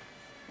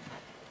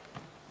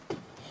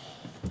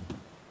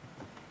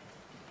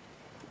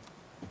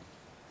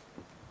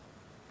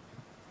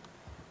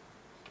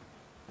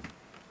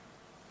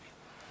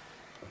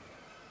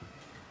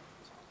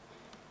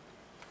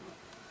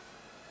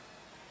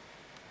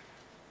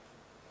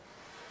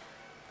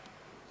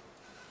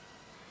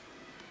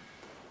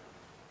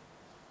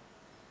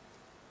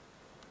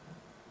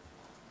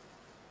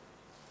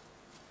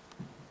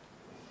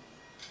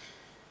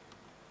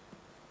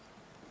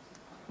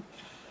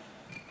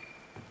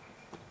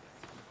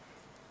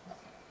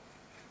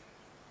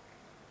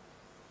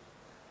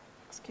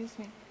 Excuse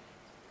me.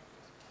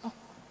 Oh.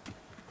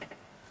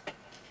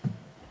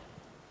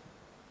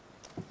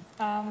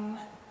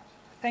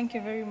 Thank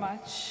you very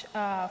much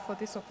for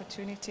this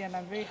opportunity, and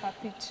I'm very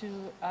happy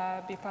to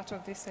be part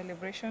of this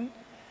celebration.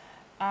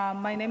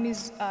 My name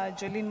is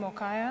Jolene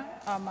Mokaya.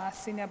 I'm a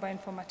senior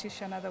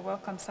bioinformatician at the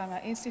Wellcome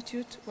Sanger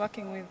Institute,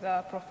 working with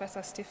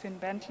Professor Stephen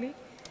Bentley.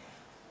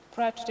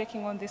 Prior to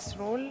taking on this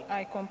role,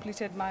 I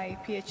completed my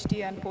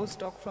PhD and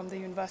postdoc from the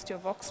University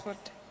of Oxford.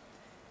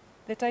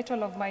 The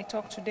title of my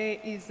talk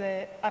today is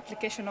the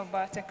application of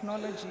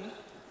biotechnology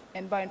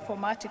and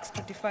bioinformatics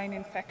to define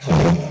infection.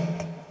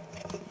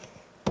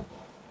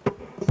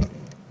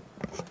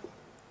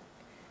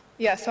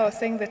 Yeah, so I was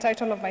saying the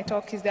title of my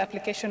talk is the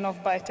application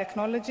of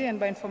biotechnology and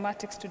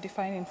bioinformatics to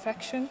define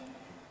infection.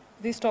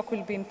 This talk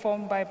will be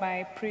informed by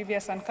my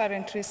previous and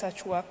current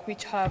research work,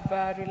 which have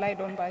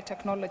relied on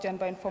biotechnology and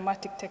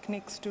bioinformatic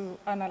techniques to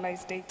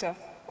analyze data.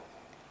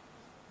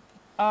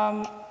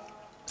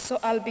 So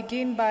I'll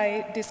begin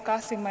by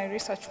discussing my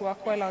research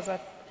work while I was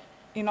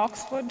in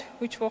Oxford,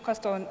 which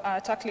focused on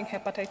tackling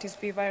hepatitis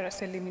B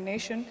virus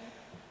elimination.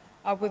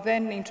 I will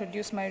then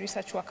introduce my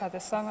research work at the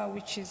Sanger,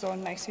 which is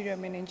on Neisseria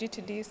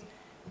meningitidis,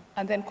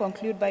 and then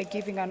conclude by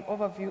giving an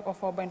overview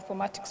of our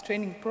bioinformatics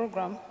training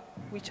program,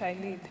 which I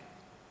lead.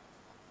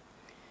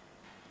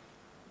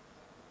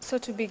 So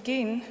to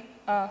begin,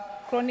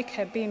 chronic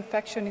Hep B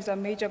infection is a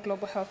major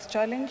global health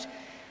challenge,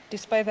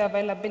 despite the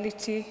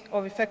availability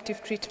of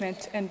effective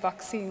treatment and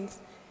vaccines.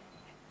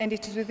 And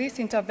it is with these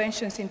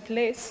interventions in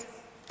place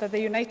that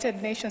the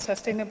United Nations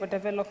Sustainable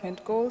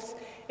Development Goals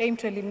aim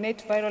to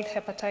eliminate viral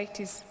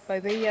hepatitis by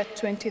the year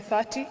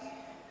 2030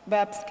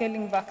 by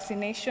upscaling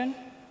vaccination,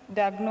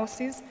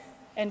 diagnosis,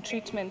 and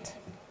treatment.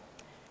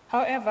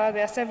 However,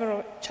 there are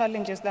several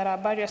challenges that are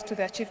barriers to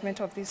the achievement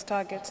of these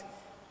targets.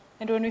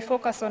 And when we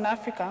focus on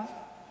Africa,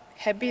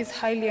 Hep B is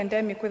highly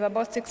endemic, with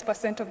about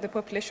 6% of the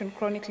population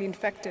chronically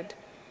infected.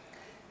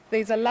 There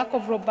is a lack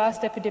of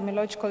robust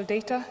epidemiological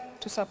data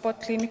to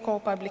support clinical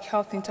public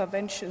health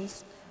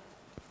interventions.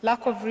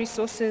 Lack of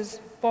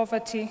resources,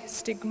 poverty,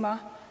 stigma,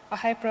 a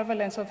high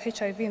prevalence of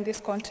HIV in this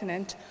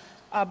continent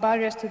are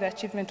barriers to the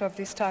achievement of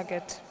this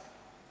target.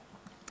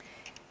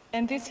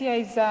 And this here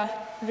is a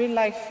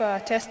real-life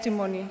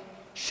testimony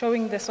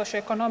showing the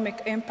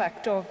socioeconomic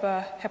impact of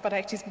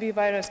hepatitis B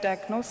virus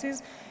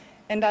diagnosis.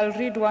 And I'll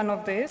read one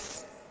of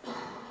these.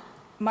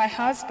 My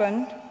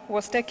husband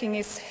was taking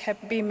his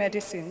Hep B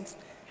medicines,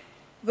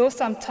 though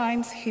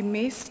sometimes he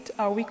missed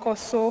a week or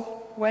so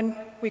when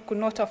we could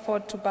not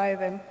afford to buy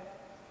them.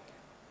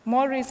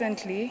 More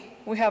recently,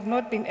 we have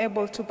not been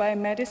able to buy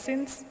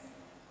medicines,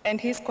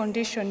 and his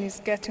condition is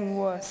getting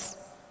worse.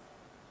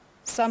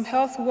 Some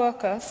health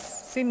workers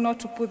seem not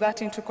to put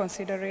that into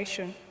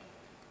consideration.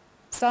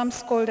 Some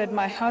scolded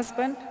my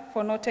husband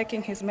for not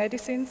taking his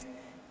medicines,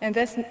 and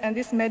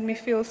this made me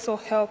feel so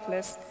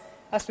helpless,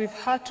 as we've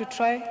had to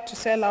try to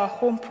sell our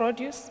home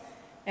produce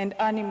and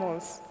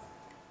animals.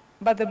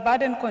 But the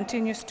burden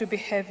continues to be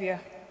heavier.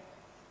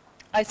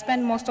 I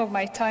spend most of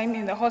my time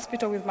in the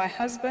hospital with my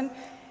husband,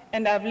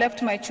 and I've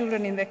left my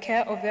children in the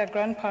care of their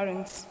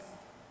grandparents.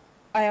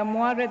 I am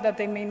worried that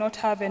they may not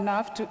have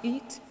enough to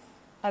eat,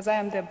 as I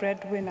am the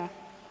breadwinner.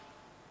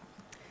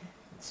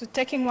 So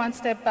taking one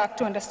step back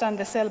to understand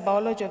the cell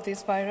biology of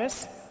this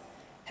virus,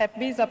 Hep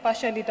B is a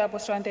partially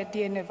double-stranded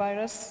DNA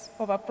virus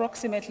of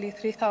approximately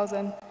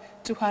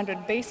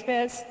 3,200 base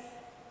pairs,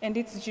 and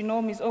its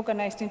genome is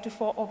organized into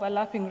 4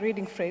 overlapping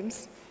reading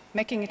frames,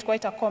 making it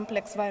quite a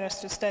complex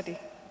virus to study.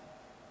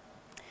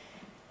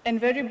 And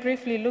very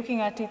briefly,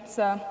 looking at its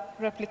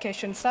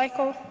replication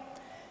cycle,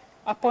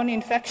 upon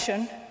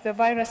infection, the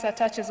virus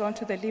attaches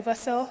onto the liver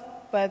cell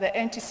by the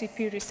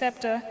NTCP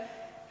receptor,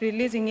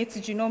 releasing its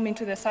genome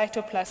into the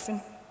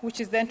cytoplasm, which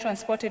is then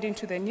transported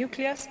into the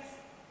nucleus,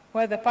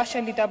 where the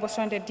partially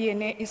double-stranded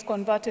DNA is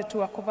converted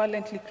to a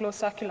covalently closed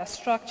circular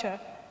structure,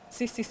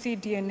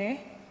 cccDNA,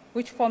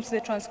 which forms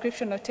the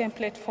transcriptional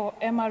template for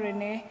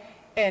mRNA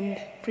and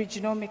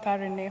pregenomic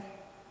RNA.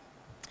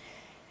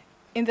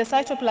 In the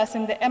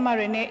cytoplasm, the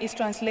mRNA is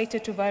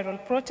translated to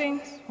viral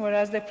proteins,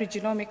 whereas the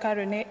pregenomic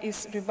RNA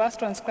is reverse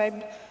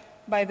transcribed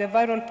by the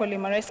viral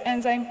polymerase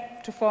enzyme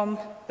to form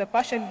the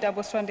partially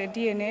double-stranded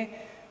DNA,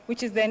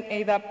 which is then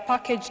either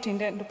packaged in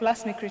the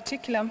endoplasmic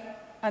reticulum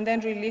and then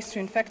released to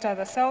infect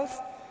other cells,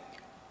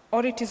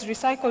 or it is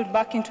recycled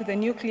back into the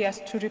nucleus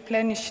to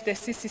replenish the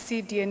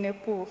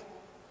cccDNA pool.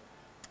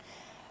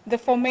 The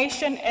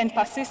formation and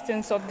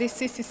persistence of this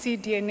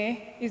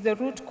cccDNA is the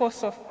root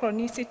cause of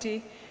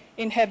chronicity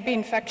in Hep B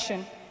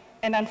infection,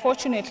 and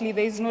unfortunately,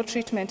 there is no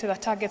treatment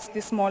that targets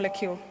this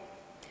molecule.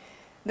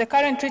 The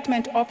current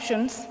treatment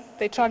options,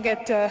 they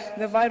target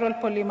the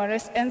viral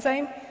polymerase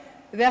enzyme,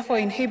 therefore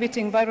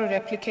inhibiting viral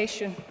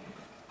replication.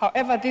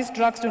 However, these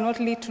drugs do not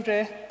lead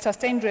to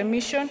sustained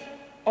remission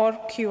or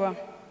cure.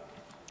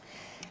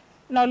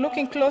 Now,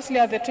 looking closely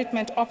at the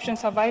treatment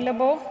options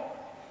available,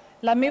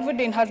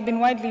 lamivudine has been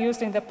widely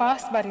used in the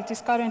past, but it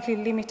is currently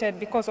limited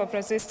because of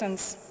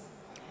resistance.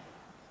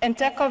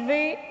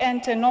 Entecavir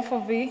and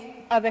tenofovir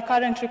are the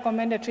current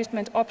recommended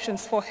treatment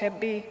options for Hep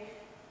B.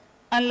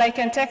 Unlike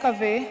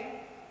entecavir,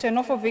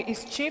 tenofovir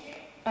is cheap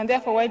and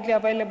therefore widely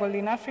available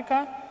in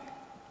Africa,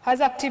 has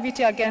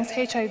activity against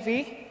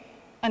HIV,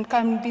 and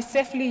can be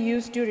safely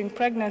used during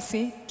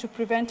pregnancy to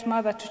prevent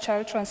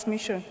mother-to-child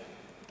transmission.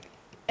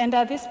 And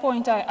at this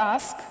point, I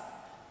ask,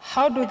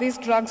 how do these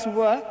drugs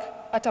work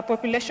at a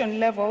population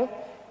level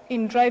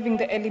in driving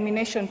the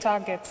elimination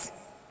targets?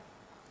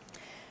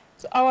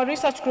 So our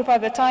research group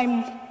at the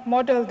time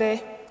modeled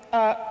the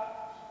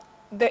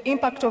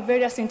impact of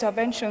various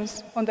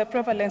interventions on the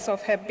prevalence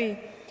of Hep B.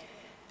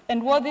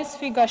 And what this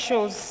figure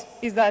shows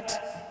is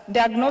that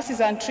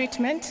diagnosis and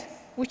treatment,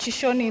 which is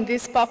shown in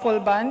this purple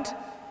band,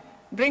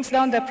 brings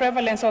down the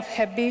prevalence of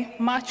Hep B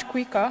much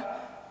quicker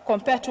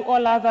compared to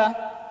all other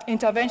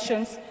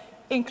interventions,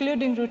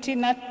 including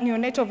routine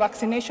neonatal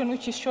vaccination,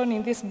 which is shown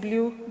in this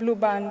blue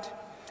band.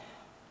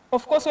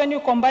 Of course, when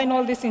you combine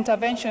all these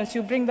interventions,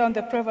 you bring down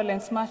the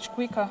prevalence much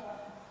quicker.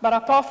 But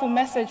a powerful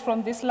message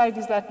from this slide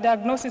is that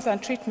diagnosis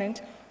and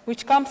treatment,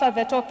 which comes at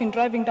the top in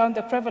driving down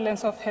the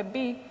prevalence of Hep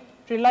B,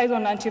 relies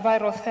on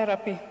antiviral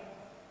therapy.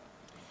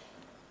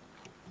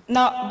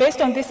 Now,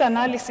 based on this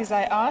analysis,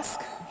 I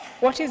ask,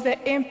 what is the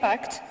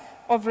impact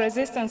of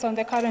resistance on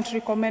the current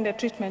recommended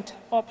treatment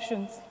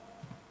options?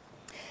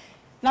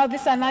 Now,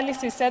 this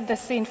analysis set the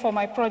scene for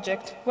my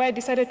project, where I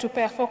decided to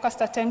pay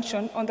focused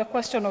attention on the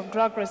question of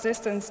drug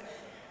resistance,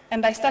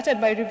 and I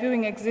started by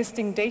reviewing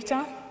existing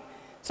data.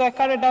 So I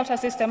carried out a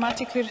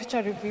systematic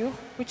literature review,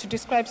 which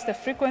describes the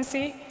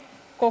frequency,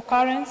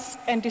 co-occurrence,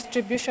 and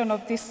distribution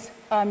of these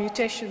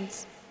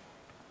mutations.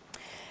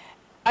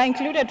 I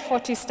included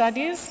 40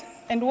 studies,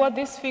 and what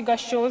this figure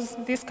shows,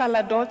 these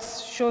colored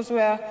dots, shows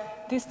where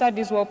these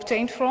studies were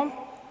obtained from,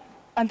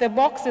 and the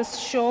boxes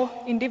show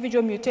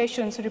individual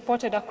mutations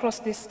reported across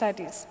these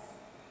studies.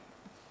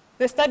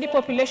 The study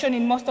population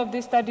in most of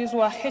these studies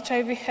were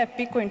HIV Hep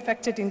B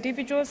co-infected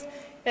individuals,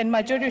 and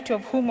majority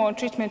of whom were on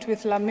treatment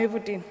with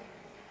lamivudine.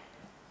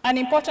 An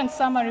important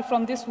summary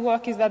from this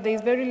work is that there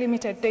is very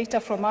limited data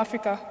from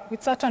Africa,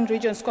 with certain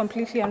regions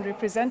completely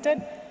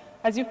unrepresented.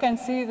 As you can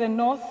see, the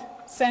north,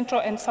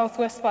 central, and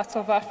southwest parts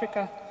of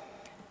Africa.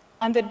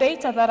 And the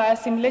data that I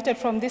assimilated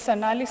from this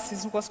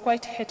analysis was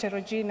quite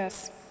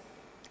heterogeneous.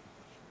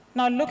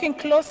 Now, looking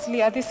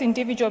closely at these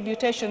individual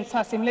mutations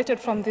assimilated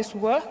from this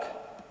work,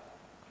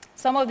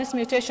 some of these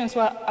mutations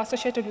were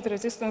associated with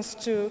resistance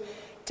to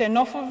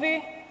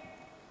tenofovir,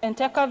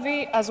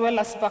 entecavir, as well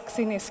as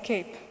vaccine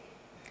escape.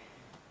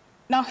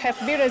 Now, Hep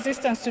B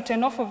resistance to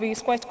tenofovir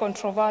is quite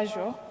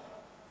controversial,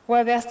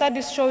 where there are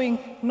studies showing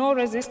no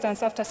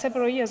resistance after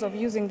several years of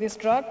using this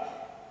drug.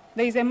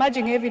 There is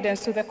emerging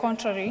evidence to the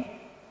contrary.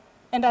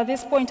 And at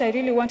this point, I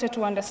really wanted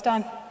to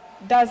understand,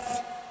 does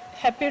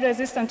Hep B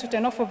resistance to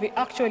tenofovir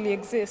actually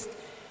exist?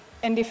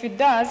 And if it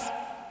does,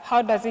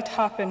 how does it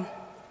happen?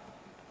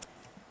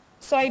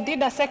 So I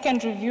did a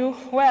second review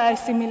where I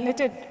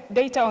simulated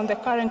data on the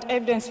current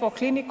evidence for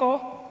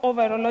clinical or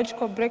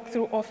virological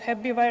breakthrough of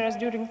Hep B virus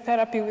during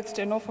therapy with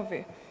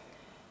tenofovir.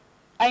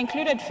 I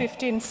included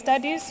 15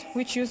 studies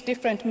which used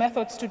different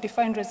methods to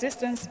define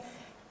resistance,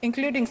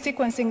 including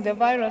sequencing the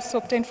virus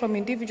obtained from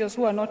individuals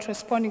who are not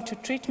responding to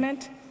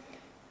treatment,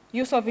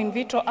 use of in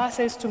vitro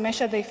assays to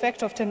measure the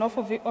effect of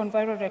tenofovir on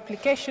viral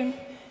replication,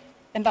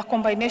 and a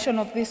combination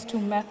of these two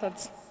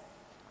methods.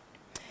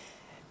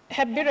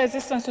 Hep B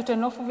resistance to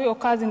tenofovir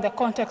occurs in the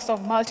context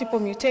of multiple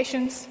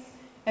mutations,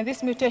 and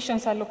these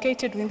mutations are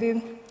located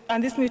within,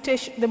 and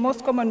the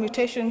most common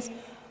mutations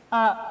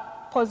are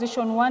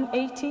position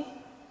 180,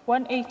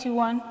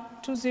 181,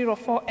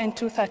 204, and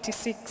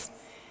 236.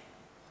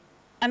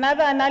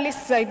 Another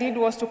analysis I did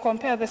was to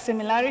compare the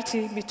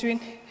similarity between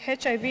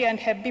HIV and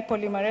Hep B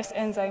polymerase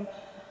enzyme.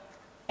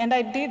 And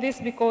I did this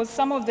because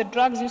some of the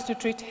drugs used to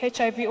treat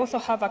HIV also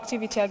have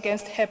activity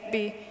against Hep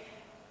B.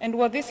 And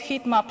what this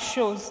heat map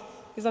shows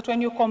is that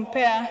when you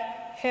compare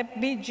Hep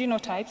B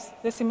genotypes,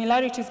 the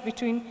similarities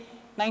between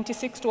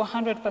 96 to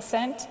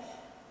 100%,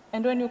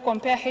 and when you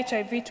compare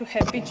HIV to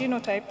Hep B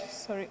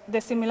genotypes,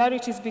 the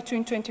similarities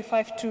between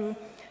 25 to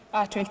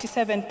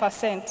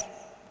 27%.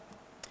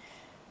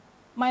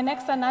 My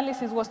next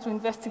analysis was to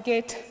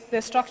investigate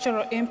the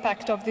structural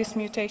impact of these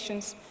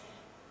mutations.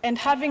 And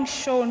having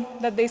shown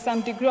that there's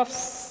some degree of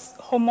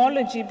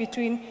homology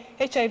between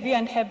HIV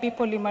and Hep B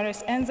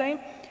polymerase enzyme,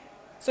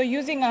 so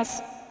using a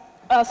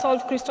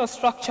solid crystal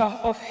structure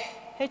of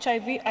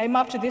HIV, I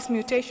mapped these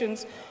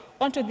mutations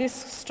onto this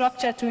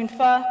structure to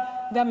infer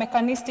their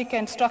mechanistic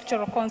and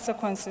structural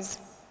consequences.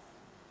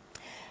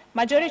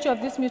 Majority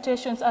of these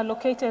mutations are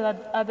located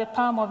at the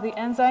palm of the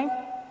enzyme,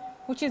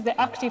 which is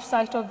the active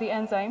site of the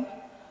enzyme.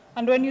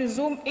 And when you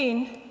zoom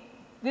in,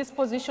 this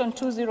position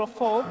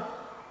 204,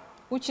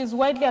 which is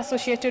widely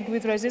associated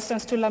with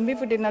resistance to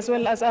lamivudine as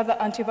well as other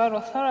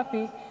antiviral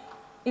therapy,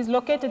 is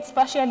located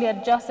spatially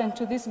adjacent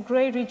to this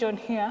gray region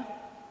here.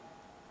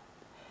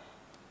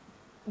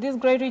 This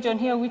gray region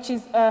here, which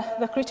is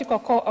the critical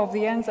core of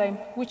the enzyme,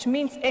 which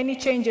means any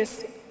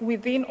changes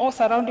within or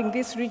surrounding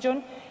this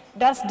region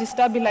does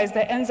destabilize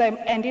the enzyme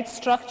and its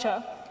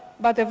structure,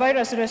 but the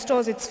virus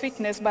restores its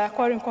fitness by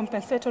acquiring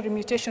compensatory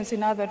mutations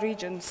in other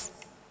regions.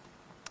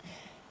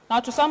 Now,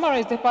 to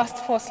summarize the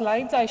past 4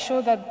 slides, I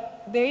show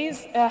that there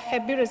is a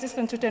Hep B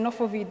resistance to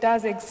tenofovir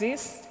does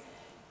exist.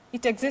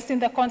 It exists in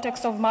the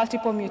context of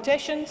multiple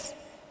mutations,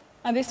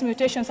 and these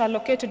mutations are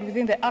located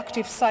within the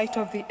active site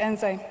of the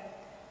enzyme.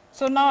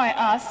 So now I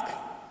ask,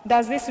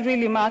 does this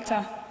really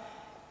matter?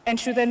 And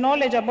should the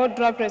knowledge about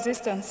drug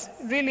resistance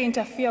really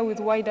interfere with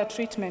wider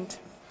treatment?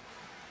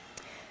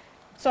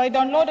 So I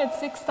downloaded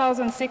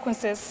 6,000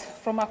 sequences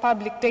from a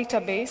public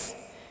database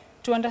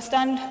to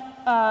understand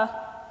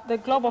the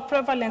global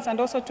prevalence and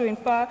also to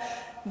infer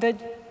the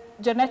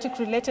genetic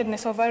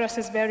relatedness of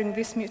viruses bearing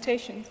these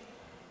mutations.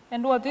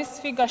 And what this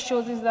figure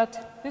shows is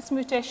that this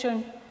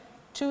mutation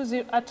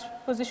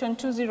at position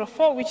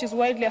 204, which is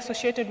widely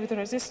associated with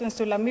resistance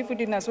to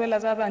lamivudine as well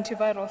as other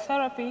antiviral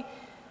therapy,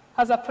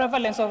 has a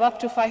prevalence of up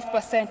to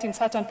 5% in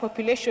certain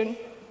population,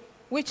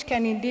 which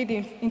can indeed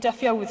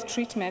interfere with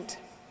treatment.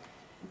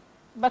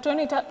 But when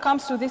it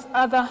comes to these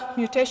other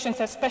mutations,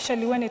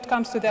 especially when it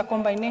comes to their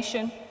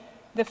combination,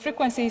 the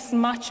frequency is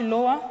much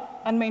lower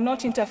and may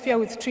not interfere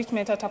with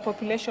treatment at a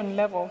population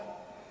level.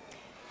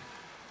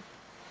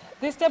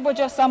 This table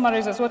just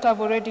summarizes what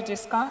I've already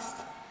discussed,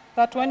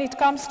 that when it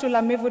comes to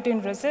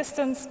lamivudine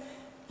resistance,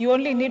 you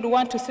only need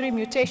 1 to 3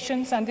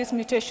 mutations, and these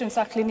mutations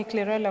are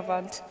clinically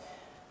relevant.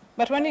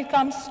 But when it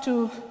comes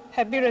to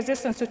Hep B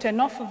resistance to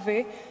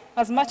tenofovir,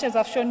 as much as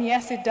I've shown,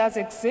 yes, it does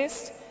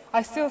exist,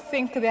 I still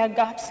think there are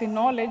gaps in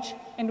knowledge,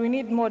 and we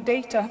need more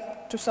data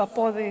to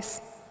support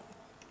this.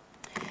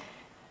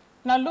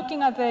 Now,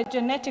 looking at the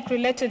genetic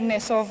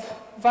relatedness of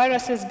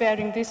viruses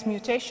bearing these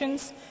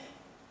mutations,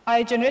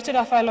 I generated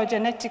a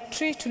phylogenetic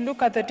tree to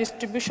look at the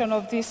distribution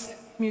of these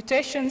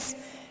mutations,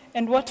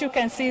 and what you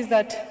can see is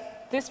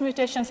that these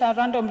mutations are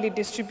randomly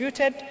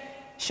distributed,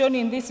 shown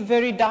in these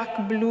very dark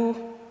blue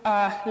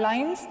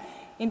lines,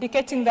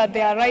 indicating that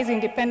they arise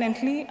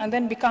independently and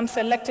then become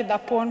selected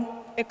upon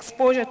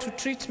exposure to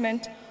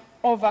treatment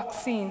or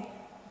vaccine.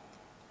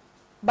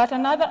 But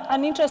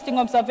an interesting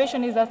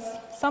observation is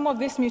that some of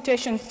these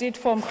mutations did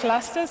form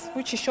clusters,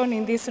 which is shown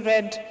in this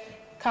red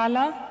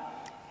color,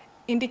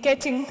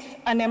 indicating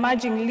an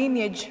emerging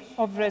lineage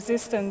of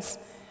resistance.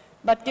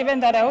 But given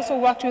that I also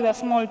worked with a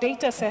small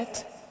data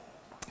set,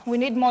 We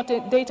need more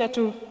data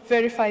to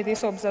verify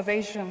this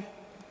observation.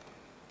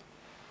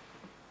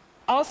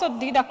 I also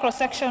did a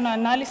cross-sectional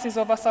analysis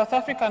of a South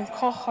African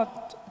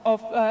cohort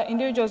of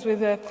individuals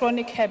with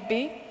chronic Hep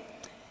B.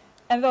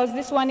 And there was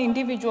this one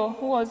individual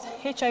who was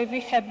HIV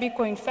Hep B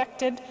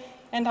co-infected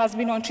and has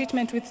been on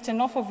treatment with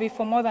tenofovir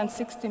for more than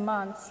 60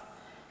 months.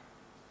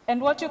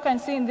 And what you can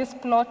see in this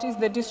plot is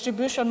the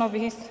distribution of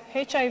his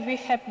HIV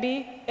Hep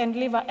B and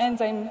liver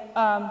enzyme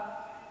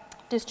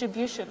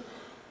distribution.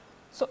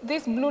 So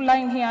this blue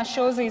line here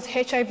shows his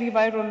HIV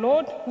viral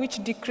load,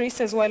 which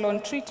decreases while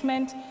on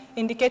treatment,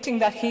 indicating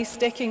that he's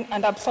taking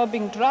and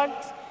absorbing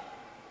drugs.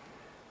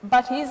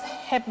 But his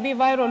Hep B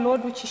viral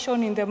load, which is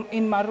shown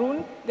in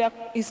maroon,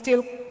 is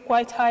still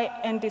quite high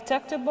and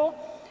detectable.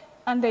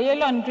 And the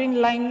yellow and green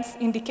lines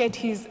indicate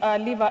his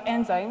liver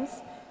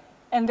enzymes,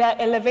 and they are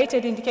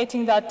elevated,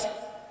 indicating that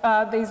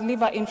there is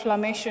liver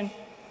inflammation.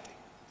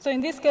 So in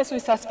this case, we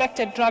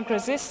suspected drug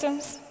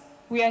resistance.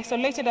 We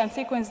isolated and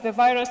sequenced the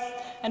virus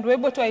and were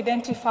able to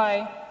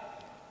identify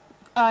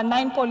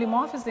 9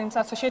 polymorphisms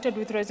associated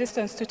with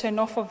resistance to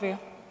tenofovir.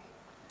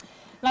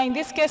 Now, in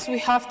this case, we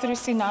have 3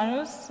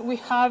 scenarios. We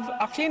have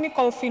a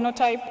clinical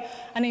phenotype,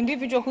 an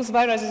individual whose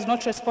virus is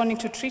not responding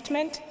to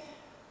treatment.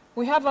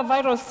 We have a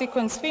viral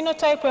sequence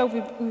phenotype where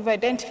we've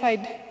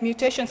identified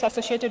mutations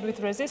associated with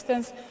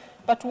resistance,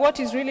 but what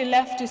is really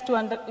left is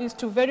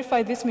to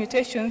verify these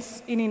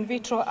mutations in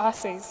vitro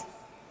assays.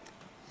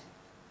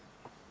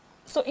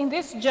 So in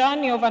this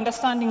journey of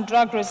understanding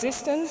drug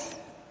resistance,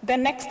 the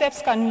next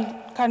steps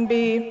can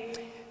be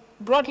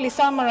broadly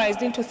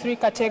summarized into 3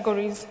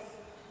 categories.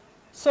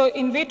 So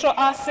in vitro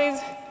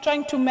assays,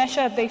 trying to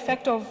measure the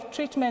effect of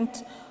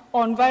treatment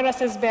on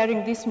viruses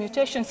bearing these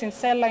mutations in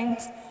cell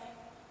lines.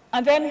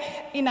 And then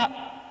in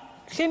a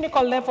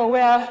clinical level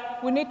where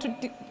we need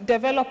to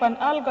develop an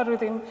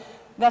algorithm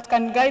that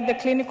can guide the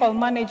clinical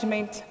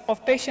management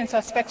of patients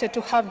suspected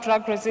to have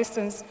drug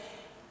resistance.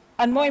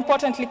 And more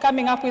importantly,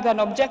 coming up with an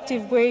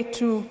objective way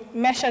to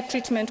measure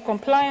treatment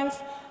compliance,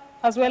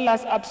 as well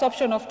as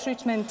absorption of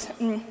treatment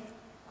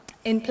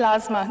in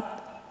plasma.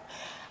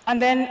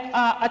 And then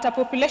at a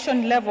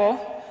population level,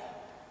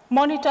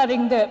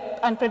 monitoring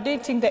and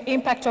predicting the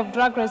impact of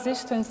drug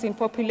resistance in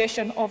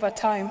population over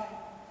time.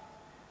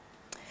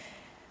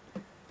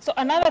 So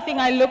another thing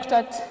I looked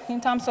at in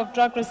terms of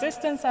drug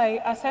resistance,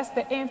 I assessed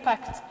the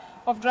impact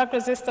of drug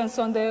resistance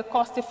on the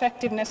cost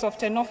effectiveness of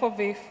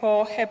tenofovir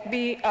for Hep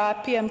B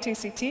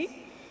PMTCT.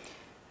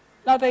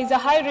 Now, there is a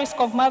high risk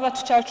of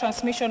mother-to-child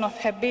transmission of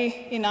Hep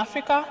B in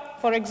Africa.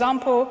 For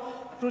example,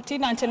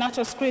 routine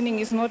antenatal screening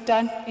is not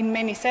done in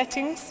many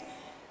settings.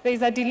 There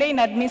is a delay in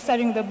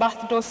administering the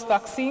birth dose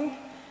vaccine,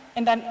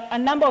 and a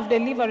number of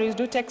deliveries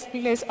do take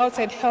place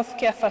outside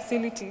healthcare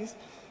facilities.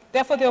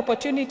 Therefore, the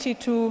opportunity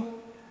to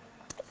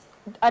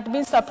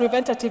administer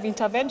preventative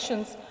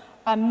interventions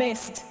are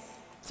missed.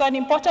 So an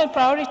important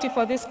priority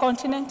for this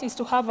continent is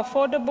to have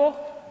affordable,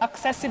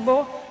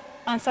 accessible,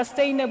 and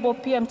sustainable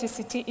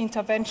PMTCT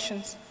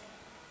interventions.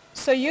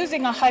 So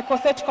using a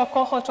hypothetical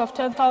cohort of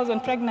 10,000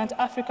 pregnant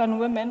African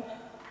women,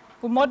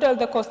 we modeled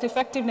the cost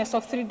effectiveness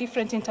of 3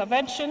 different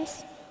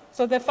interventions.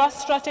 So the first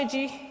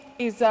strategy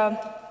is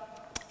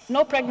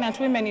no pregnant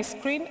women is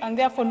screened, and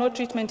therefore no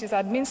treatment is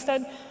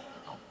administered,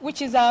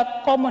 which is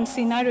a common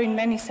scenario in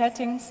many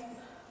settings.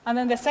 And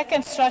then the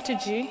second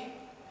strategy,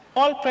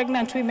 all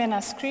pregnant women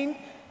are screened,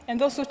 and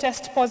those who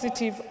test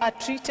positive are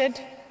treated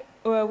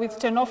with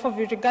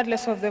tenofovir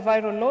regardless of the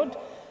viral load.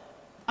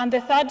 And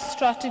the third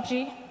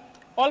strategy,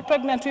 all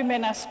pregnant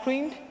women are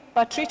screened,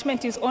 but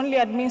treatment is only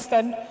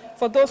administered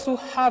for those who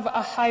have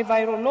a high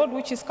viral load,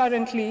 which is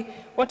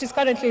what is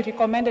currently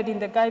recommended in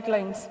the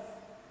guidelines.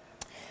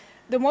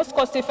 The most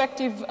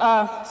cost-effective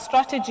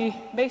strategy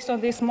based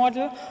on this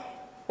model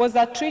was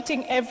that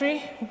treating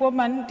every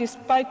woman,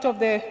 despite of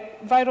the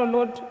viral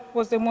load,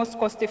 was the most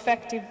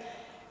cost-effective.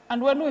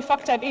 And when we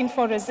factored in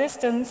for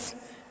resistance,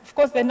 of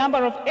course, the number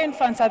of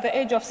infants at the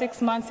age of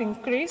 6 months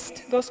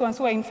increased, those ones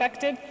who were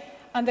infected,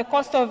 and the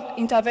cost of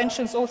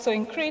interventions also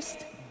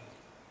increased.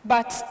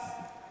 But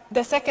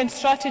the second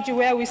strategy,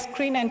 where we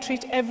screen and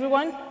treat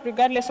everyone,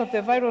 regardless of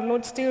the viral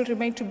load, still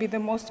remained to be the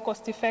most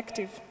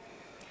cost-effective.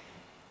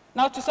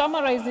 Now, to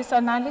summarize this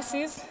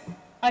analysis,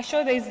 I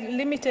show there is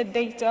limited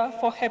data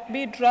for Hep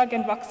B drug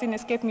and vaccine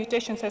escape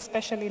mutations,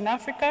 especially in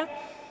Africa.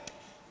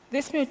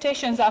 These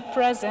mutations are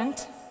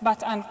present,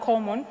 but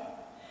uncommon.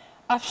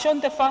 I've shown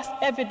the first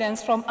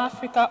evidence from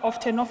Africa of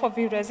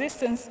tenofovir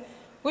resistance,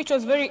 which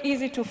was very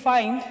easy to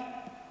find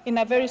in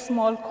a very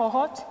small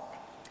cohort.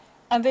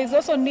 And there's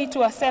also need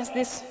to assess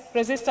these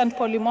resistant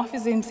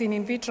polymorphisms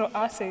in vitro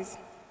assays.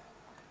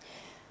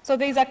 So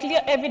there is a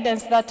clear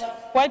evidence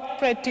that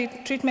widespread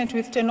treatment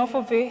with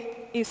tenofovir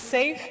is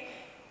safe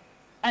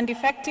and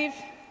effective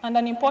and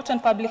an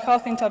important public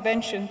health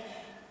intervention.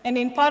 And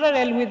in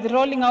parallel with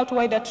rolling out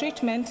wider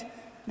treatment,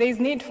 there is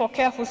need for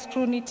careful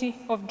scrutiny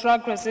of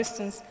drug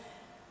resistance.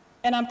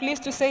 And I'm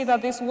pleased to say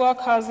that this work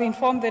has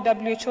informed the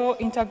WHO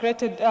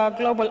Integrated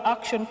Global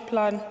Action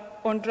Plan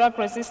on drug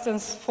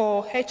resistance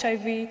for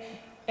HIV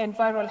and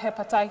viral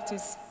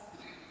hepatitis.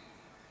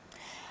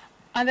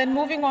 And then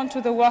moving on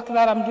to the work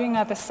that I'm doing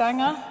at the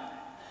Sanger,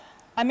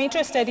 I'm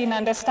interested in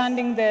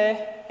understanding the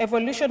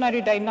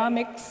evolutionary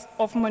dynamics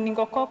of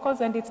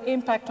meningococcus and its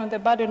impact on the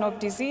burden of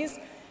disease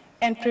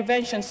and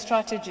prevention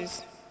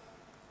strategies.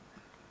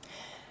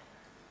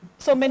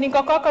 So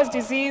meningococcus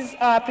disease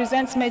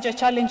presents major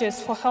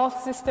challenges for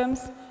health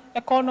systems,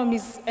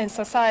 economies, and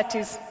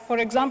societies. For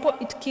example,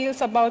 it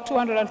kills about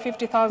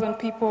 250,000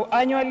 people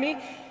annually,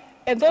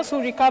 and those who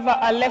recover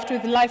are left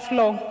with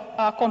lifelong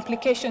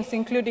complications,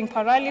 including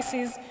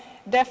paralysis,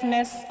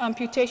 deafness,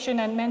 amputation,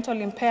 and mental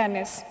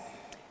impairness.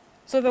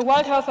 So the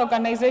World Health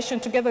Organization,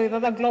 together with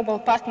other global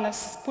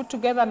partners, put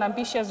together an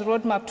ambitious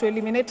roadmap to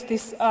eliminate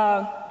this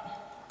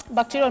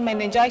bacterial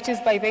meningitis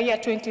by the year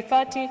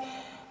 2030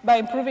 by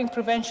improving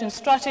prevention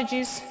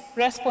strategies,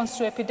 response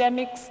to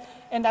epidemics,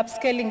 and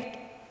upscaling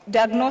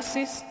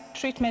diagnosis,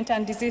 treatment,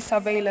 and disease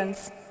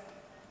surveillance.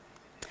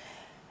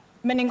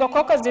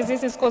 Meningococcus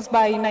disease is caused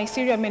by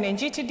Neisseria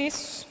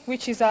meningitidis,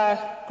 which is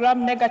a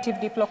gram-negative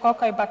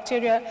diplococci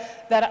bacteria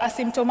that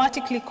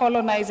asymptomatically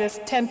colonizes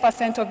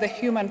 10% of the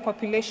human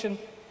population.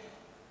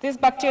 This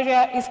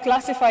bacteria is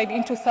classified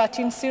into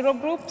 13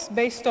 serogroups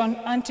based on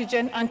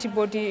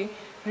antigen-antibody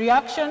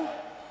reaction,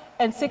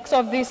 and 6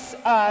 of these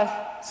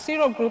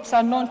serogroups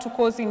are known to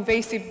cause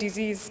invasive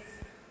disease.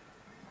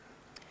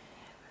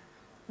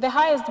 The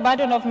highest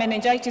burden of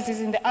meningitis is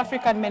in the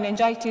African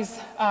meningitis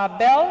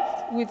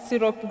belt, with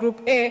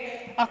serogroup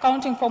A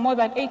accounting for more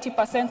than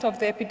 80% of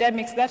the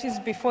epidemics. That is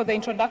before the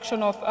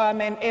introduction of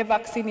MRC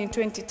vaccine in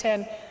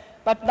 2010,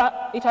 but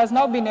it has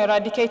now been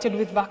eradicated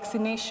with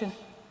vaccination.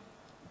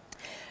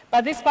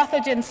 But this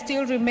pathogen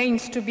still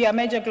remains to be a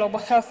major global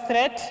health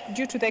threat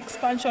due to the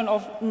expansion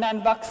of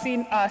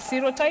non-vaccine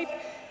serotype,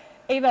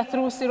 either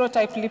through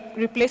serotype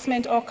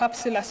replacement or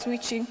capsular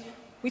switching,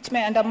 which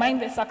may undermine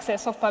the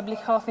success of public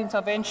health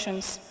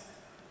interventions.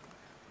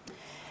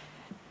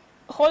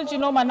 Whole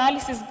genome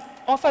analysis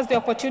offers the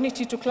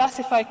opportunity to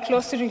classify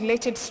closely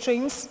related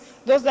strains,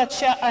 those that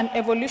share an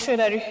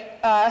evolutionary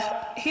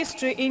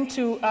history,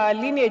 into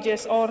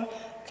lineages or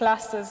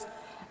clusters.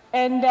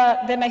 And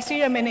the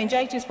Neisseria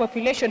meningitis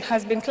population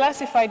has been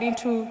classified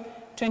into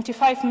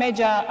 25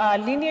 major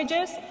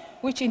lineages,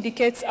 which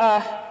indicates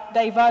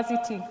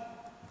diversity.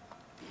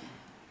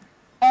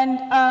 And,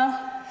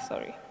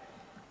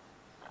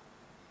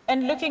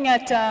 And looking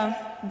at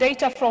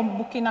data from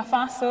Burkina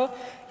Faso,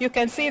 you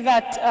can see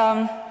that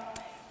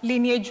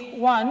lineage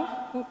 1,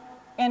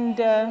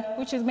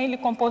 which is mainly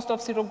composed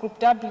of serogroup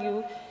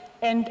W,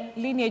 and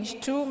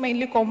lineage 2,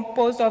 mainly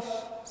composed of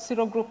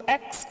serogroup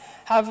X,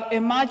 have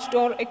emerged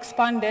or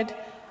expanded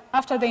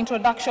after the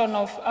introduction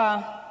of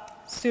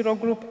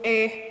serogroup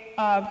A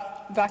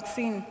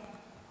vaccine.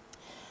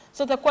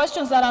 So the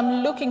questions that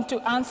I'm looking to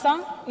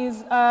answer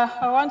is,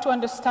 I want to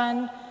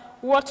understand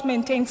what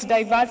maintains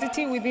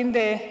diversity within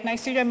the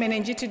Neisseria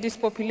meningitidis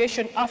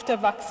population after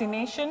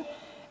vaccination,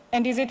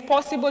 and is it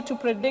possible to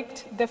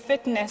predict the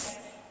fitness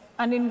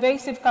and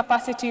invasive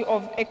capacity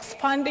of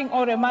expanding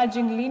or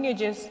emerging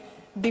lineages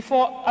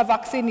before a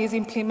vaccine is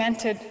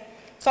implemented?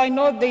 So I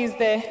know there is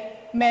the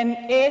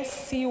MEN A,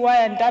 C, Y,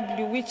 and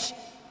W,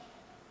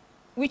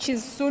 which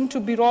is soon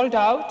to be rolled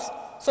out.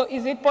 So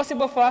is it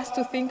possible for us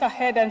to think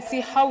ahead and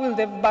see how will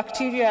the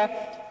bacteria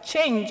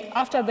change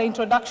after the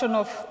introduction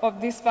of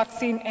this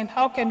vaccine, and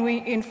how can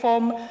we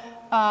inform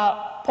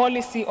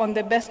policy on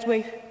the best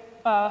way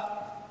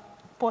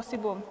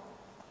possible?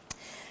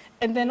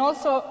 And then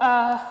also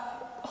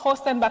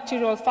host and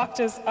bacterial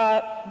factors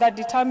that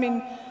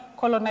determine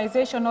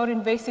colonization or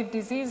invasive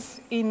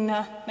disease in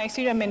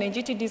Neisseria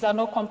meningitidis are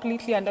not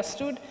completely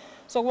understood.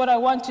 So what I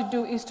want to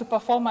do is to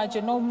perform a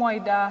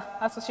genome-wide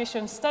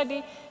association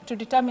study to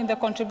determine the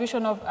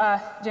contribution of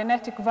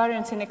genetic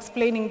variants in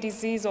explaining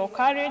disease or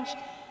carriage.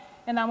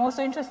 And I'm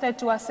also interested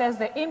to assess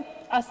the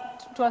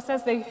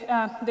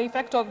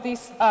effect of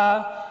these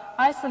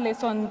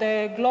isolates on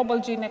the global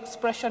gene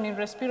expression in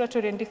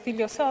respiratory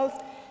endothelial cells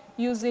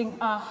using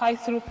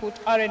high-throughput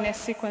RNA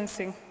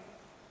sequencing.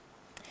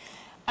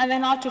 And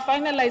then now to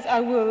finalize,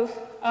 I will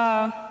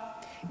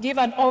give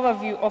an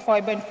overview of our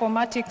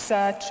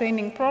bioinformatics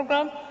training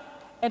program.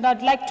 And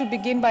I'd like to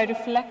begin by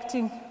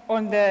reflecting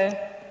on the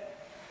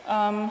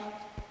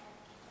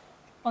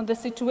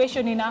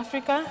situation in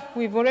Africa.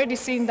 We've already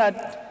seen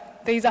that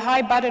there is a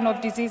high burden of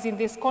disease in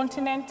this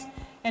continent,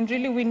 and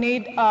really we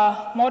need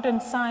modern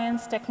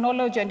science,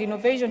 technology, and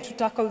innovation to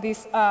tackle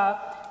these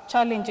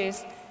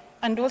challenges.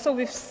 And also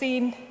we've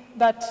seen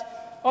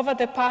that over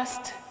the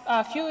past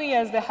few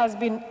years, there has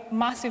been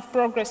massive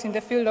progress in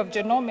the field of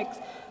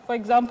genomics. For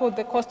example,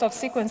 the cost of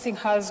sequencing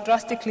has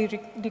drastically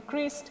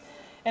decreased,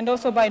 and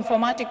also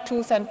bioinformatic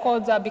tools and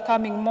codes are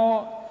becoming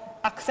more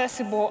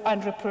accessible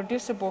and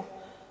reproducible.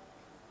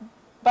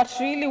 But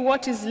really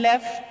what is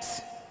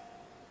left,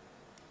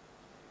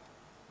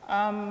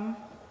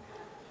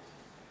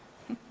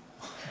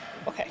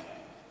 okay,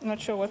 not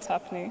sure what's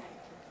happening.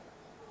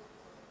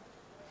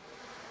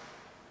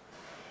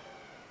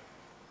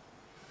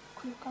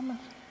 Could you come on?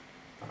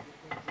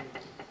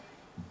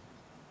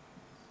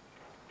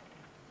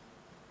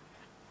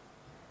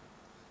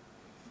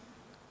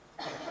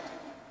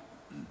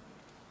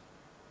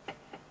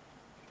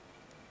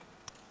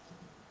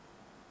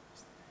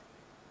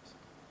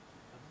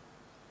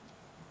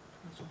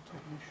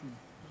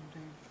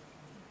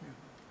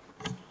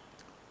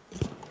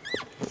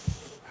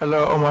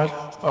 Hello, Omar.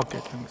 Okay,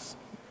 thanks.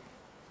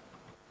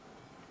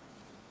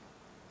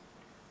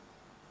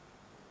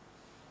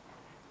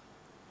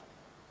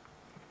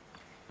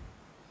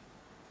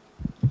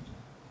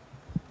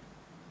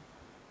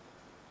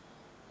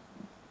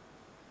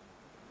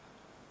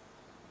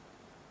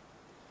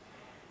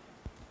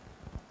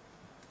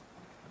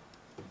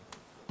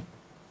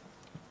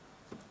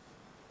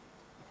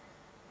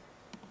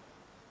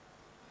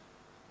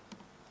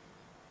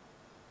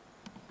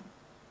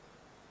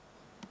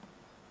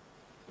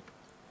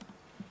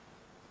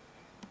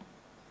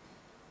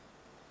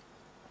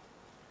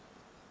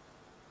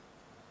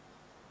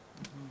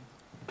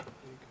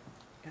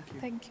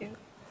 Thank you.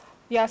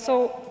 Yeah,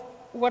 so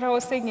what I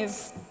was saying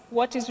is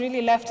what is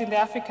really left in the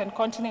African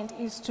continent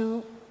is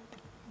to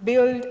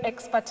build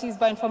expertise,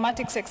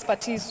 bioinformatics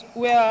expertise,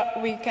 where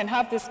we can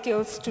have the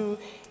skills to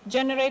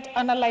generate,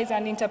 analyze,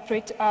 and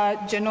interpret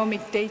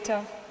genomic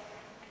data.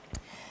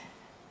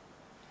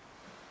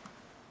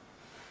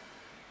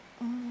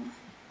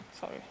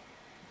 Sorry.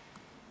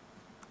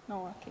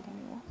 Not working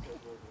anymore.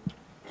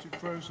 Is it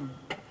frozen?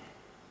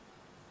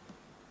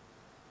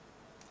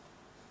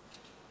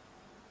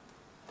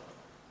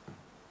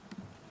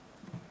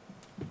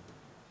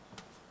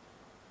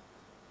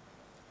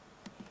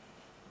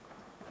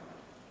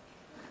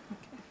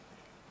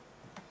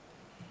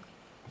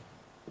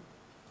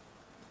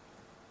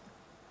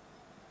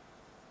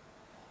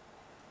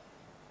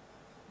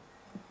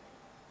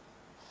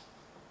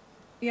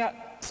 Yeah,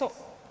 so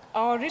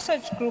our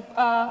research group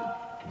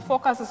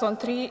focuses on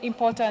 3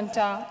 important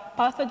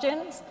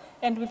pathogens,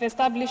 and we've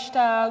established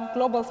a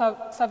global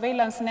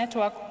surveillance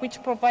network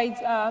which provides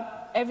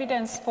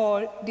evidence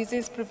for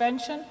disease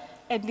prevention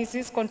and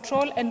disease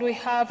control, and we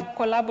have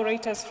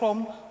collaborators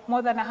from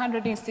more than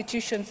 100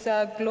 institutions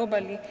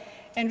globally.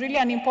 And really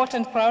an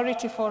important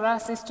priority for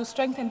us is to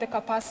strengthen the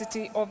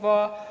capacity of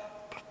our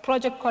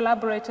project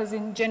collaborators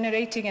in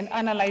generating and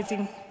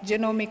analyzing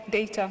genomic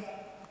data.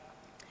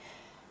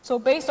 So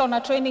based on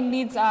our training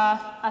needs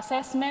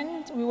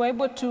assessment, we were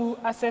able to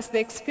assess the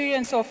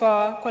experience of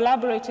our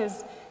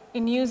collaborators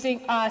in using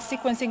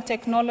sequencing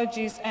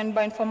technologies and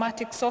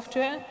bioinformatics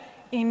software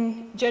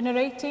in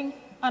generating,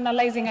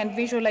 analyzing, and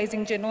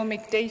visualizing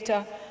genomic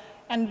data.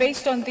 And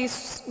based on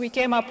this, we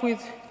came up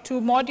with 2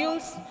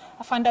 modules,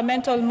 a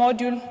fundamental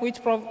module which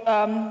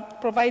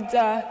provides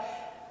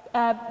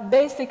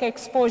basic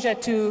exposure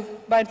to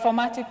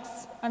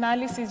bioinformatics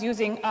analysis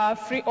using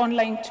free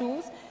online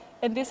tools.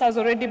 And this has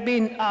already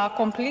been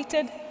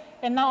completed.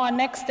 And now our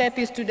next step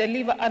is to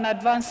deliver an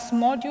advanced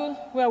module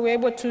where we're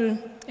able to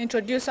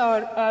introduce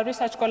our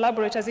research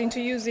collaborators into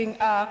using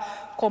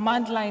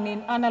command line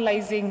in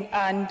analyzing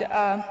and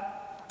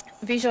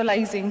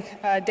visualizing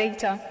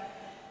data.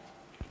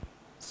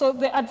 So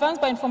the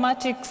advanced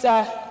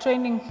bioinformatics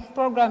training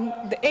program,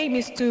 the aim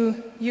is to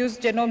use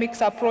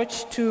genomics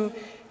approach to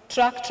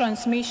track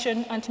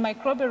transmission,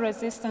 antimicrobial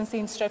resistance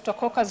in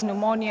Streptococcus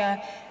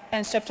pneumonia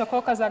and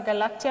Streptococcus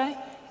agalactiae.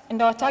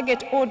 And our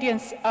target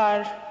audience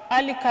are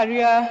early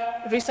career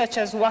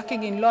researchers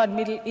working in low and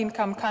middle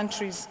income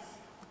countries.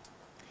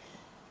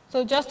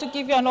 So just to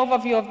give you an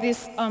overview of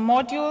this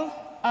module,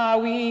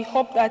 we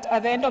hope that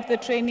at the end of the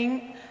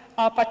training,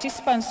 our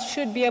participants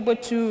should be able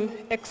to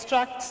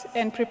extract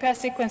and prepare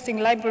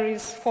sequencing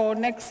libraries for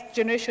next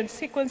generation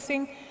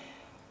sequencing,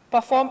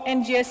 perform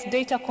NGS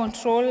data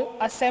control,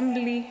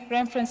 assembly,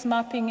 reference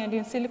mapping, and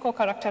in silico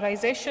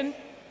characterization,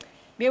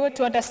 be able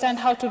to understand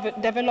how to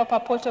develop a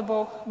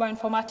portable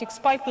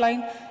bioinformatics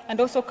pipeline,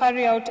 and also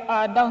carry out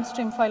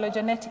downstream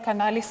phylogenetic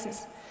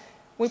analysis.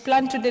 We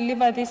plan to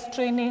deliver this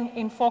training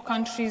in 4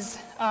 countries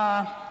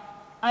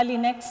early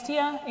next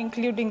year,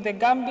 including the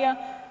Gambia,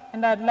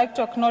 and I'd like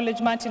to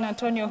acknowledge Martin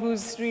Antonio,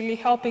 who's really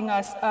helping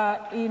us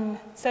in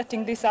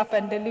setting this up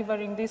and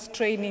delivering this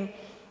training.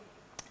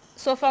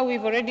 So far,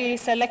 we've already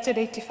selected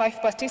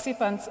 85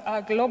 participants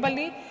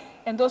globally,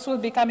 and those will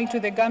be coming to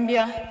the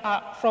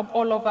Gambia from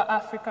all over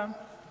Africa.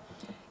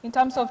 In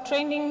terms of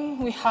training,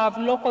 we have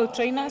local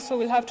trainers, so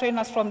we'll have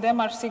trainers from the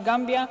MRC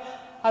Gambia,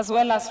 as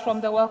well as from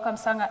the Wellcome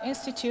Sanger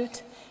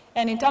Institute.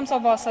 And in terms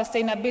of our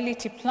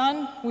sustainability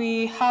plan,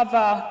 we have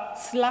a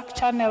Slack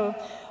channel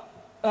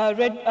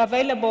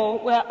available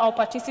where our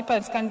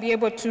participants can be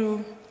able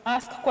to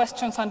ask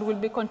questions and will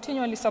be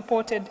continually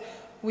supported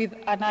with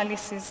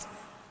analysis.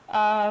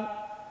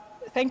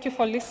 Thank you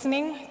for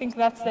listening. I think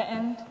that's the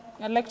end.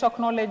 I'd like to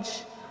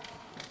acknowledge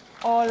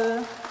all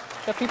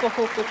the people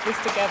who put this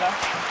together.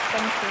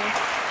 Thank you.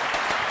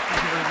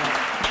 Thank you very much.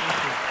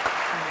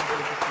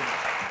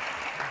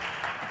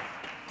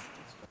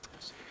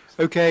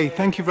 Okay,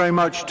 thank you very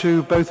much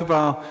to both of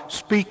our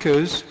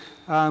speakers.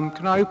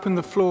 Can I open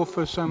the floor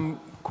for some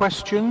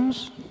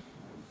questions?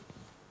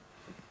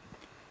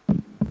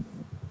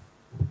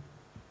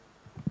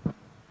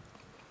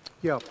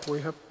 Yeah, we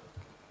have a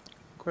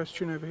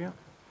question over here.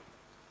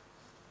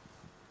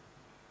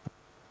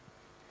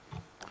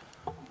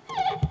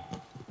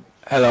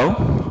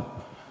 Hello.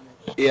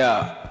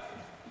 Yeah.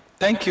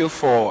 Thank you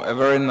for a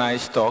very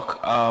nice talk.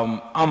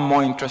 I'm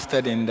more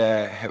interested in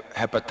the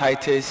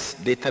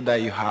hepatitis data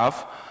that you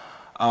have.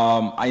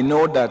 I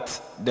know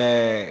that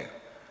the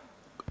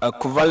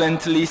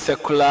covalently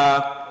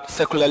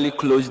circularly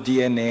closed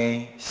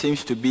DNA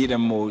seems to be the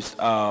most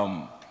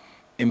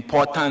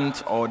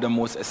important or the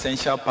most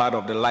essential part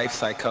of the life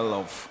cycle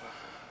of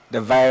the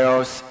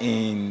virus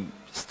in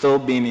still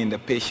being in the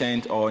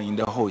patient or in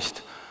the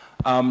host.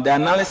 The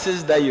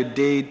analysis that you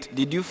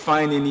did you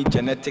find any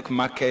genetic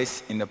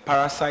markers in the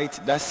parasite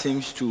that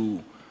seems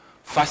to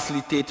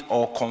facilitate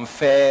or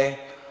confer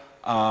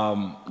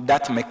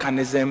that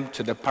mechanism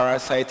to the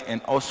parasite?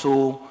 And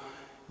also,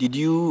 did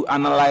you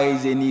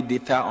analyze any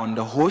data on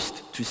the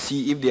host to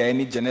see if there are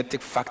any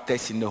genetic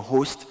factors in the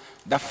host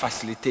that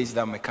facilitates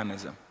that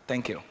mechanism?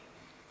 Thank you.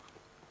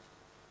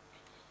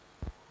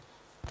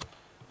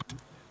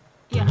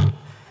 Yeah.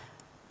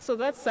 So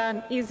that's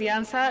an easy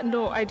answer.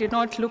 No, I did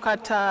not look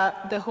at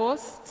the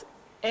host,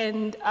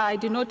 and I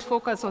did not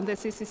focus on the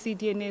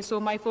cccDNA. So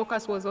my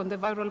focus was on the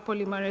viral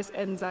polymerase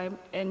enzyme,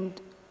 and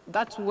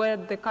that's where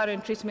the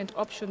current treatment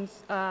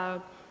options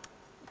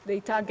they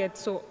target.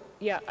 So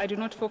yeah, I do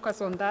not focus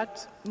on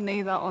that,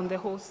 neither on the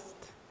host.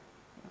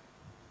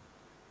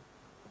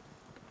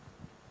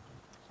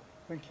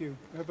 Thank you.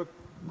 I have a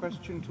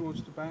question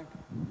towards the back.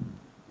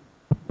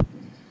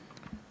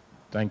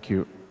 Thank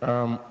you.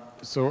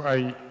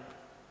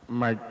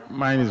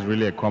 Mine is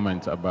really a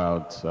comment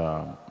about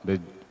the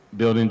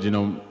building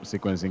genome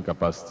sequencing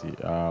capacity.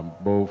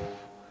 Both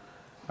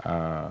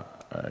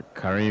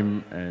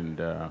Karim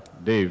and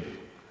Dave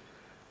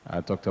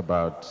talked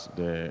about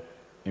the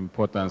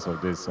importance of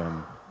this,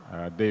 and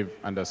Dave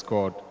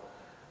underscored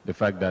the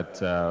fact that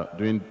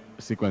doing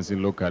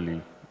sequencing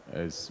locally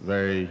is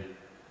very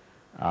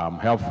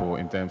helpful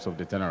in terms of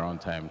the turnaround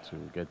time to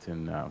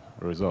getting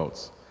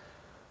results.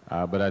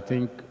 But I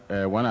think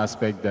one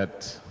aspect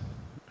that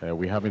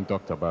we haven't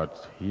talked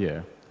about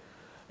here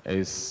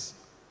is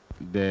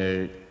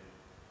the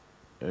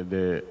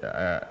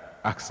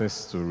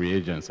access to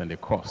reagents and the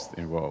cost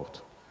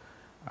involved.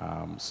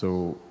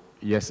 So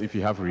yes, if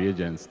you have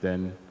reagents,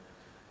 then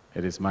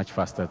it is much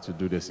faster to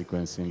do the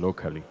sequencing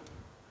locally.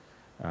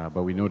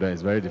 But we know that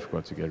it's very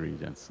difficult to get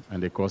reagents,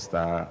 and the costs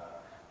are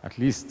at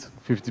least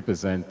 50 to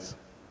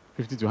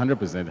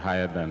 100%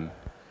 higher than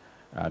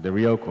the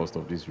real cost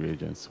of these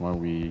reagents when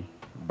we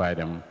buy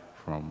them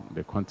from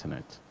the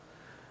continent.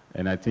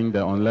 And I think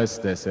that unless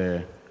there's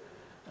a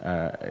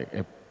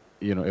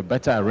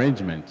better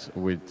arrangement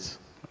with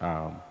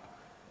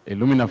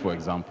Illumina, for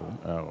example,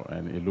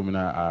 and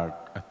Illumina are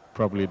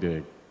probably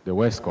the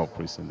worst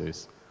culprits in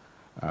this,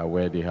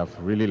 where they have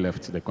really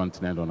left the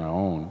continent on our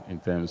own in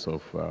terms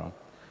of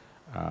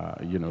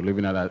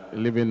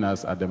leaving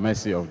us at the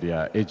mercy of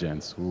their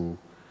agents who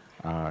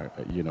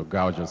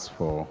gouge us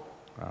for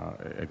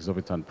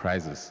exorbitant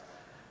prices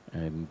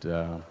and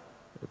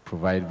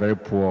provide very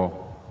poor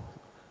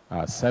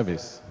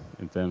service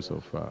in terms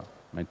of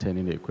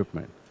maintaining the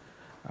equipment.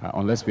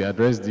 Unless we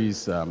address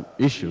these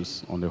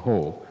issues on the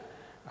whole,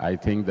 I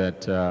think that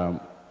genome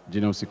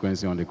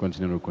sequencing on the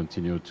continent will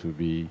continue to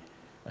be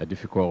a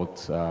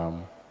difficult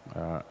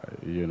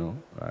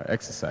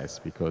exercise,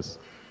 because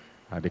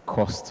the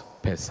cost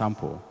per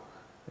sample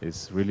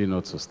is really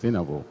not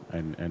sustainable,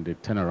 and the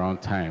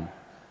turnaround time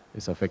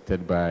is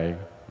affected by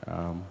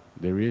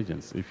the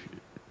reagents. If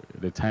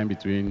the time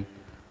between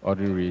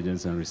ordering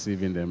reagents and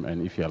receiving them,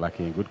 and if you're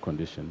lucky in good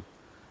condition,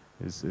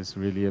 is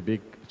really a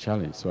big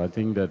challenge. So I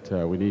think that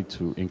we need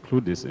to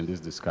include this in this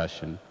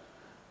discussion.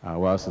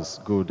 Whilst it's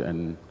good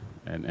and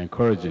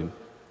encouraging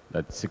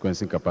that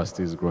sequencing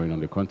capacity is growing on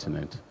the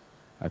continent,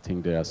 I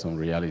think there are some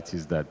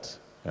realities that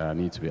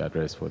need to be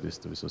addressed for this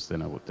to be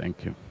sustainable.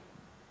 Thank you.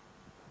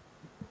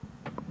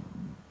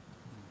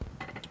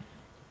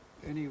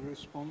 Any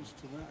response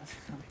to that?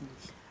 I mean,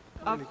 it's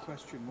really a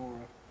question more.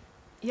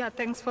 Yeah,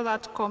 thanks for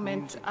that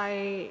comment.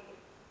 I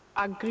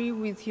agree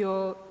with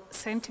your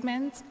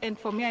sentiments, and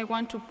for me, I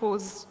want to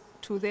pose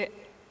to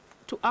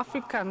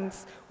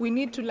Africans, we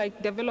need to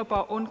develop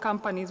our own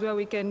companies where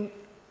we can,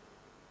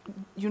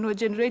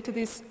 generate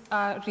these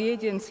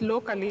reagents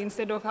locally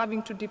instead of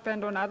having to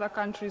depend on other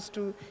countries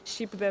to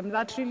ship them.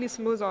 That really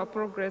slows our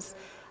progress.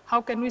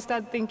 How can we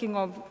start thinking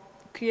of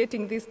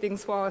creating these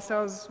things for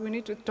ourselves? We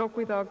need to talk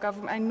with our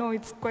government. I know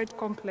it's quite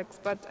complex,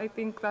 but I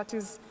think that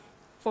is,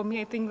 for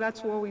me, I think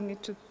that's what we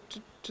need to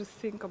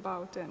think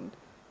about and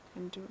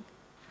do.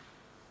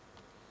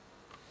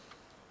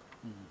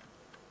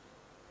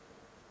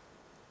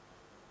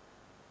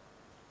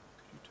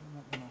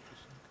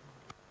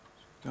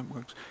 That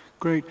works.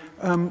 Great.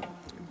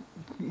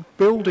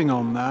 Building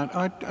on that,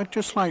 I'd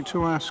just like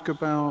to ask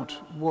about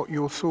what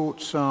your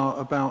thoughts are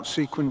about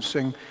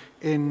sequencing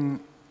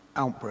in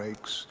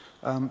outbreaks.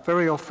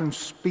 Very often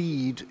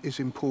speed is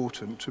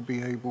important to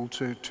be able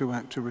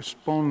to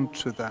respond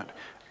to that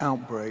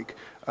outbreak.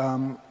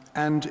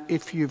 And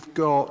if you've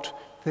got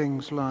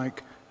things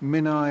like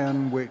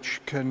MinION,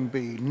 which can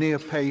be near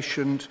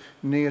patient,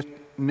 near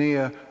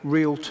near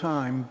real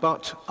time,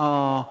 but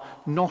are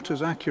not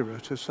as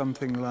accurate as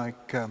something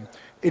like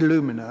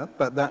Illumina,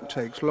 but that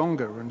takes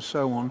longer and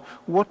so on.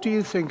 What do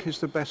you think is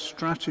the best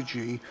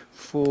strategy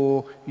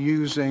for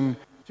using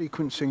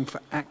sequencing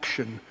for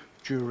action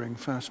during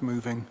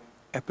fast-moving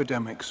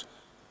epidemics?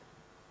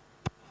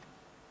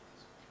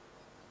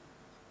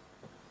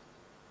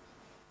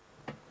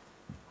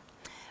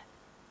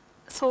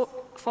 So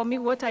for me,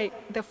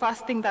 the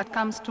first thing that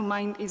comes to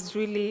mind is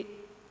really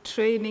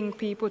training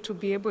people to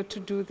be able to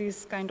do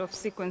this kind of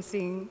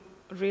sequencing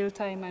real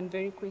time and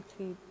very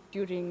quickly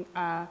during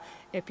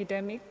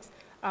epidemics.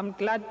 I'm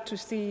glad to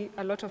see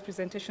a lot of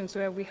presentations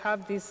where we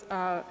have these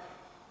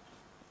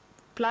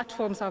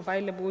platforms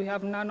available. We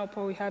have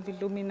Nanopore, we have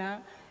Illumina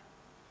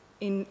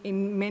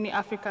in many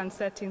African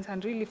settings,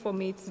 and really for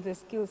me it's the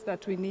skills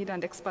that we need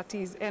and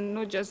expertise, and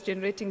not just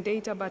generating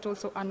data but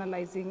also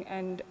analyzing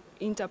and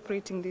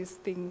interpreting these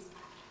things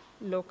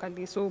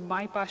locally. So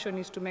my passion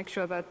is to make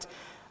sure that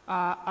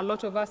a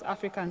lot of us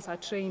Africans are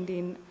trained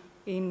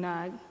in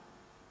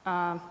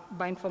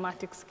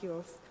bioinformatics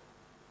skills.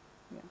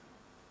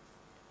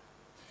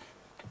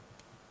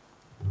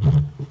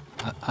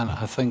 And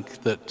I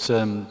think that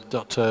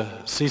Dr.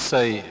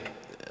 Cisse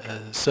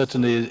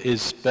certainly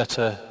is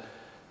better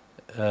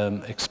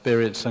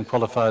experienced and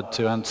qualified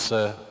to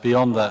answer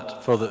beyond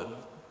that for the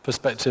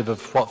perspective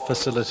of what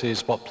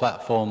facilities, what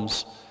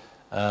platforms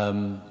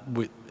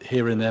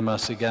here in the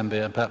MRC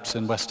Gambia and perhaps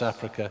in West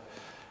Africa.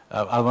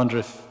 I wonder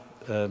if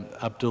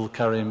Abdul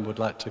Karim would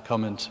like to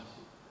comment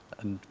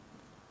and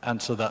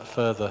answer that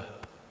further.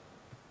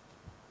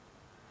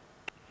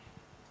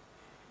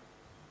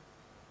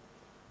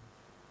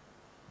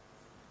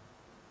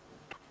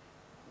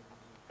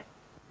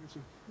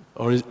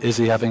 Or is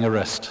he having a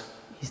rest?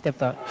 He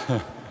stepped out.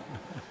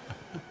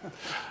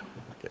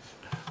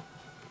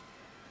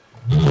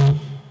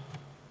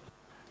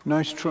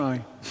 Nice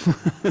try.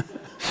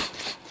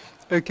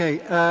 Okay,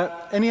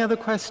 any other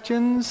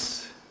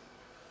questions?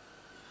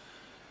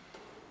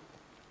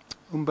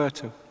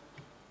 Umberto.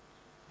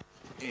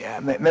 Yeah,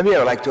 maybe I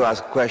would like to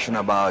ask a question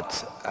about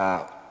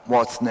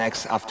what's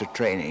next after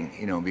training,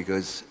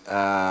 because,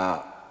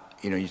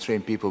 you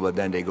train people, but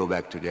then they go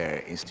back to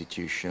their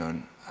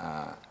institution.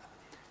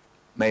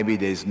 Maybe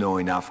there's no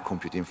enough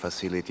computing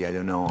facility, I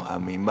don't know.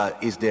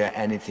 But is there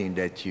anything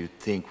that you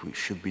think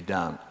should be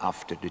done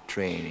after the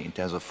training in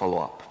terms of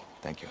follow-up?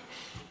 Thank you.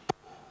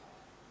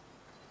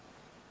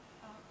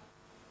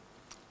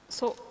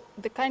 So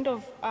the kind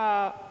of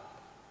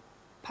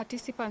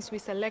participants we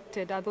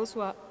selected are those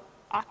who are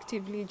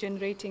actively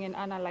generating and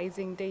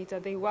analyzing data.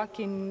 They work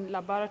in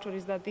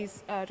laboratories that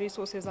these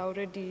resources are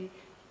already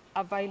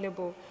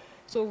available.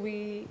 So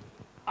we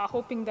are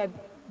hoping that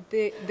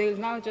they'll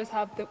now just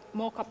have the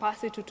more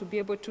capacity to be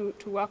able to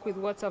work with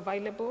what's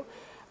available.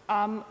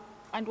 And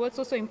what's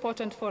also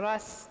important for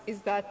us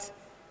is that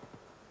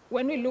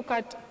when we look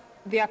at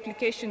the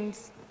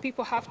applications,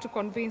 people have to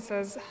convince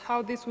us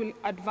how this will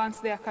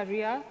advance their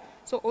career.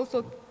 So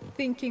also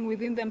thinking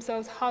within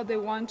themselves how they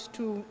want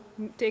to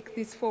take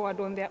this forward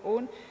on their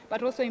own,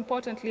 but also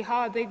importantly,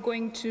 how are they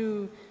going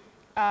to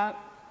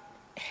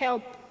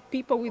help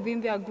people within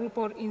their group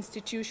or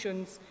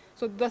institutions.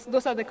 So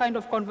those are the kind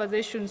of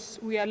conversations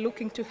we are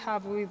looking to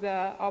have with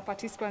our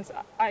participants.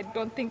 I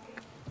don't think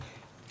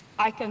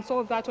I can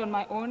solve that on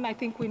my own. I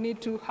think we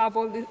need to have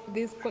all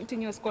these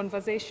continuous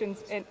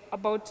conversations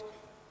about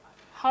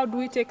how do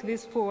we take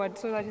this forward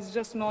so that it's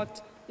just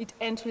not, it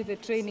ends with the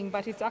training,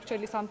 but it's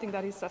actually something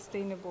that is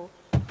sustainable.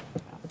 Yeah.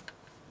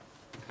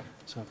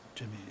 So,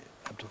 Jimmy,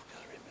 Abdul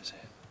Karim is here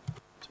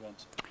to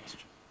answer the question.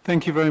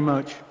 Thank you very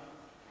much.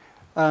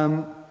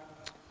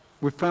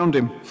 We found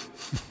him.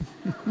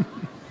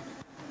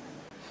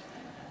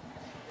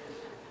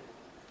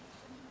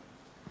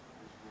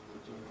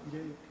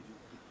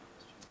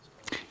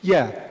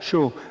 Yeah,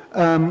 sure.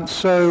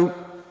 So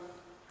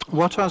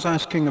what I was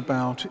asking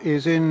about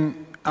is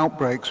in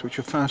outbreaks which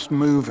are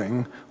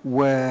fast-moving,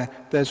 where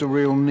there's a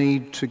real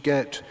need to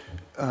get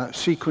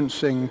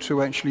sequencing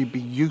to actually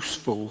be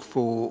useful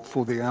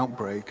for the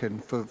outbreak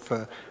and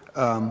for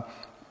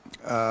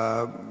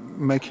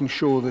making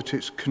sure that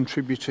it's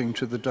contributing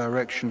to the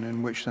direction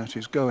in which that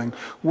is going.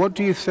 What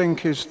do you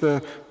think is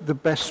the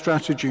best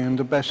strategy and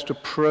the best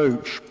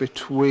approach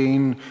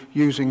between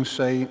using,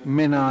 say,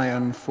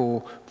 MinION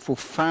for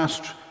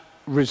fast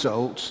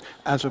results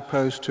as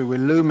opposed to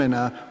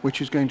Illumina,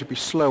 which is going to be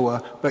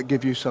slower but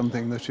give you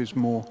something that is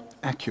more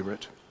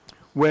accurate?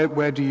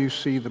 Where do you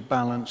see the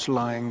balance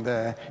lying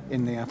there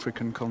in the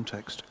African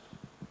context?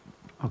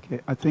 Okay,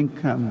 I think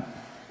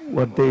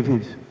what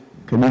David,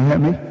 can you hear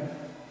me?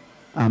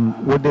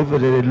 What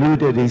David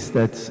alluded is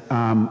that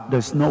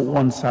there's no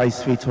one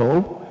size fits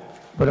all,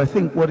 but I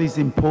think what is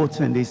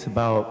important is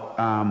about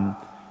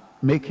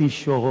making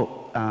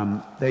sure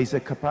there is a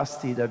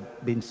capacity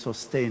that's been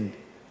sustained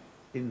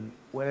in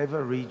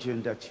whatever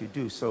region that you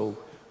do. So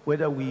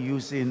whether we're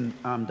using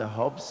the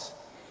hubs,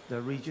 the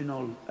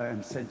regional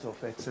center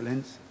of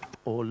excellence,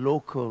 or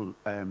local,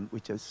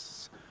 which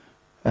is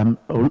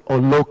or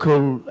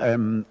local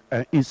in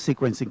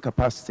sequencing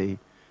capacity,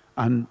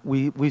 And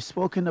we've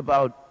spoken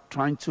about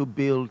trying to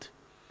build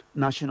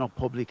national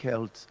public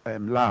health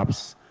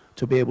labs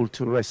to be able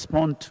to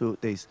respond to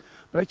this.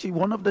 But actually,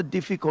 one of the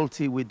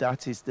difficulty with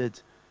that is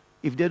that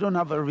if they don't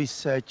have a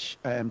research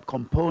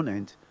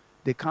component,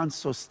 they can't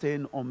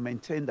sustain or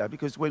maintain that.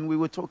 Because when we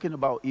were talking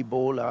about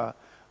Ebola,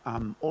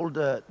 all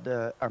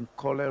the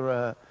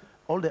cholera,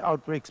 all the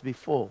outbreaks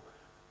before,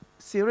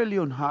 Sierra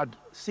Leone had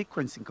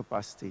sequencing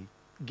capacity,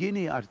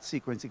 Guinea had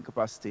sequencing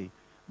capacity,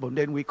 but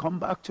then we come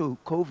back to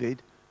COVID,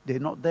 they're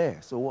not there.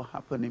 So what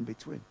happened in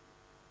between?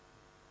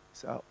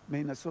 So, I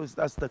mean, so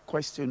that's the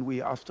question we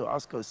have to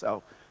ask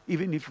ourselves.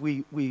 Even if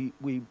we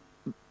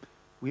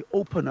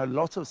open a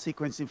lot of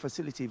sequencing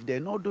facilities, if they're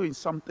not doing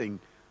something,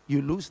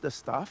 you lose the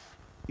staff,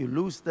 you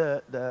lose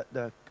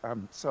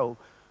so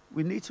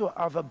we need to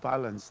have a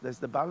balance. There's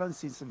the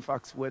balance is, in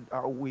fact, where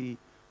how we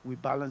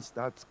balance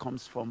that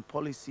comes from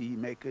policy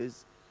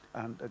makers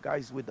and the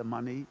guys with the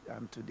money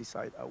to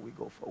decide how we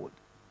go forward.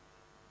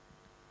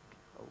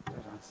 I hope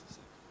that answers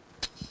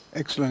it.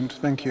 Excellent,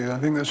 thank you. I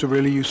think that's a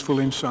really useful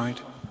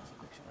insight.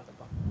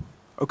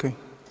 Okay,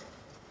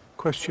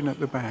 question at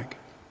the back.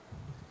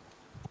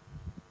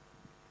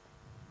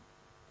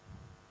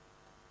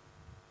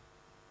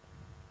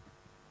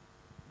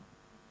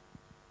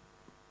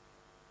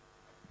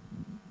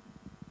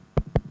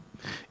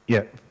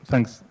 Yeah,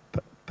 thanks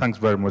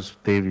very much,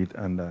 David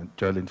and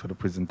Geraldine, for the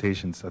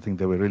presentations. I think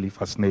they were really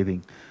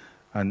fascinating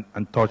and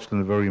touched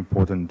on a very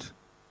important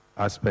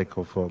aspect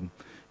of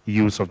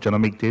use of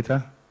genomic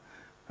data,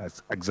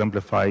 as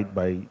exemplified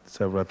by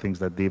several things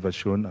that Dave has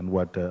shown and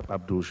what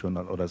Abdul shown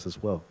and others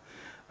as well.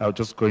 I was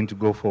just going to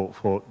go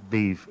for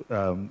Dave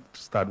to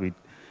start with.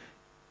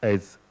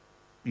 As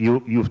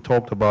you've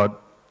talked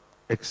about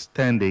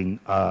extending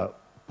our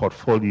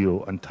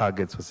portfolio and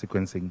targets for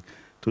sequencing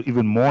to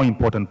even more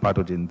important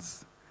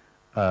pathogens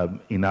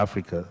in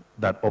Africa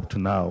that up to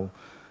now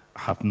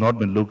have not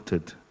been looked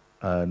at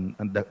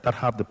and that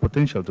have the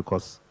potential to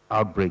cause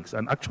outbreaks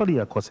and actually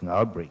are causing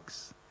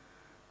outbreaks.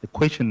 The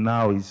question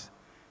now is,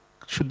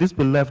 should this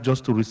be left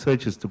just to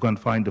researchers to go and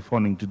find the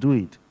funding to do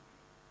it?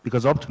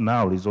 Because up to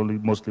now, it's only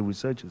mostly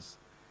researchers.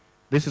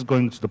 This is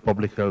going to the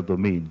public health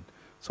domain.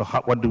 So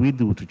what do we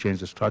do to change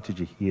the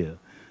strategy here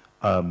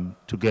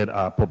to get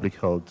our public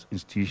health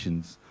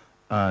institutions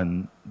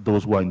and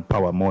those who are in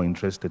power more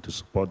interested to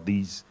support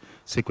these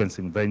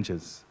sequencing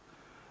ventures?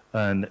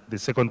 And the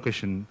second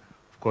question,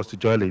 of course, to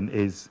Joylin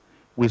is,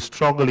 we're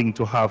struggling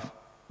to have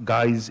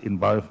guys in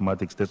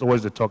bioinformatics. There's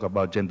always the talk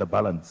about gender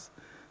balance.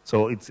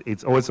 So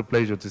it's always a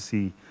pleasure to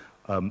see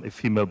a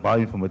female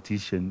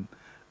bioinformatician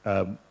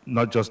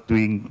not just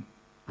doing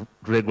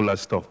regular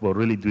stuff, but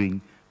really doing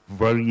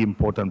very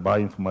important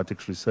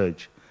bioinformatics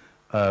research.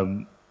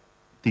 Do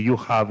you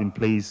have in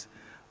place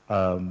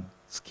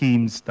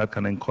schemes that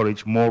can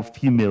encourage more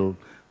female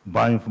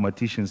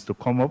bioinformaticians to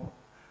come up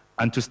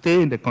and to stay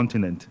in the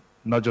continent,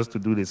 not just to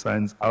do the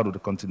science out of the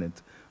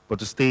continent, but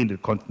to stay in the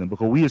continent?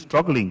 Because we are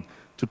struggling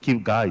to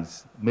keep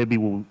guys. Maybe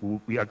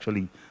we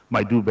actually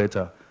might do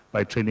better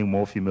by training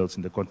more females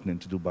in the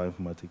continent to do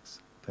bioinformatics.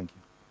 Thank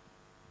you.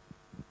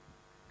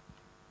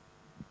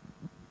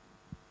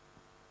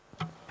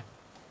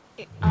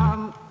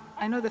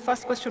 I know the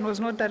first question was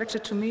not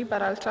directed to me,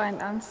 but I'll try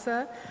and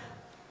answer.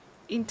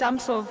 In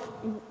terms of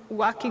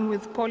working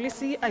with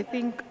policy, I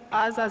think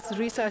us as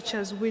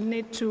researchers, we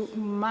need to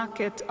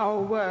market our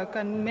work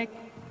and make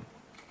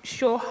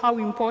sure how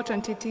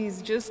important it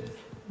is. Just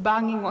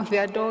banging on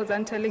their doors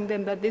and telling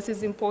them that this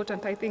is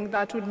important, I think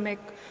that would make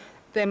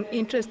them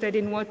interested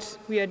in what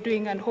we are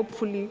doing and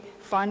hopefully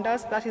fund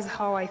us. That is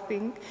how I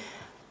think.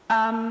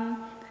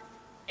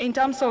 In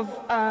terms of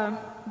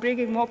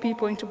bringing more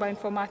people into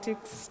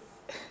bioinformatics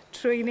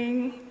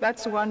training,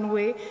 that's one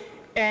way.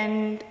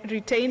 And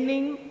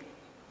retaining,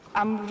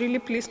 I'm really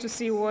pleased to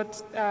see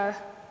what the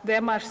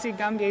MRC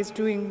Gambia is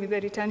doing with the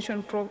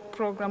retention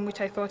program, which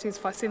I thought is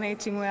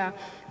fascinating, where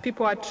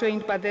people are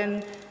trained, but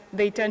then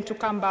they tend to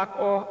come back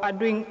or are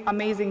doing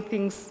amazing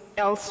things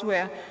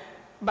elsewhere.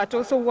 But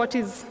also what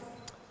is,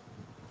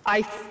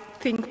 I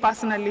think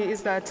personally,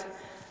 is that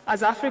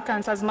as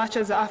Africans, as much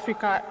as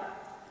Africa,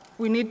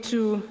 we need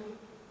to,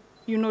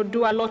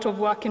 do a lot of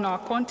work in our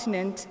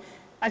continent.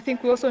 I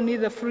think we also need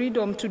the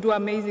freedom to do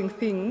amazing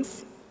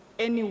things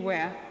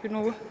anywhere.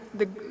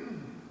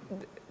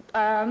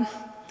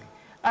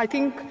 I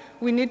think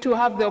we need to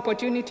have the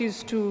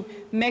opportunities to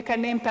make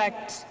an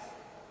impact.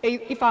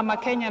 If I'm a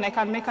Kenyan, I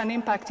can make an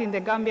impact in the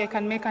Gambia, I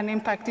can make an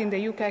impact in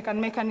the UK, I can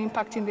make an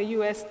impact in the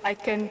US.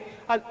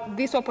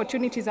 These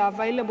opportunities are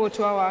available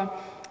to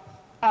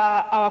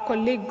our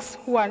colleagues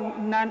who are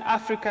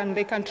non-African.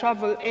 They can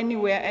travel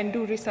anywhere and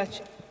do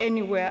research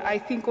anywhere. I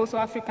think also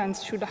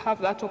Africans should have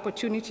that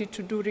opportunity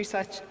to do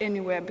research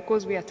anywhere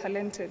because we are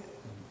talented.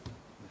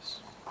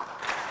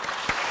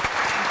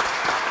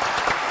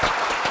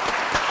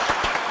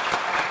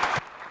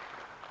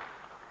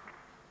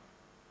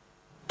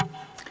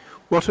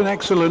 What an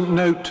excellent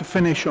note to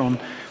finish on.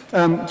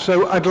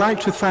 So I'd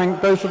like to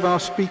thank both of our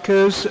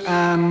speakers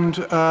and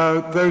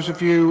those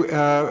of you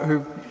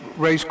who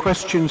raised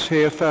questions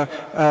here for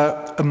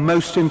a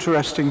most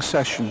interesting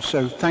session.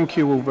 So thank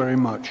you all very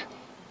much.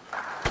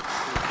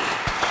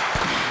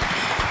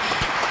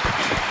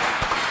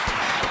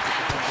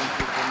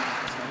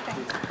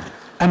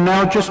 And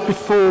now, just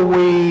before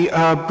we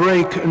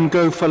break and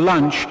go for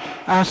lunch,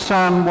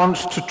 Hassan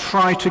wants to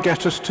try to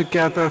get us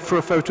together for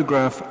a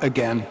photograph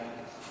again.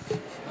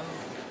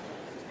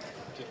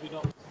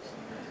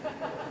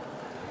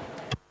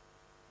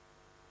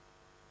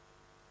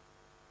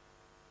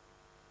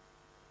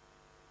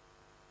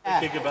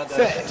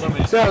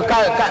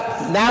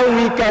 Now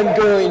we can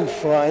go in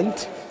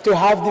front to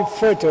have the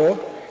photo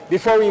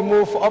before we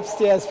move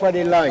upstairs for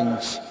the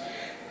lunch.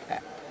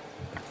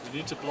 You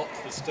need to block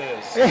the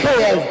stairs.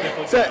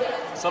 Yes. So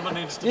someone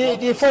needs to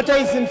the photo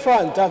is in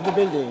front of the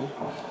building.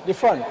 The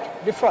front.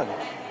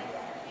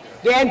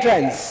 The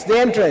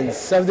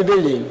entrance of the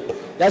building.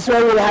 That's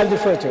where we'll have the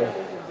photo.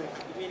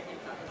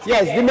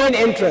 Yes, the main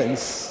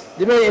entrance.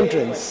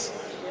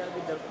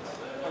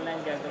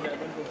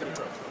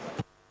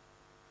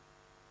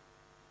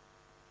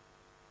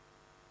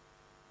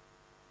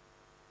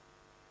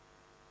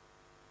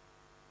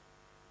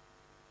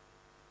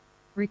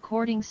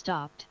 Recording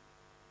stopped.